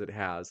as much as it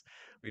has.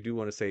 We do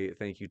want to say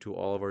thank you to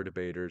all of our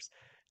debaters.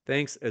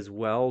 Thanks as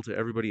well to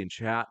everybody in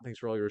chat. Thanks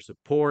for all your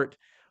support,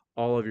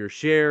 all of your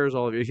shares,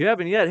 all of you. If you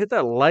haven't yet, hit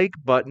that like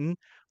button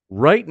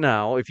right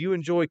now. If you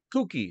enjoy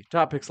kooky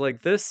topics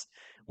like this,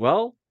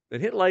 well,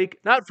 then hit like,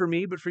 not for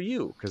me, but for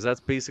you, because that's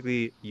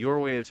basically your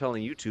way of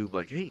telling YouTube,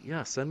 like, hey,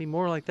 yeah, send me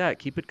more like that.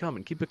 Keep it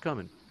coming. Keep it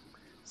coming.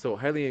 So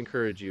highly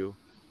encourage you,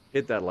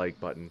 hit that like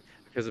button,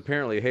 because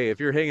apparently, hey, if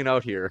you're hanging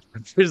out here,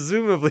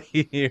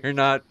 presumably you're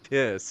not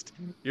pissed.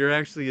 You're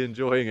actually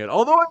enjoying it.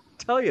 Although I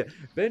tell you,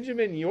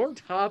 Benjamin, your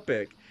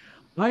topic,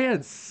 I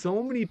had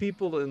so many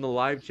people in the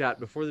live chat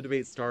before the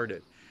debate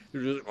started.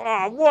 They're just,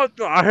 oh, what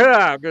the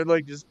heck? And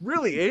like just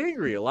really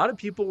angry. A lot of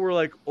people were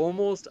like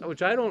almost,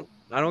 which I don't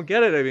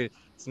get it. I mean,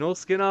 it's no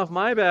skin off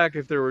my back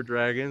if there were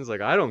dragons.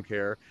 Like, I don't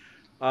care.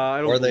 I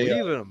don't Were they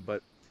believe in them,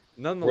 but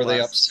were they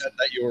nonetheless, upset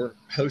that you were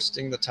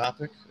hosting the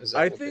topic? Is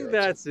I that what they think were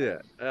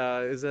upset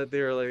that's it. Is that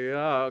they're like,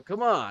 oh,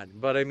 come on.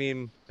 But I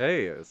mean,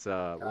 hey, it's we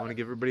want to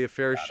give everybody a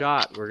fair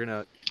shot. We're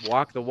gonna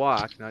walk the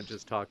walk, not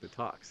just talk the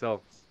talk.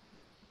 So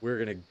we're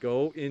gonna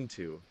go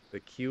into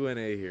the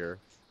Q&A here.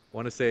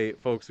 Want to say,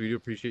 folks, we do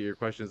appreciate your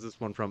questions. This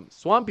one from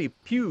Swampy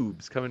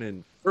Pubes coming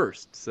in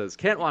first says,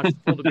 can't watch the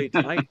full debate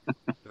tonight.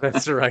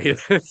 That's right.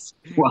 That's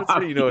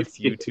how you know it's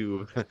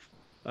YouTube.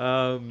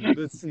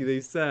 Let's see.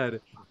 They said,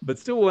 but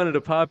still wanted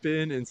to pop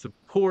in and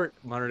support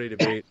Modern Day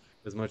Debate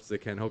as much as I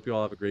can. Hope you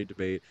all have a great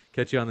debate.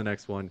 Catch you on the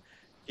next one.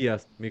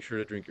 Yes, make sure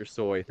to drink your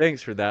soy.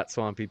 Thanks for that,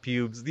 Swampy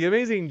Pubes. The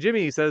amazing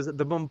Jimmy says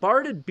the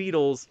bombarded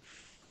beetles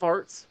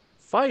farts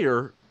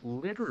fire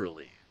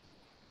literally.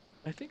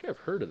 I think I've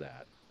heard of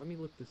that. Let me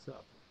look this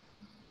up.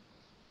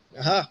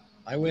 Aha,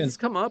 I Did win. this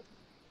come up?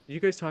 Did you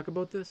guys talk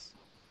about this?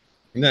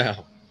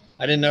 No,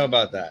 I didn't know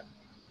about that.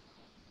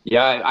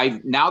 Yeah,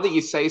 I now that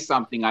you say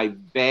something, I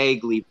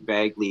vaguely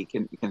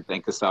can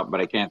think of something,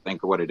 but I can't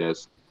think of what it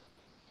is.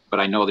 But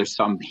I know there's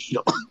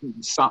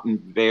something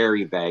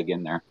very vague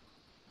in there.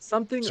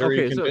 Something. So are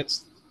you Okay,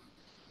 convinced?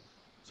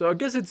 so I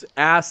guess it's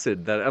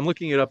acid that I'm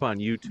looking it up on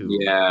YouTube.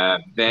 Yeah,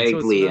 And so it's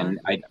vaguely, not.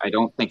 and I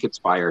don't think it's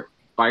fire.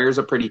 Fire's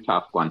a pretty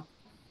tough one.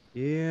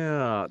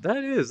 Yeah,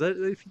 that is. That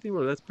if you think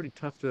about it, that's pretty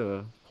tough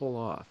to pull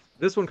off.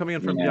 This one coming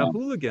in from Yeah.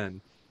 Yahoo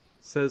again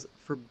says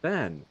for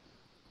Ben.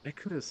 I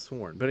could have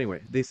sworn, but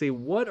anyway, they say,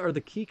 what are the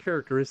key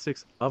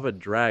characteristics of a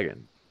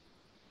dragon?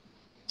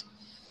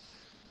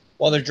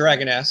 Well, they're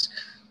dragon-esque,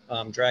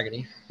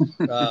 dragony.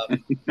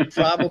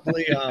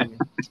 Probably.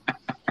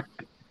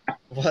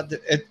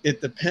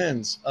 It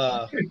depends.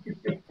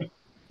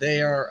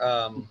 They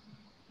are.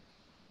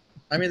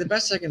 I mean, the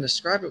best I can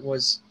describe it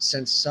was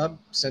since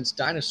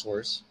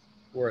dinosaurs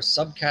were a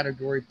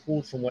subcategory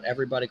pulled from what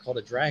everybody called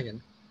a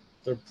dragon,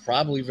 they're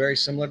probably very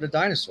similar to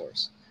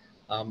dinosaurs.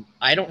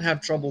 I don't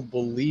have trouble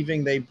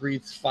believing they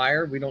breathe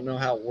fire. We don't know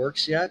how it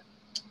works yet.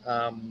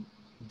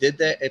 Did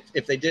they?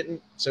 If they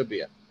didn't, so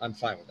be it. I'm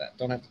fine with that.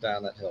 Don't have to die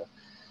on that hill.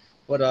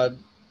 But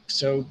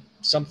so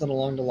something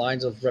along the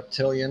lines of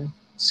reptilian,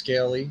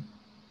 scaly,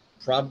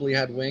 probably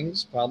had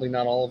wings. Probably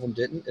not all of them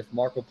didn't. If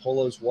Marco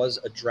Polo's was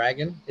a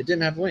dragon, it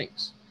didn't have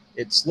wings.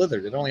 It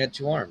slithered. It only had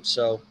 2 arms.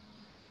 So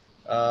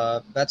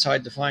that's how I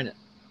define it.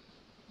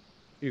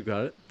 You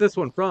got it. This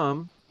one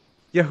from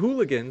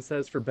Yahooligan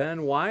says, for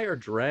Ben, why are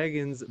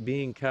dragons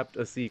being kept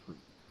a secret?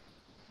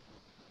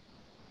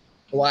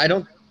 Well, I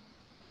don't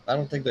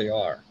think they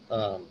are.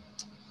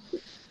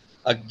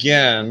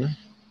 Again,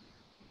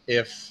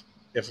 if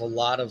if a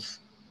lot of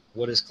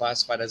what is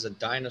classified as a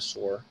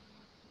dinosaur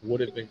would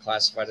have been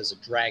classified as a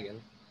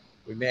dragon,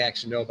 we may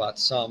actually know about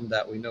some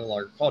that we no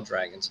longer call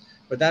dragons.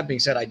 But that being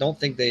said, I don't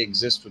think they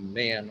exist with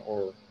man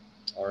or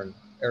in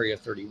Area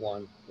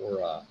 31,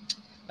 or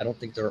I don't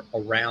think they're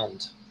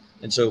around.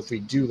 And so, if we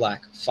do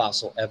lack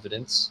fossil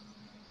evidence,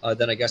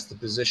 then I guess the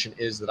position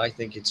is that I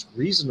think it's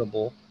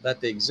reasonable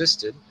that they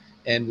existed,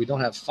 and we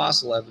don't have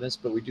fossil evidence,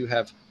 but we do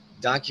have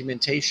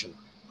documentation,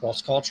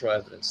 cross-cultural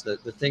evidence, the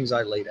things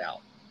I laid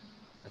out.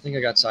 I think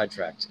I got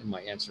sidetracked in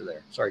my answer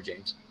there. Sorry,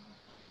 James.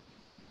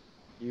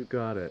 You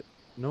got it.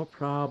 No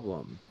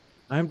problem.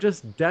 I'm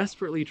just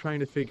desperately trying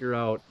to figure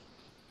out.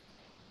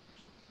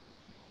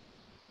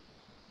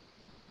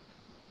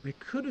 I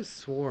could have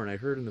sworn I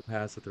heard in the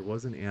past that there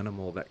was an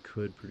animal that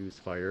could produce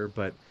fire,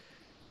 but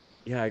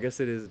yeah, I guess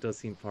it does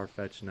seem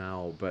far-fetched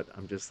now, but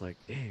I'm just like,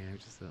 dang,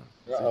 it's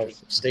Uh-oh.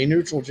 interesting. Stay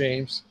neutral,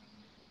 James.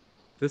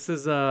 This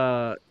is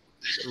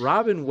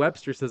Robin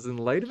Webster says in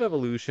light of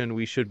evolution,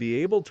 we should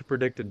be able to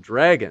predict a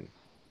dragon,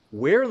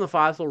 where in the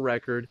fossil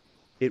record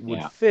it would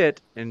Yeah.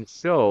 fit and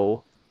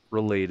show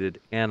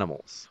related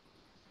animals.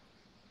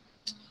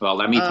 Well,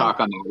 let me talk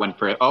on that one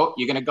for. Oh,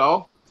 you're gonna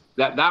go?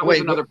 That was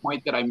Wait, another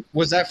point that I'm.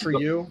 was that for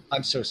you?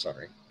 I'm so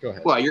sorry. Go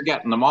ahead. Well, you're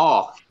getting them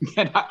all,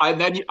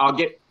 and then I'll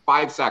get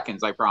 5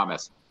 seconds. I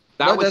promise.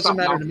 That was doesn't something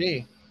matter else. to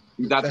me.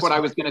 That's what I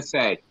was going to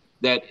say.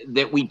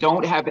 That we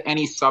don't have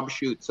any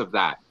subshoots of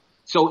that.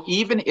 So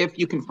even if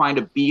you can find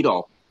a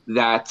beetle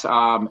that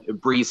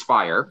breathes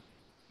fire,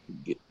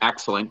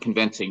 excellent,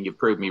 convincing. You've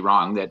proved me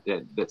wrong.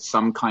 That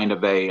some kind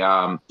of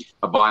a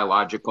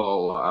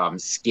biological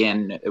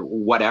skin,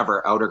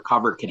 whatever outer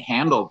cover can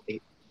handle,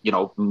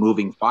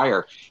 moving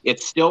fire.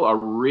 It's still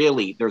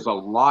there's a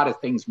lot of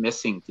things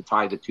missing to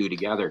tie the two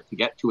together. To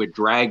get to a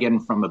dragon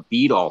from a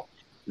beetle,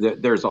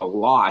 there's a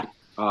lot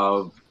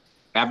of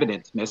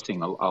evidence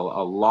missing, a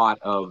lot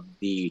of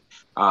the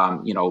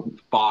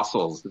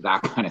fossils,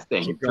 that kind of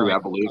thing through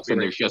evolution.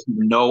 There's just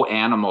no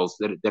animals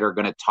that are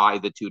going to tie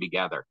the two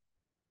together.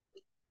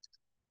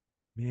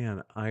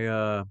 Man,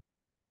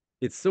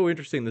 it's so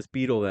interesting, this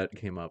beetle that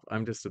came up.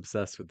 I'm just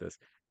obsessed with this.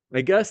 I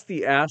guess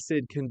the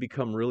acid can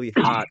become really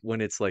hot when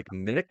it's like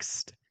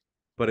mixed,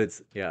 but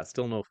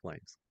still no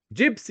flames.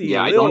 Gypsy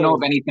Yeah, I don't know Lil,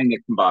 of anything that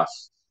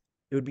combusts.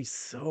 it would be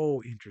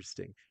so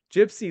interesting.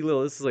 Gypsy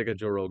Lil, this is like a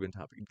Joe Rogan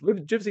topic.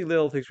 Gypsy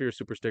Lil, thanks for your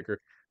super sticker.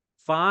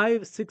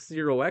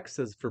 560X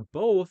says for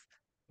both,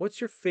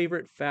 what's your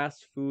favorite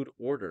fast food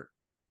order?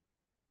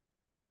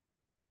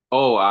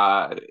 Oh,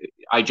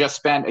 I just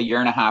spent a year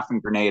and a half in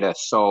Grenada,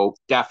 so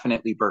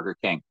definitely Burger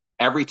King.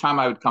 Every time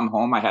I would come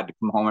home, I had to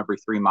come home every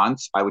 3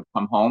 months. I would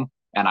come home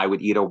and I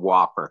would eat a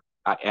Whopper,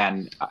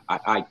 and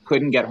I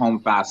couldn't get home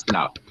fast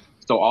enough.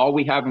 So all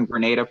we have in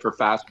Grenada for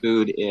fast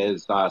food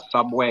is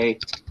Subway.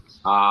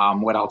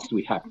 What else do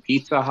we have?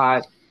 Pizza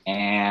Hut,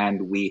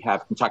 and we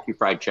have Kentucky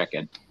Fried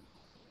Chicken.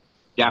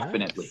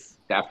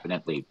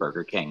 Definitely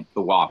Burger King,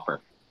 the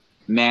Whopper.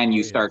 Man,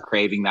 you start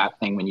craving that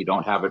thing when you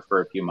don't have it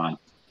for a few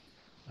months.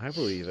 I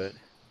believe it.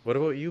 What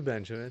about you,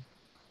 Benjamin?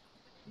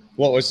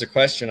 What was the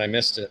question? I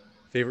missed it.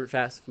 Favorite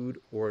fast food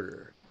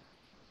order?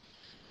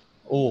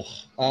 Oh,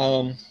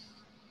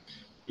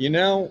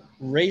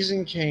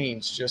 Raising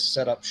Cane's just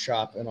set up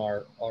shop in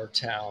our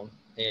town,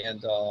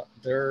 and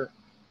their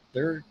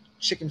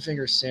chicken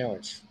finger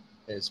sandwich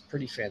is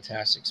pretty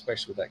fantastic,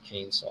 especially with that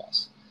cane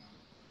sauce.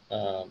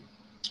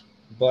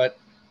 But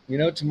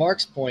to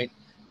Mark's point,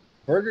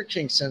 Burger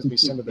King sends me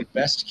some of the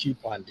best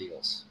coupon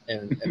deals,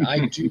 and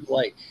I do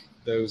like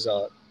those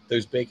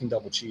bacon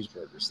double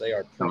cheeseburgers. They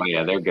are pretty. Oh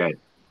yeah, they're good.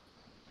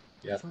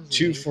 Yeah,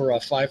 2 for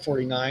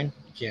 $5.49. You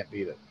can't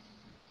beat it.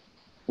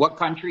 What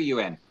country are you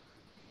in?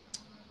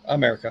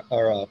 America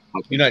or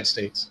United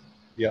States.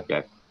 Yeah.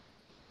 Okay.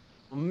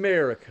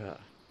 America.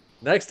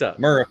 Next up.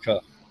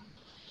 America.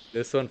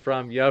 This one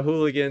from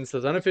Yahooligan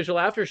says unofficial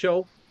after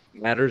show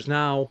matters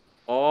now.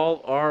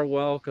 All are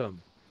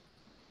welcome.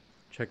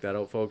 Check that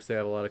out, folks. They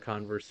have a lot of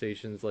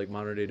conversations like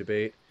Modern Day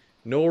Debate.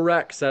 No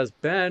Rec says,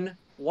 Ben,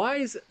 why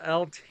is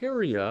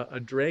Altaria a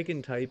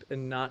dragon type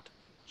and not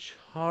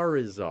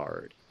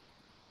Charizard?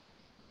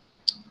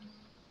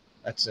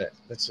 That's it.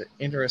 That's an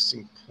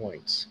interesting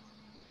point.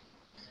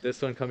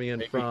 This one coming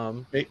in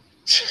from. Well,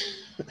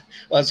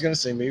 I was gonna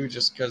say maybe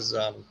just because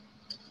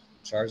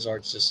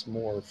Charizard's just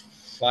more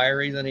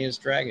fiery than he is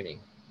dragony,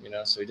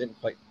 so he didn't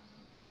quite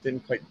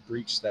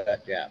breach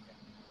that gap.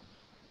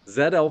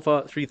 Zed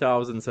Alpha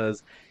 3000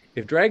 says,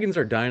 if dragons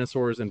are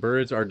dinosaurs and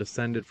birds are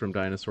descended from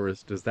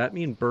dinosaurs, does that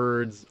mean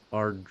birds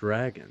are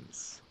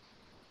dragons?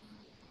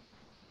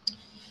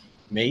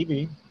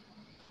 Maybe.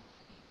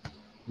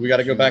 We got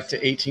to go back to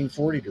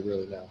 1840 to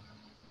really know.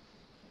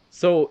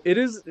 So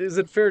is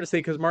it fair to say,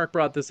 because Mark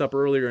brought this up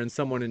earlier and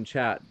someone in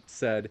chat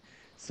said,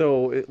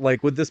 so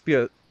would this be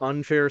an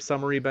unfair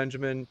summary,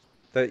 Benjamin,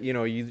 that,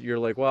 you're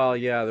like, well,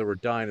 yeah, there were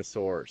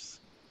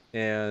dinosaurs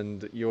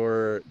and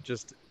you're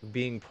just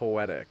being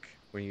poetic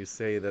when you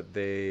say that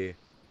they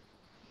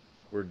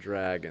were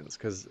dragons?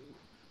 Because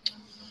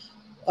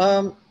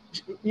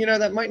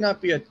that might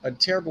not be a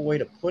terrible way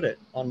to put it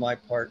on my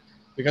part.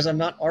 because I'm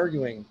not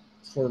arguing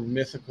for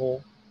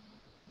mythical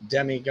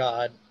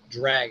demigod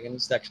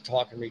dragons that can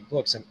talk and read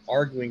books. I'm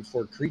arguing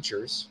for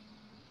creatures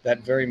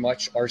that very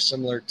much are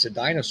similar to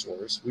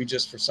dinosaurs. We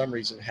just, for some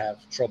reason, have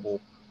trouble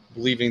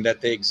believing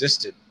that they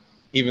existed,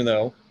 even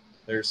though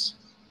there's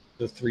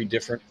the three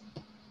different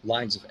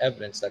lines of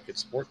evidence that could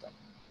support them.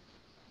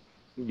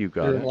 You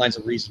got Different it. lines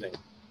of reasoning.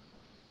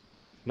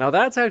 Now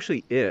that's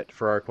actually it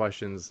for our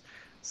questions.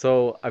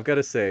 So I've got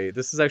to say,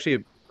 this is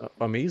actually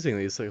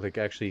amazingly, it's like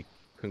actually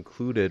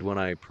concluded when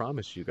I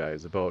promised you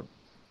guys about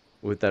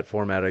with that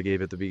format I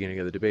gave at the beginning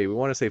of the debate. We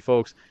want to say,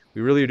 folks,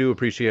 we really do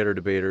appreciate our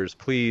debaters.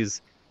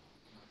 Please,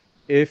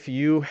 if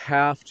you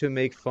have to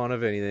make fun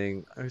of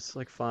anything, it's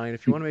like fine.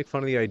 If you want to make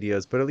fun of the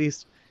ideas, but at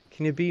least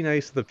can you be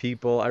nice to the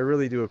people? I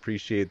really do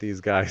appreciate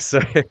these guys. So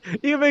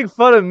you can make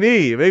fun of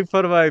me, make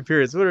fun of my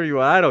appearance, whatever you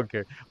want. I don't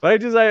care.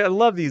 But I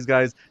love these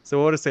guys. So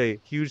I want to say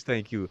huge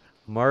thank you,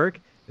 Mark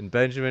and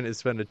Benjamin.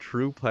 It's been a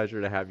true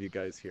pleasure to have you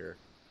guys here.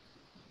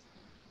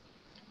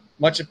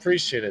 Much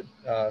appreciated.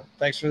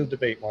 Thanks for the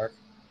debate, Mark.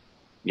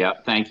 Yeah,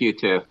 thank you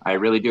too. I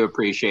really do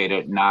appreciate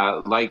it. And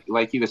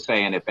like you were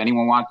saying, if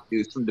anyone wants to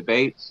do some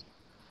debates,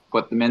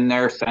 put them in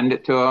there, send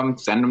it to them,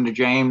 send them to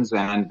James,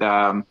 and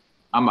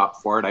I'm up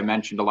for it. I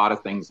mentioned a lot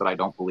of things that I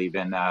don't believe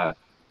in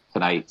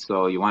tonight.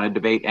 So you want to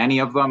debate any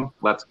of them?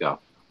 Let's go.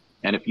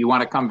 And if you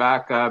want to come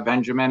back,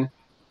 Benjamin,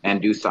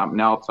 and do something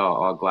else,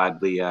 I'll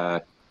gladly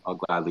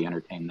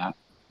entertain that.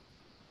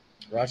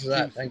 Roger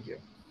that. Thank you.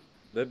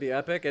 That'd be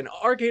epic. And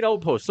Arcade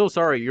Outpost, so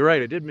sorry, you're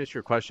right. I did miss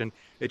your question.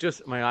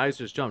 My eyes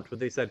just jumped. But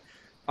they said,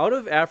 out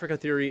of Africa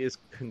theory is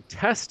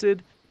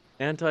contested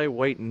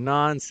anti-white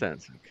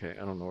nonsense. Okay,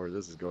 I don't know where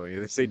this is going.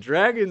 They say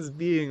dragons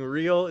being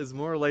real is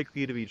more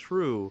likely to be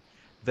true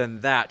than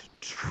that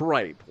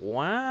tripe.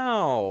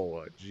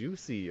 Wow,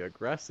 juicy,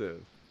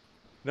 aggressive.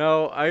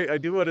 Now, I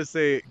do want to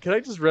say, can I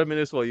just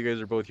reminisce while you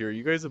guys are both here?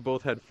 You guys have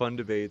both had fun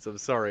debates. I'm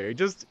sorry.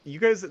 You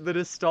guys, the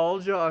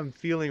nostalgia I'm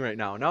feeling right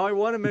now. Now, I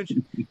want to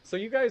mention, so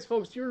you guys,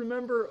 folks, do you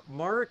remember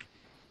Mark?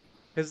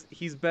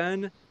 He's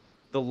been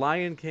the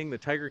Lion King, the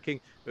Tiger King,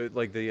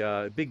 like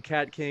the Big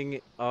Cat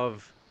King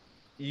of,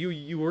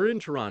 you were in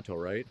Toronto,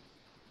 right?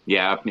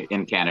 Yeah,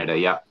 in Canada,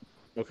 yeah.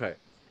 Okay.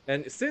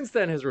 And since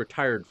then has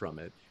retired from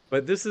it.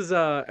 But this is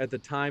at the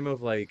time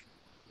of like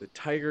the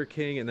Tiger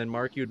King, and then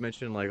Mark, you had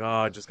mentioned like,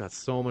 oh, it just got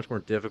so much more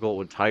difficult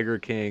with Tiger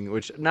King,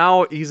 which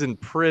now he's in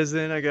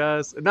prison, I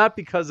guess. Not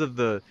because of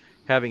the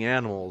having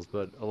animals,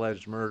 but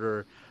alleged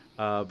murder.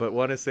 But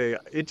want to say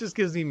it just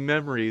gives me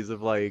memories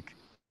of like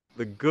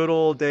the good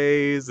old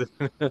days.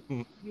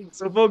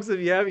 So folks, if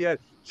you haven't yet,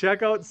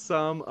 check out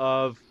some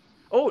of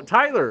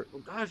Tyler. Oh,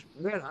 gosh,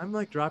 man, I'm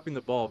like dropping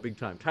the ball big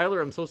time.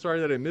 Tyler, I'm so sorry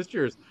that I missed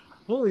yours.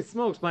 Holy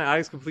smokes, my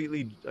eyes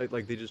completely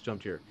like they just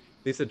jumped here.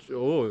 They said,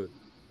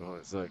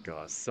 it's like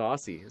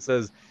saucy. It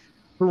says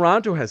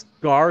Toronto has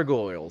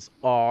gargoyles.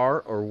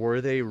 Are or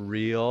were they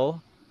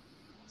real?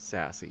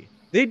 Sassy.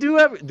 Do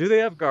they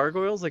have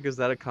gargoyles? Like, is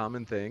that a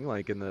common thing,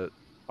 like in the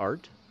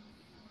art?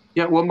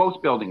 Yeah, well,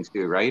 most buildings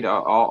do, right?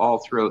 All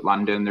throughout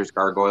London, there's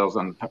gargoyles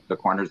on the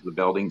corners of the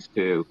buildings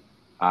to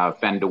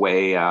fend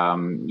away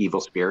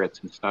evil spirits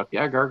and stuff.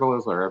 Yeah,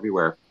 gargoyles are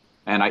everywhere.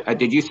 And I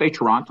did you say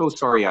Toronto?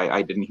 Sorry,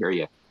 I didn't hear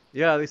you.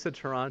 Yeah, they said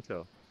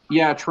Toronto.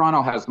 Yeah,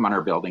 Toronto has them on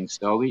our buildings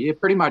still.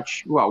 Pretty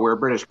much, well, we're a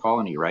British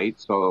colony, right?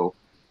 So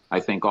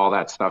I think all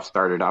that stuff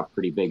started up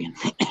pretty big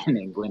in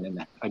England,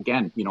 and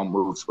again,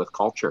 moves with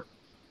culture.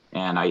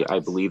 And I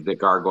believe that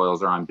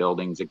gargoyles are on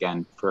buildings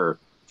again to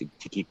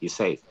keep you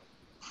safe.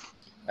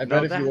 I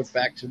bet if you look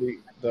back to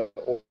the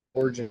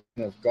origin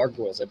of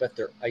gargoyles, I bet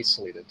they're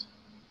isolated.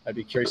 I'd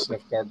be curious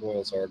if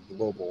gargoyles are a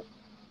global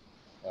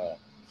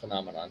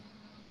phenomenon.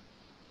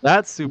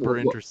 That's super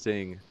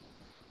interesting.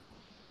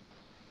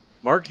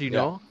 Mark, do you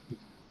know?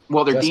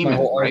 Well, they're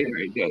demons, right?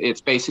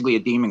 It's basically a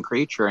demon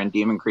creature, and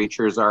demon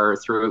creatures are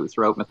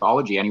throughout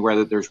mythology. Anywhere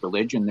that there's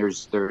religion,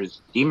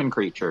 there's demon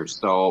creatures.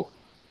 So,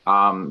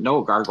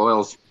 no,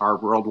 gargoyles are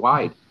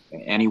worldwide.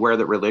 Anywhere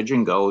that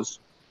religion goes,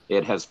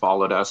 it has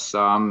followed us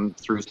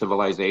through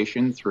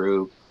civilization,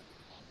 through,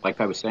 like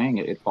I was saying,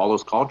 it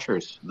follows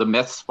cultures. The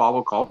myths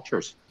follow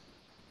cultures.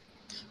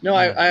 No,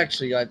 I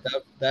actually,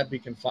 that'd be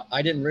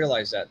I didn't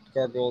realize that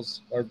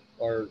gargoyles are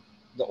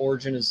the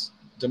origin is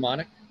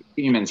demonic.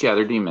 Demons, yeah,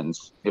 they're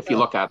demons. If you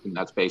look at them,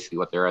 that's basically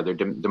what they are. They're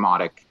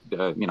demonic.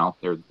 They're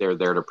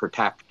there to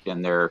protect,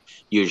 and they're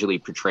usually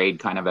portrayed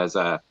kind of as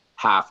a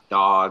half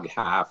dog,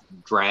 half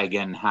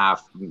dragon,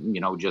 half,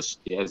 just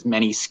as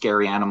many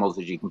scary animals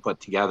as you can put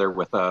together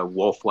with a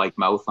wolf-like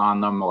mouth on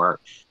them or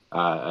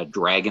a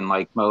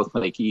dragon-like mouth.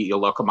 Like you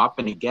look them up,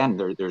 and again,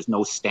 there's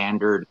no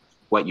standard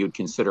what you'd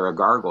consider a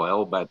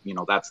gargoyle, but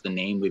that's the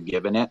name we've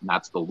given it, and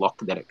that's the look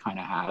that it kind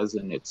of has,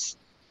 and it's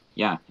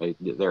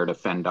there to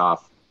fend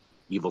off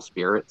evil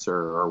spirits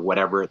or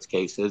whatever its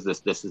case is.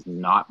 This is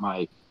not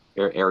my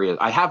area.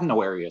 I have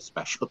no area of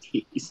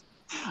specialties.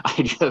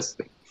 I just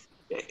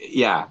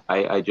Yeah,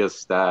 I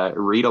just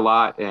read a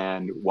lot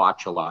and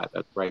watch a lot.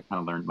 That's where I kind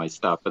of learned my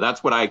stuff. But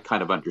that's what I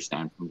kind of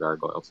understand from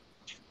gargoyles.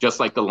 Just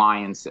like the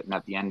lion sitting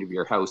at the end of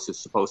your house is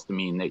supposed to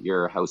mean that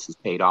your house is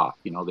paid off.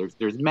 You know,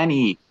 there's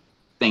many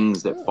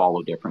things that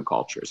follow different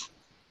cultures.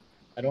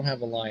 I don't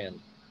have a lion,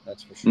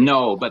 that's for sure.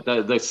 No, but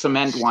the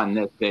cement one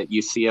that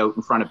you see out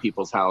in front of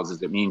people's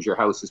houses, it means your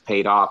house is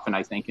paid off. And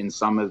I think in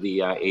some of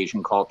the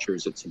Asian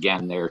cultures, it's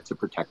again there to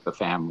protect the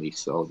family.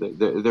 So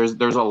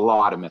there's a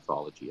lot of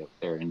mythology out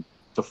there, and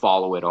to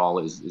follow it all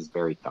is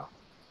very tough.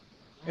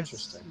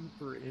 Interesting.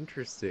 Super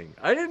interesting.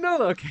 I didn't know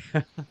that.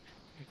 Okay.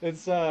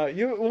 It's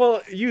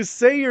you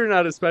say you're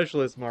not a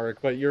specialist, Mark,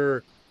 but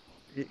you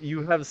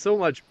have so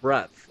much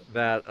breadth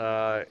that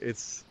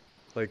it's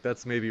like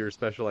that's maybe your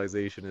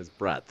specialization is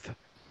breadth.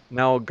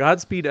 Now,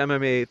 Godspeed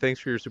MMA, thanks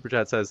for your super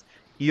chat, says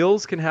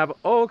eels can have,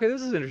 oh, okay,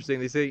 this is interesting.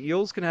 They say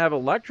eels can have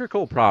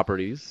electrical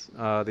properties.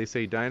 They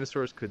say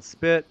dinosaurs could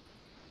spit.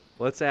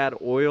 Let's add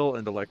oil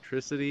and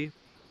electricity.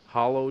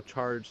 Hollow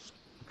charged.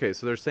 Okay,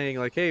 so they're saying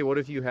like, hey, what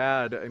if you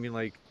had, I mean,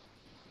 like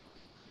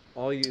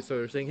so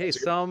they're saying, hey, That's a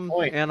good some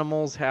point.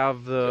 animals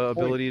have the Good point.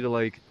 ability to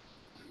like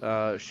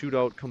shoot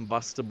out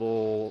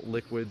combustible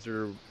liquids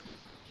or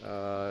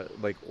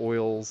like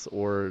oils,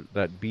 or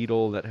that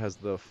beetle that has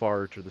the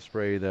fart or the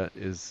spray that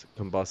is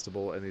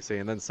combustible. And they say,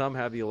 and then some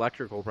have the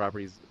electrical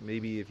properties.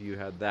 Maybe if you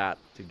had that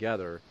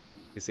together,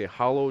 they say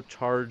hollow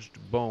charged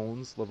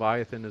bones.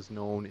 Leviathan is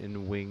known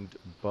in winged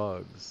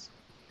bugs.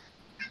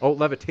 Oh,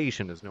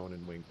 levitation is known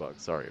in winged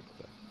bugs. Sorry about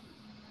that.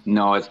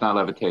 No, it's not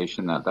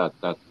levitation.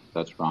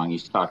 That's wrong.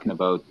 He's talking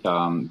about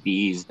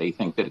bees. They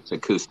think that it's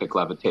acoustic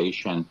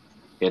levitation.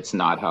 It's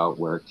not how it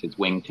works. It's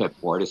wingtip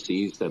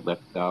vortices that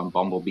lift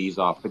bumblebees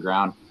off the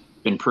ground.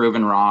 Been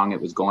proven wrong.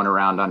 It was going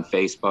around on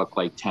Facebook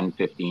like 10,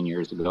 15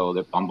 years ago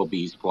that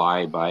bumblebees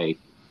fly by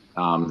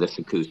this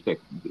acoustic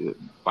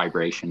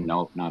vibration.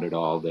 No, not at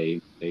all.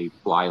 They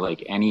fly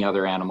like any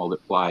other animal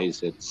that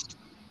flies. It's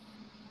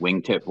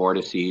wingtip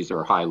vortices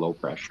or high-low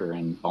pressure,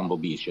 and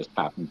bumblebees just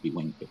happen to be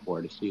wingtip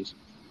vortices.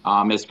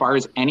 As far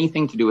as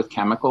anything to do with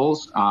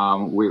chemicals,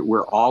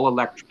 we're all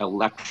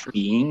electric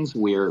beings.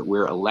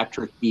 We're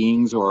electric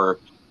beings, or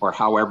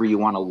however you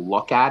want to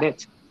look at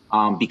it,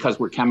 because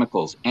we're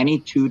chemicals. Any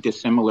two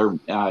dissimilar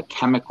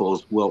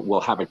chemicals will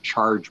have a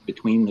charge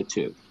between the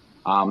two.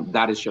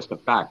 That is just a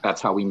fact.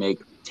 That's how we make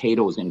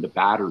potatoes into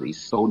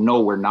batteries. So no,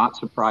 we're not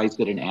surprised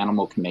that an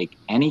animal can make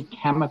any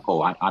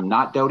chemical. I'm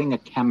not doubting a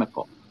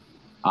chemical.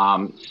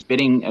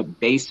 Spitting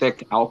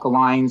basic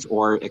alkalines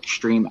or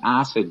extreme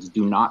acids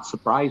do not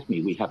surprise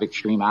me. We have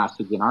extreme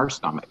acids in our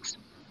stomachs.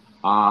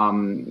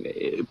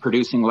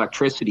 Producing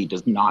electricity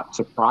does not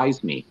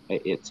surprise me.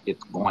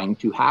 It's going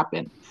to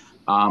happen.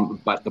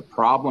 But the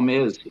problem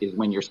is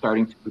when you're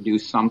starting to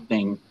produce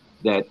something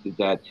that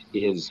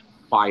is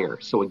fire.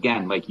 So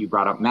again, like you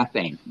brought up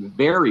methane,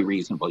 very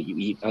reasonable. You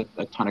eat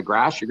a ton of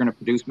grass, you're going to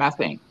produce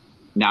methane.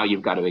 Now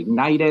you've got to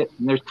ignite it,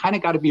 and there's kind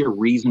of got to be a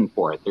reason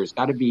for it. There's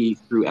got to be,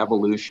 through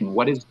evolution,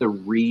 what is the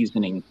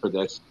reasoning for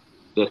this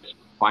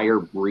fire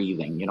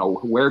breathing? You know,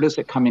 where does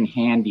it come in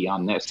handy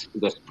on this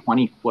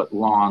 20-foot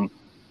long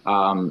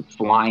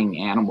flying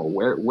animal?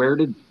 Where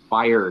did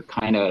fire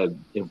kind of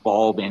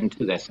evolve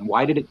into this, and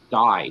why did it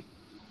die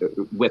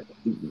with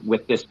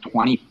this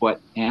 20-foot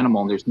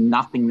animal? And there's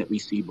nothing that we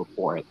see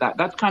before it.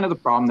 That's kind of the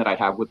problem that I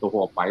have with the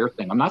whole fire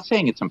thing. I'm not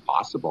saying it's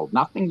impossible.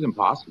 Nothing's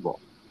impossible.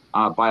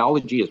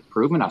 Biology has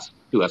proven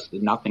to us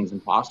that nothing's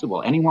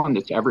impossible. Anyone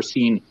that's ever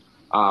seen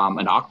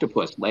an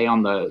octopus lay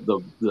on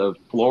the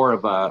floor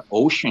of an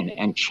ocean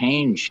and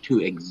change to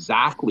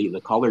exactly the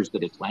colors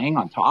that it's laying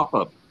on top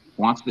of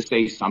wants to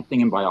say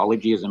something in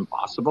biology is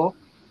impossible.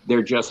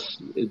 They're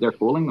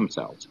fooling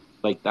themselves.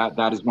 Like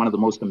that is one of the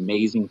most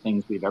amazing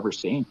things we've ever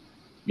seen.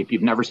 If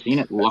you've never seen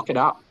it, look it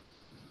up.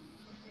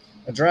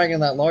 A dragon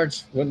that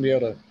large wouldn't be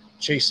able to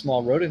chase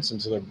small rodents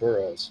into their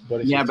burrows.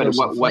 But if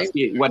what's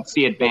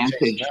the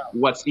advantage?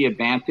 What's the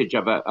advantage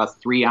of a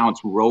 3-ounce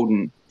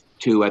rodent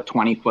to a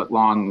 20-foot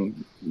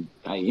long?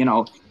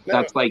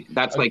 That's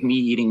like me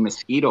eating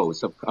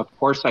mosquitoes. Of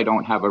course, I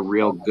don't have a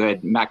real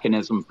good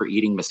mechanism for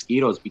eating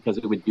mosquitoes because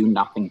it would do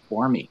nothing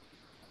for me.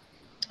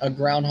 A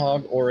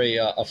groundhog or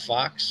a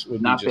fox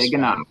would not be just big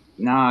enough.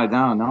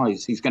 No.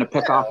 He's going to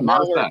pick off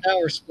Martha. Now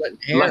we're splitting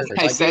hairs. Like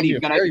I said, he's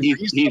going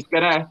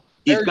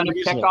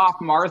to pick off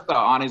Martha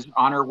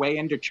on her way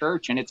into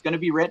church, and it's going to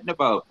be written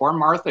about. Poor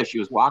Martha, she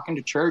was walking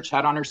to church,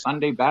 had on her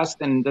Sunday best,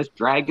 and this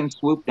dragon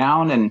swooped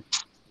down and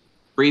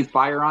breathed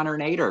fire on her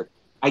and ate her.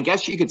 I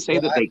guess you could say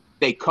that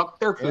they cooked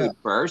their food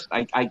first.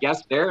 I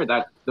guess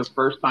that's the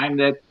first time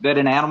that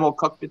an animal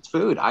cooked its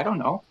food. I don't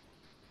know.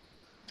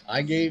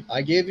 I gave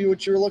you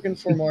what you were looking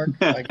for, Mark.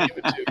 I gave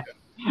it to you.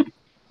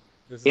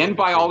 In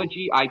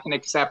biology, I can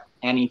accept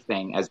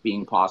anything as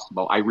being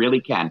possible. I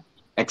really can,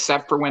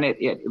 except for when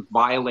it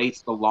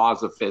violates the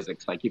laws of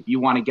physics. Like if you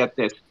want to get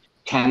this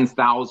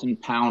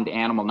 10,000-pound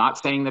animal, not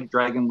saying that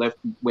dragon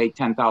weighed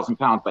 10,000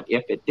 pounds, but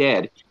if it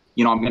did,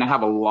 I'm going to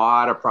have a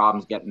lot of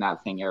problems getting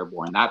that thing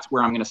airborne. That's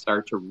where I'm going to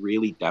start to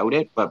really doubt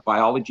it. But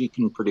biology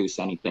can produce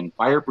anything.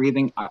 Fire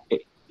breathing,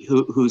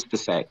 who's to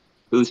say?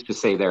 who's to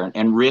say there?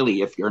 And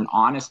really, if you're an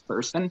honest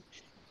person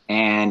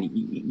and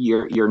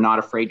you're not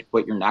afraid to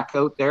put your neck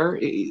out there,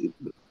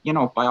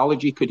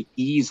 biology could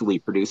easily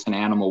produce an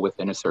animal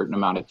within a certain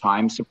amount of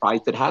time.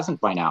 Surprised it hasn't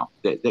by now,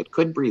 that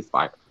could breathe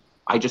fire.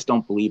 I just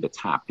don't believe it's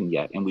happened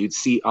yet, and we'd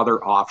see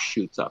other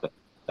offshoots of it.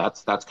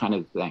 That's kind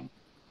of the thing.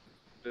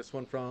 This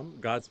one from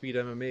Godspeed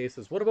MMA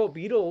says, "What about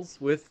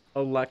beetles with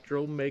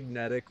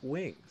electromagnetic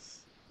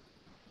wings?"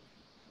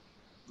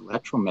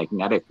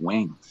 Electromagnetic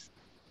wings.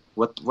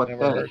 What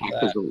the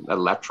heck is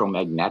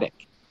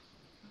electromagnetic?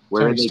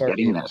 Where are they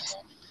getting this?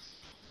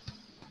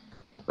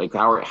 Like,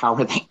 how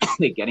are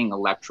they getting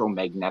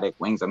electromagnetic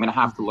wings? I'm going to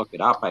have to look it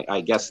up.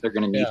 I guess they're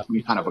going to need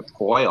some kind of a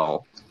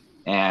coil.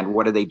 And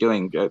what are they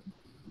doing?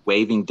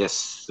 Waving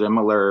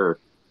dissimilar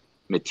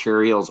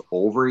materials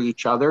over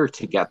each other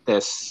to get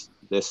this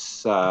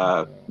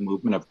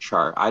movement of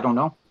charge. I don't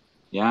know.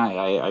 Yeah,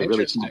 I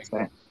really can't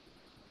say.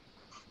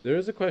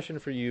 There's a question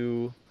for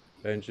you,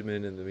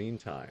 Benjamin, in the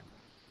meantime.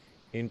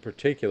 In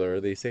particular,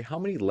 they say, how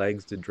many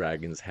legs did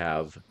dragons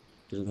have?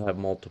 Do they have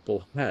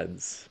multiple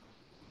heads?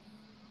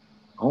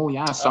 Oh,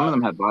 yeah, some of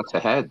them had lots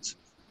of heads.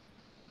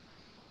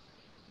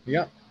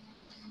 Yeah.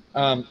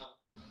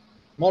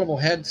 Multiple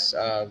heads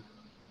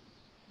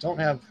don't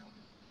have,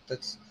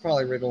 that's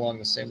probably right along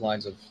the same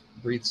lines of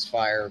breathes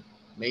fire,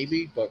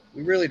 maybe, but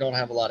we really don't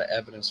have a lot of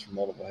evidence for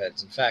multiple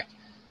heads. In fact,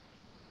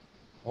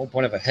 the whole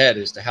point of a head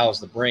is to house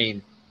the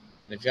brain.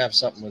 And if you have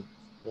something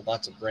with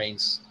lots of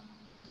brains,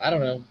 I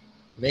don't know,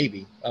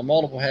 maybe.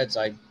 Multiple heads,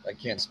 I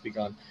can't speak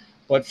on.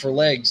 But for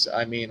legs,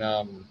 I mean,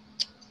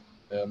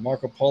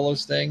 Marco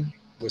Polo's thing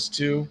was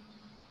 2.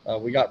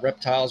 We got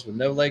reptiles with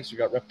no legs. We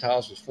got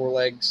reptiles with 4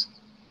 legs.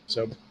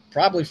 So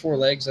probably 4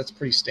 legs. That's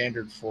pretty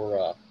standard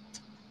for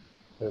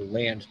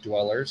land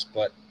dwellers,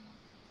 but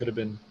could have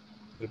been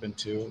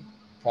 2.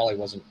 Probably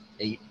wasn't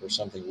 8 or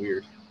something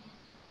weird.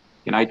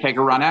 Can I take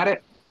a run at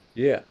it?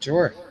 Yeah.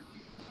 Sure.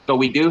 So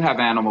we do have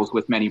animals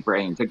with many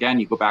brains. Again,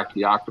 you go back to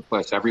the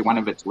octopus, every one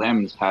of its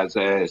limbs has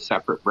a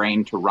separate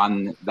brain to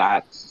run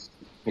that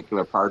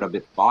particular part of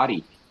its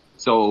body.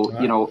 So,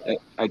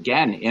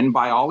 again, in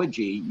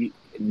biology,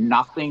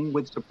 nothing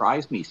would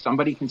surprise me.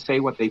 Somebody can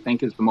say what they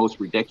think is the most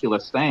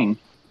ridiculous thing,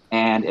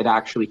 and it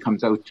actually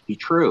comes out to be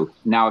true.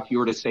 Now, if you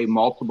were to say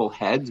multiple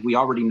heads, we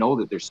already know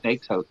that there's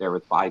snakes out there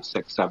with 5,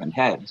 6, 7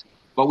 heads,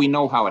 but we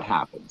know how it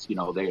happens.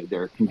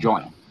 They're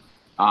conjoined.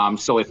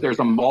 So if there's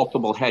a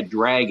multiple head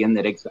dragon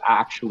that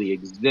actually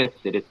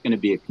existed, it's going to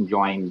be a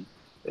conjoined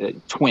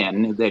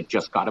twin that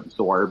just got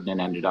absorbed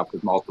and ended up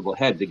with multiple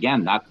heads.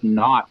 Again, that's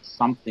not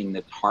something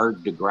that's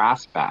hard to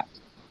grasp at.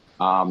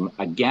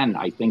 Again,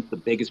 I think the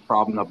biggest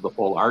problem of the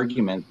whole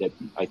argument that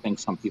I think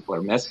some people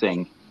are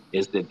missing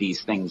is that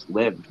these things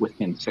lived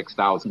within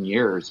 6,000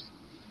 years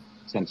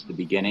since the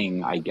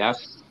beginning, I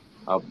guess,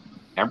 of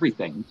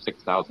everything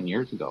 6,000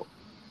 years ago,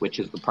 which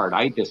is the part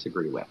I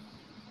disagree with.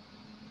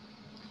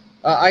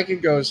 I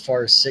could go as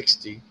far as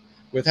 60.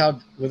 With how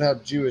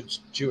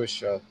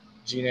Jewish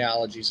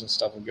genealogies and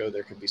stuff will go,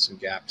 there could be some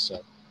gaps.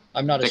 So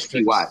I'm not a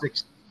strict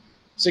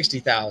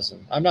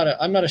 60,000. I'm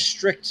not a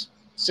strict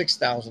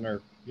 6,000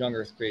 or young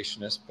Earth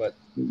creationist, but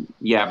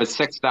yeah, but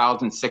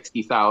 6,000,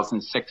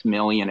 60,000, 6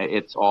 million,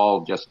 it's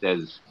all just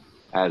as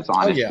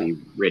honestly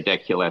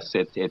ridiculous.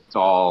 It's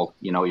all,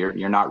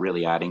 you're not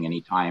really adding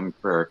any time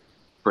for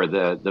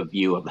the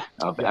view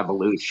of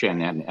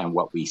evolution and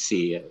what we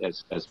see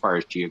as far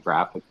as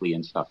geographically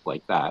and stuff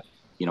like that.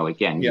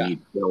 Again, you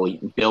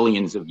need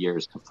billions of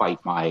years to fight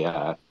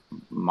my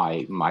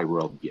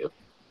worldview.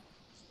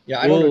 Yeah,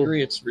 I don't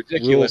agree. It's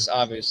ridiculous,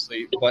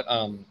 obviously, but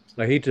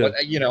I hate to. But,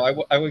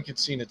 I would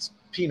concede it's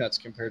peanuts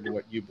compared to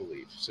what you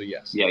believe. So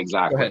yes. Yeah,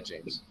 exactly. Go ahead,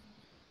 James.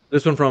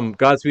 This one from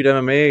Godspeed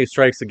MMA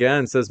strikes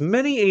again. Says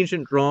many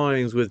ancient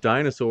drawings with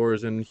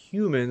dinosaurs and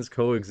humans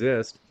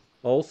coexist.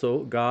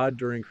 Also, God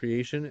during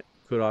creation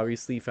could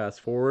obviously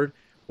fast forward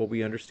what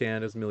we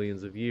understand as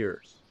millions of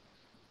years.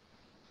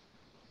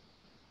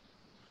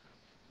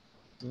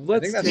 I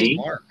think that's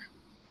Mark.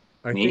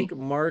 I think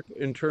Mark,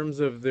 in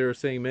terms of they're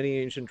saying many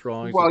ancient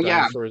drawings with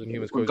dinosaurs and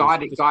humans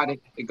coexist.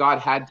 God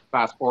had to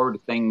fast forward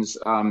things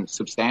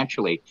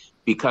substantially,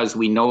 because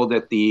we know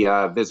that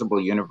the visible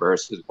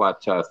universe is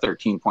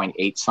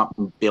 13.8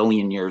 something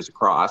billion years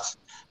across.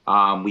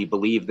 We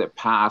believe that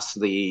past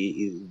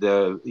the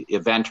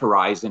event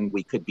horizon,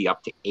 we could be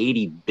up to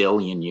 80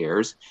 billion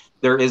years.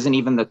 There isn't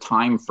even the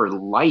time for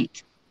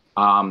light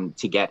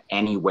to get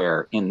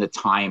anywhere in the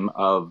time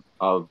of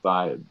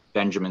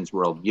Benjamin's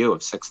worldview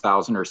of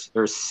 6,000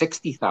 or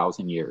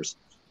 60,000 years.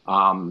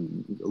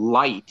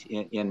 Light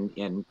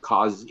in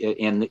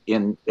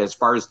as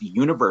far as the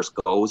universe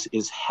goes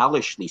is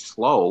hellishly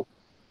slow,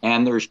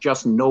 and there's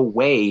just no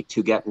way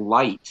to get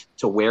light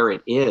to where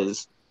it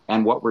is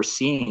and what we're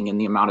seeing in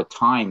the amount of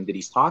time that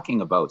he's talking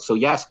about. So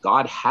yes,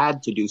 God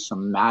had to do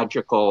some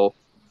magical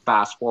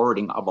fast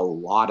forwarding of a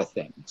lot of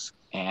things.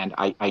 And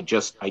I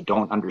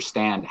don't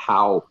understand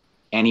how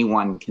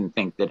anyone can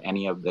think that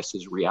any of this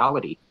is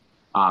reality,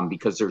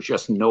 because there's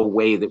just no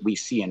way that we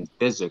see in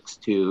physics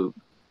to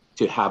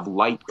have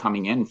light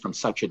coming in from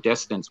such a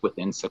distance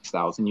within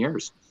 6,000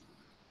 years.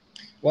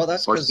 Well,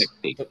 that's or because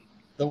 60.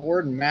 the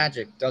word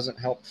magic doesn't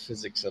help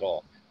physics at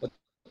all. But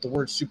the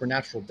word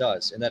supernatural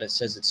does, in that it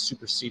says it's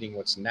superseding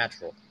what's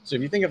natural. So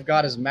if you think of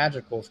God as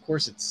magical, of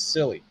course it's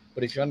silly.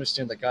 But if you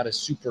understand that God is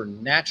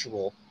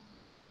supernatural,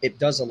 it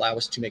does allow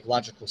us to make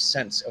logical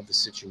sense of the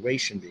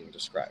situation being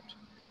described.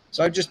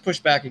 So I just push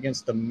back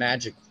against the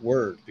magic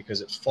word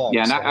because it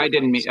Yeah, and fogs the whole I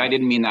conversation.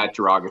 didn't mean that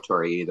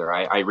derogatory either.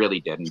 I really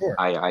didn't. Sure.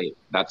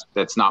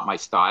 That's not my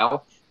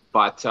style.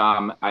 But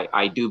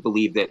I do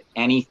believe that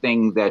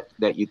anything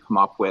that you come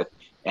up with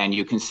and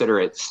you consider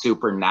it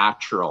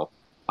supernatural,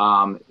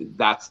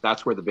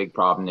 that's where the big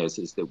problem is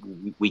that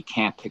we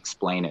can't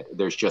explain it.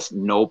 There's just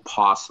no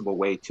possible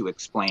way to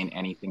explain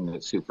anything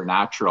that's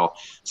supernatural.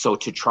 So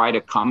to try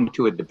to come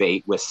to a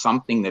debate with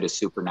something that is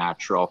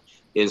supernatural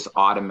is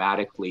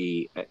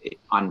automatically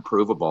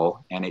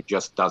unprovable, and it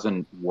just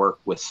doesn't work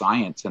with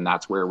science. And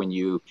that's where, when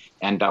you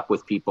end up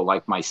with people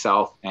like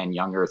myself and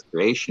young earth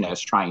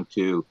creationists trying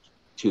to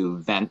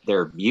vent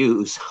their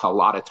views, a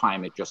lot of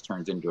time it just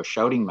turns into a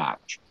shouting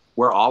match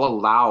where I'll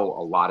allow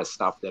a lot of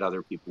stuff that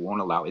other people won't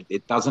allow.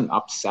 It doesn't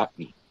upset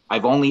me.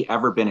 I've only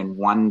ever been in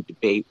one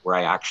debate where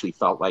I actually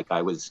felt like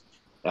I was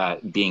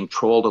being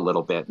trolled a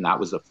little bit, and that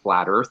was a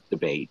flat Earth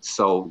debate.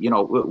 So,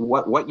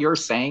 what you're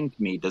saying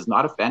to me does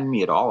not offend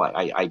me at all.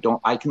 I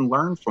don't. I can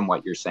learn from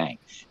what you're saying,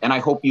 and I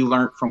hope you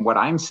learn from what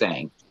I'm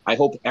saying. I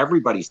hope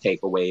everybody's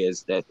takeaway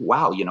is that,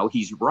 wow,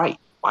 he's right.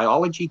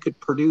 Biology could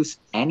produce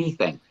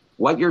anything.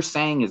 What you're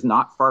saying is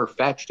not far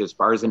fetched as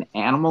far as an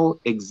animal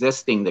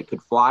existing that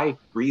could fly,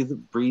 breathe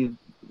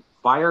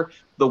fire,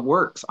 the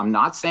works. I'm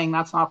not saying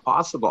that's not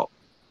possible.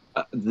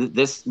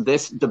 This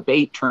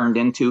debate turned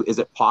into, is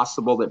it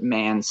possible that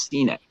man's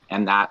seen it?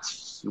 And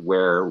that's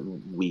where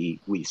we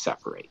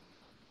separate.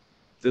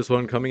 This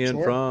one coming in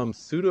Sure. from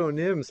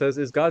Pseudonym says,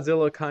 "Is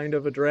Godzilla kind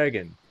of a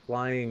dragon?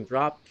 Flying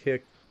drop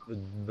kick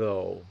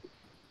though."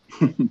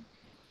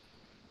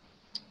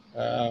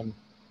 Um,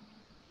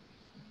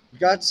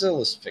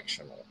 Godzilla's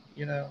fictional.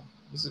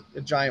 He's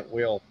a giant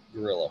whale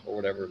gorilla, or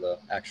whatever the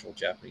actual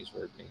Japanese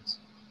word means.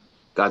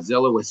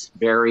 Godzilla was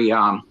very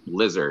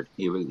lizard.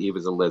 He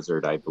was a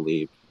lizard, I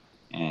believe,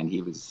 and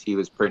he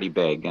was pretty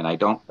big. And I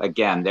don't.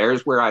 Again,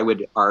 there's where I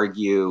would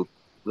argue.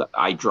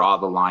 I draw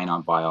the line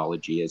on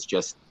biology. It's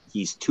just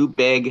he's too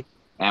big,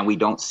 and we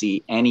don't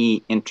see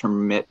any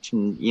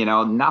intermittent.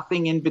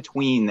 Nothing in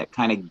between that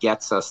kind of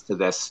gets us to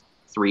this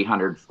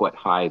 300-foot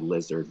high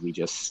lizard. We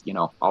just,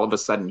 all of a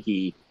sudden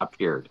he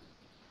appeared.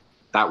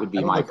 That would I be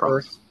don't my think problem.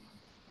 Earth.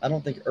 I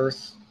don't think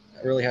Earth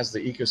really has the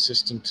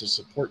ecosystem to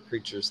support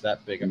creatures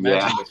that big. Yeah,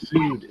 Imagine the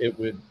food it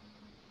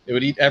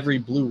would eat every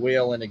blue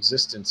whale in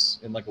existence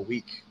in like a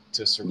week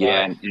to yeah,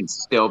 survive. and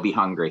still be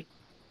hungry.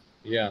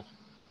 Yeah.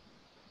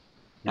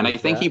 And I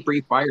With think he that,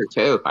 breathed fire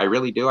too. I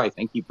really do. I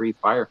think he breathed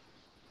fire.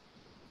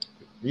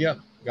 Yeah.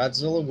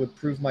 Godzilla would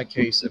prove my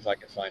case if I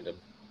could find him.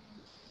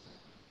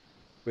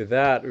 with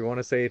that, we want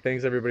to say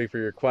thanks everybody for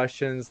your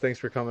questions. Thanks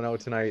for coming out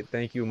tonight.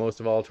 Thank you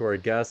most of all to our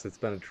guests. It's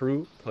been a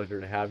true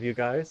pleasure to have you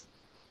guys.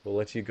 We'll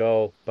let you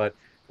go, but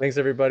thanks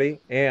everybody,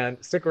 and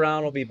stick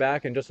around. I'll be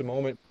back in just a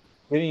moment,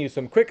 giving you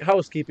some quick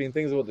housekeeping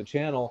things about the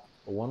channel.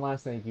 But one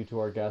last thank you to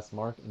our guests,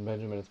 Mark and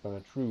Benjamin. It's been a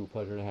true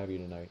pleasure to have you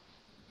tonight.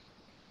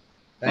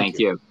 Thank Thank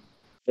you. you.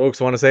 Folks,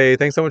 want to say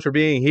thanks so much for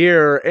being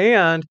here,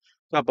 and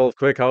a couple of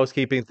quick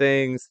housekeeping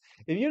things.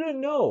 If you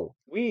didn't know,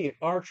 we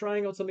are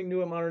trying out something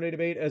new at Modern Day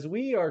Debate, as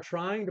we are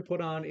trying to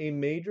put on a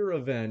major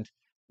event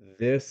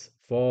this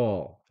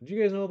fall. Did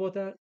you guys know about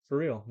that? For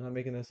real, not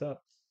making this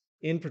up.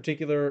 In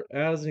particular,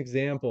 as an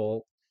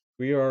example,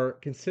 we are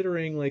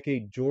considering like a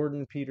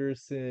Jordan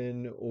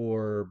Peterson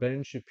or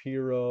Ben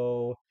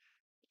Shapiro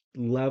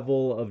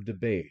level of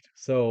debate.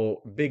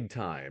 So, big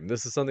time.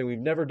 This is something we've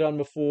never done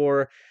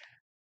before.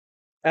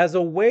 As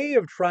a way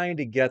of trying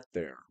to get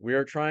there, we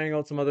are trying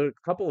out some other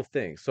couple of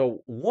things.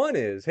 So one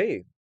is,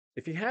 hey,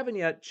 if you haven't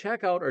yet,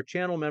 check out our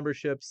channel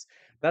memberships.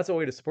 That's a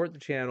way to support the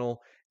channel,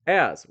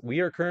 as we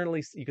are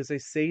currently, you could say,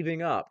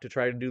 saving up to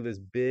try to do this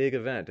big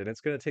event. And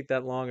it's going to take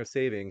that long of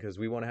saving because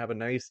we want to have a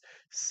nice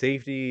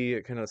safety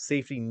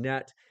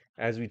net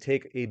as we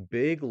take a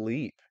big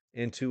leap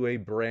into a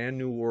brand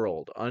new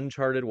world,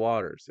 uncharted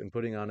waters, and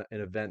putting on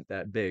an event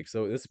that big.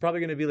 So this is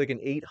probably going to be like an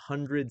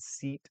 800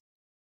 seat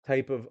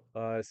type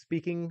of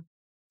speaking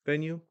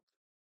venue.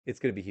 It's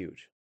going to be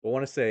huge. I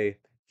want to say,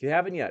 if you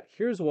haven't yet,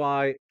 here's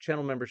why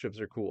channel memberships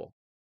are cool.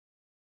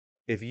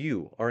 If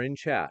you are in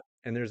chat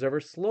and there's ever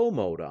slow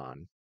mode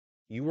on,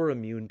 you are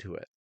immune to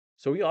it.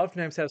 So we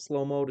oftentimes have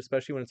slow mode,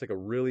 especially when it's like a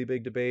really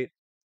big debate.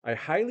 I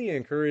highly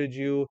encourage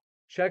you,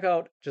 check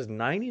out just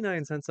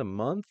 99 cents a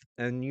month,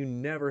 and you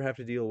never have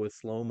to deal with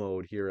slow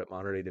mode here at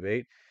Modern Day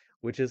Debate,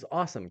 which is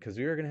awesome because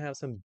we are going to have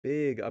some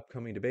big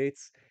upcoming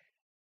debates.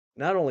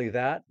 Not only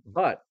that,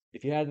 but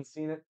if you hadn't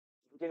seen it at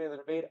the beginning of the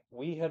debate,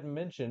 we had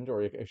mentioned,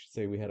 or I should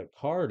say, we had a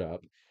card up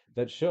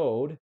that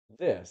showed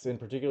this, in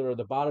particular, at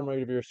the bottom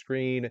right of your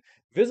screen,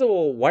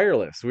 Visible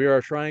Wireless. We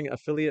are trying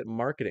affiliate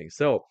marketing.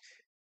 So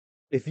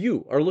if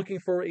you are looking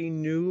for a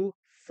new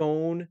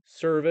phone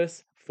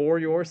service for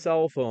your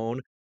cell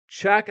phone,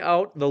 check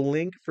out the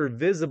link for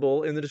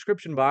Visible in the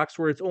description box,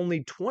 where it's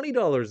only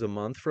 $20 a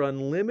month for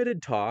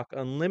unlimited talk,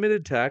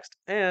 unlimited text,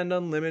 and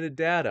unlimited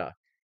data,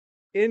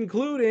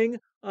 including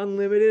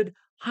unlimited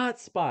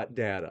hotspot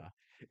data.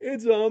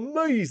 It's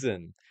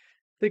amazing.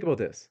 Think about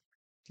this.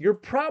 You're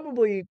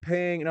probably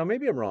paying, now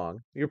maybe I'm wrong,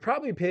 you're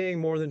probably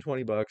paying more than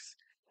 20 bucks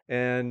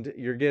and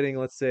you're getting,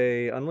 let's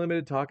say,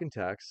 unlimited talk and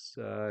text,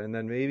 and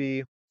then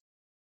maybe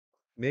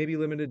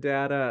limited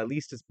data, at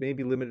least it's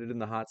maybe limited in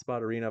the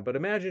hotspot arena. But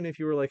imagine if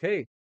you were like,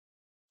 hey,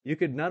 you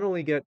could not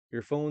only get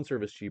your phone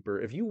service cheaper,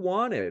 if you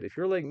wanted, if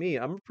you're like me,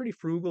 I'm a pretty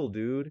frugal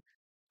dude.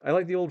 I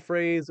like the old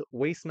phrase,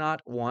 waste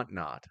not, want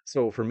not.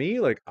 So for me,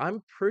 like,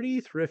 I'm pretty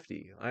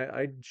thrifty.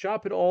 I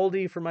shop at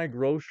Aldi for my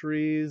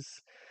groceries,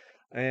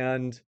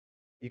 and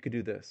you could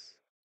do this.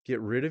 Get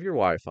rid of your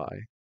Wi-Fi,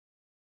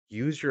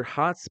 use your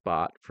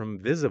hotspot from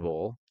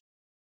Visible,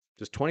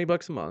 just 20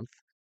 bucks a month.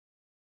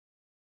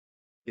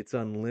 It's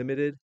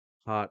unlimited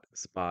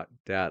hotspot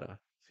data.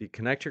 So you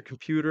connect your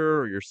computer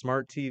or your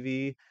smart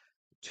TV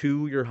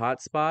to your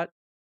hotspot,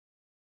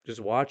 just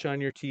watch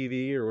on your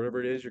TV or whatever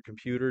it is, your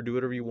computer, do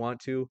whatever you want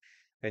to,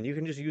 and you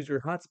can just use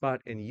your hotspot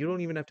and you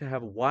don't even have to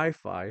have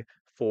Wi-Fi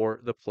for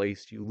the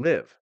place you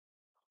live.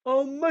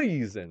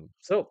 Amazing.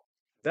 So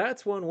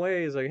that's one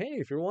way, is like, hey,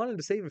 if you're wanting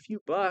to save a few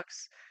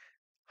bucks,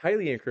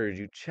 highly encourage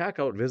you, check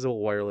out Visible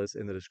Wireless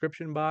in the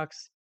description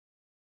box.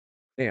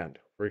 And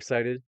we're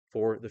excited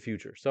for the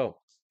future. So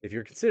if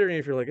you're considering,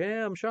 if you're like,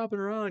 yeah, I'm shopping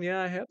around,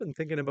 yeah, I have been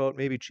thinking about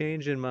maybe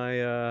changing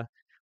my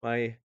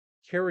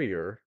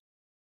carrier,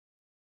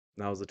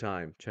 now's the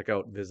time. Check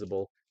out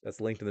Visible.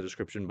 That's linked in the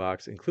description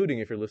box, including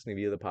if you're listening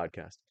via the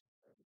podcast.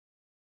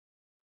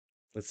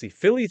 Let's see.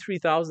 Philly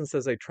 3000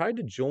 says, I tried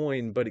to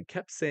join, but it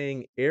kept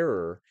saying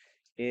error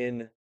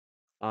in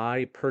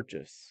I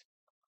purchase.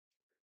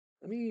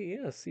 Let me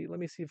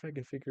see if I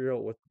can figure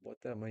out what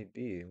that might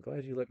be. I'm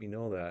glad you let me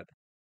know that.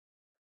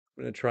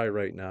 I'm gonna try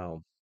right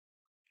now.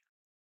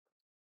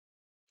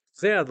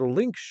 So yeah, the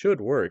link should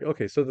work.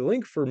 Okay, so the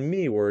link for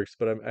me works,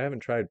 but I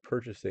haven't tried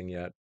purchasing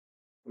yet.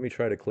 Let me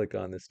try to click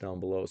on this down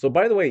below. So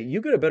by the way,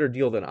 you get a better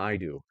deal than I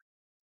do.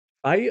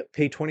 I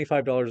pay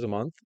 $25 a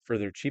month for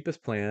their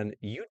cheapest plan.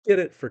 You get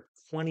it for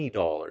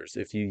 $20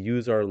 if you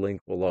use our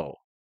link below.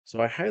 So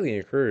I highly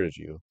encourage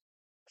you.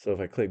 So if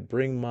I click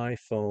bring my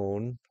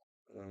phone,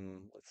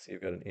 let's see,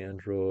 I've got an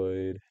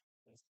Android.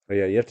 Oh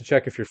yeah, you have to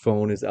check if your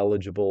phone is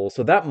eligible.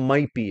 So that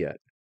might be it.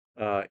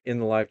 In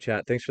the live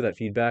chat. Thanks for that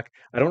feedback.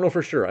 I don't know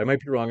for sure. I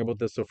might be wrong about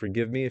this, so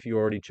forgive me if you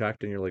already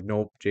checked and you're like,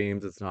 nope,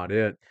 James, it's not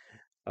it.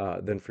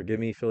 Then forgive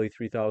me, Philly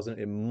 3000.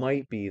 It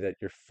might be that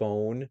your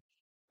phone,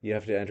 you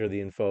have to enter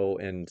the info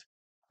and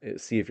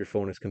see if your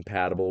phone is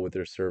compatible with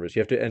their service.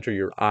 You have to enter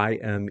your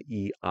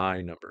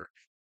IMEI number.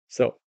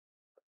 So,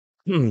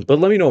 but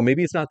let me know.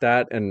 Maybe it's not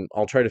that, and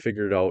I'll try to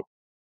figure it out,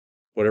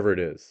 whatever it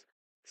is.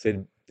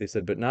 They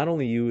said, but not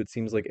only you, it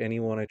seems like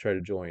anyone I try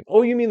to join.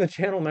 Oh, you mean the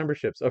channel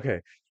memberships? Okay,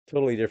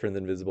 totally different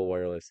than Visible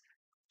Wireless.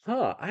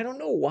 Huh, I don't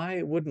know why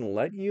it wouldn't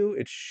let you.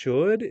 It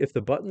should if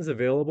the button's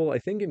available. I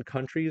think in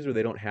countries where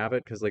they don't have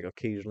it, because like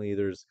occasionally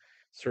there's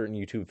certain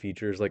YouTube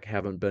features like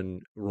haven't been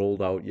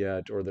rolled out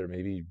yet, or they're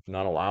maybe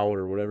not allowed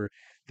or whatever.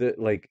 That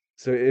like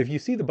so if you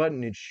see the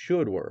button, it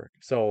should work.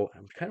 So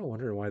I'm kind of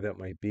wondering why that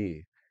might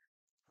be.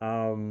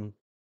 Um,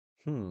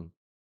 hmm.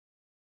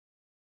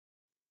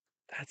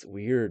 That's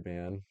weird,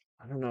 man.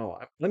 I don't know.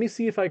 Let me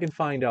see if I can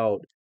find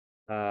out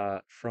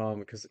from,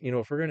 because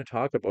if we're going to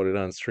talk about it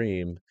on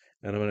stream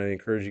and I'm going to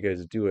encourage you guys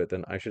to do it,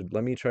 then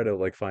let me try to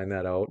like find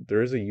that out.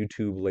 There is a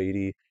YouTube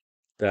lady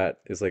that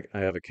is like I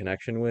have a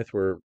connection with,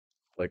 where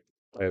like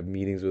I have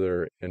meetings with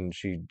her and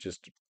she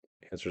just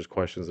answers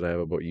questions that I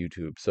have about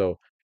YouTube. So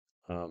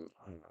I don't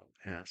know,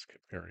 ask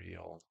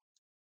Ariel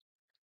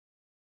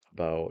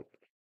about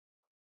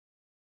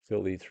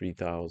Philly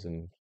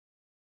 3000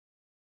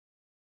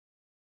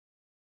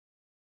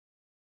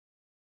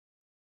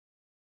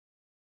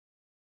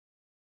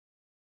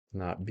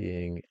 not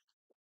being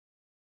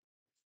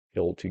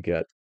able to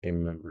get a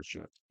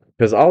membership.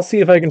 Because I'll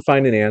see if I can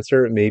find an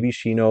answer. Maybe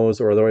she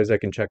knows, or otherwise I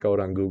can check out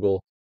on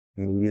Google.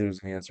 Maybe there's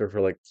an answer for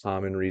like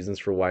common reasons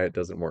for why it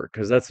doesn't work.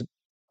 Because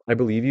I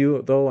believe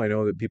you, though. I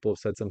know that people have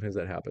said sometimes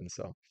that happens.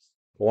 So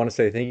I want to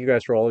say thank you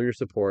guys for all your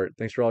support.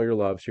 Thanks for all your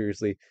love.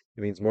 Seriously,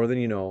 it means more than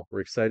you know.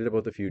 We're excited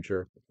about the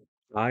future.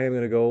 I am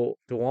going to go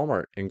to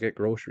Walmart and get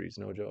groceries.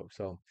 No joke.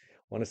 So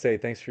I want to say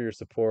thanks for your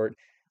support.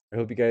 I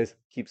hope you guys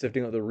keep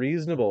sifting out the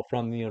reasonable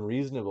from the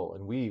unreasonable,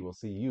 and we will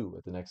see you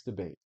at the next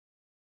debate.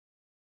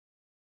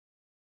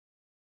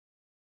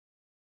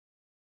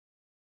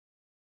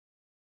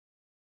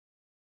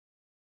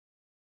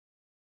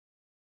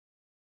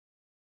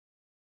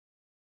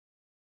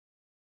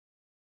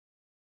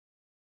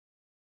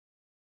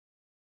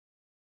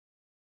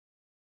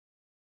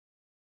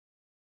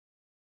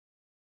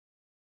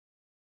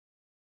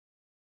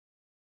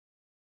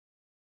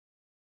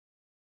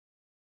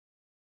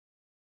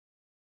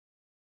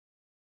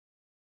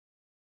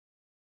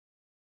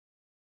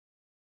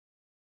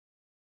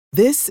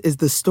 This is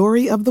the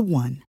story of the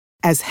one.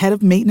 As head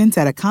of maintenance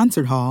at a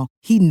concert hall,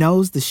 he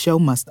knows the show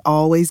must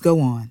always go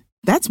on.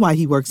 That's why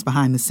he works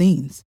behind the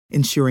scenes,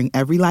 ensuring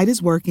every light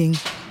is working,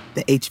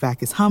 the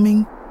HVAC is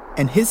humming,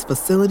 and his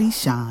facility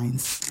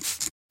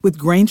shines. With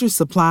Grainger's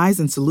supplies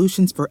and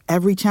solutions for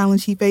every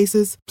challenge he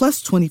faces,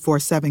 plus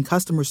 24/7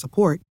 customer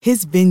support,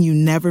 his venue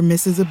never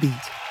misses a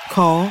beat.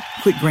 Call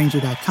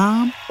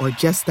quickgrainger.com or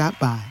just stop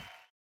by.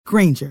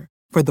 Grainger,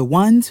 for the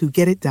ones who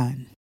get it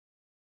done.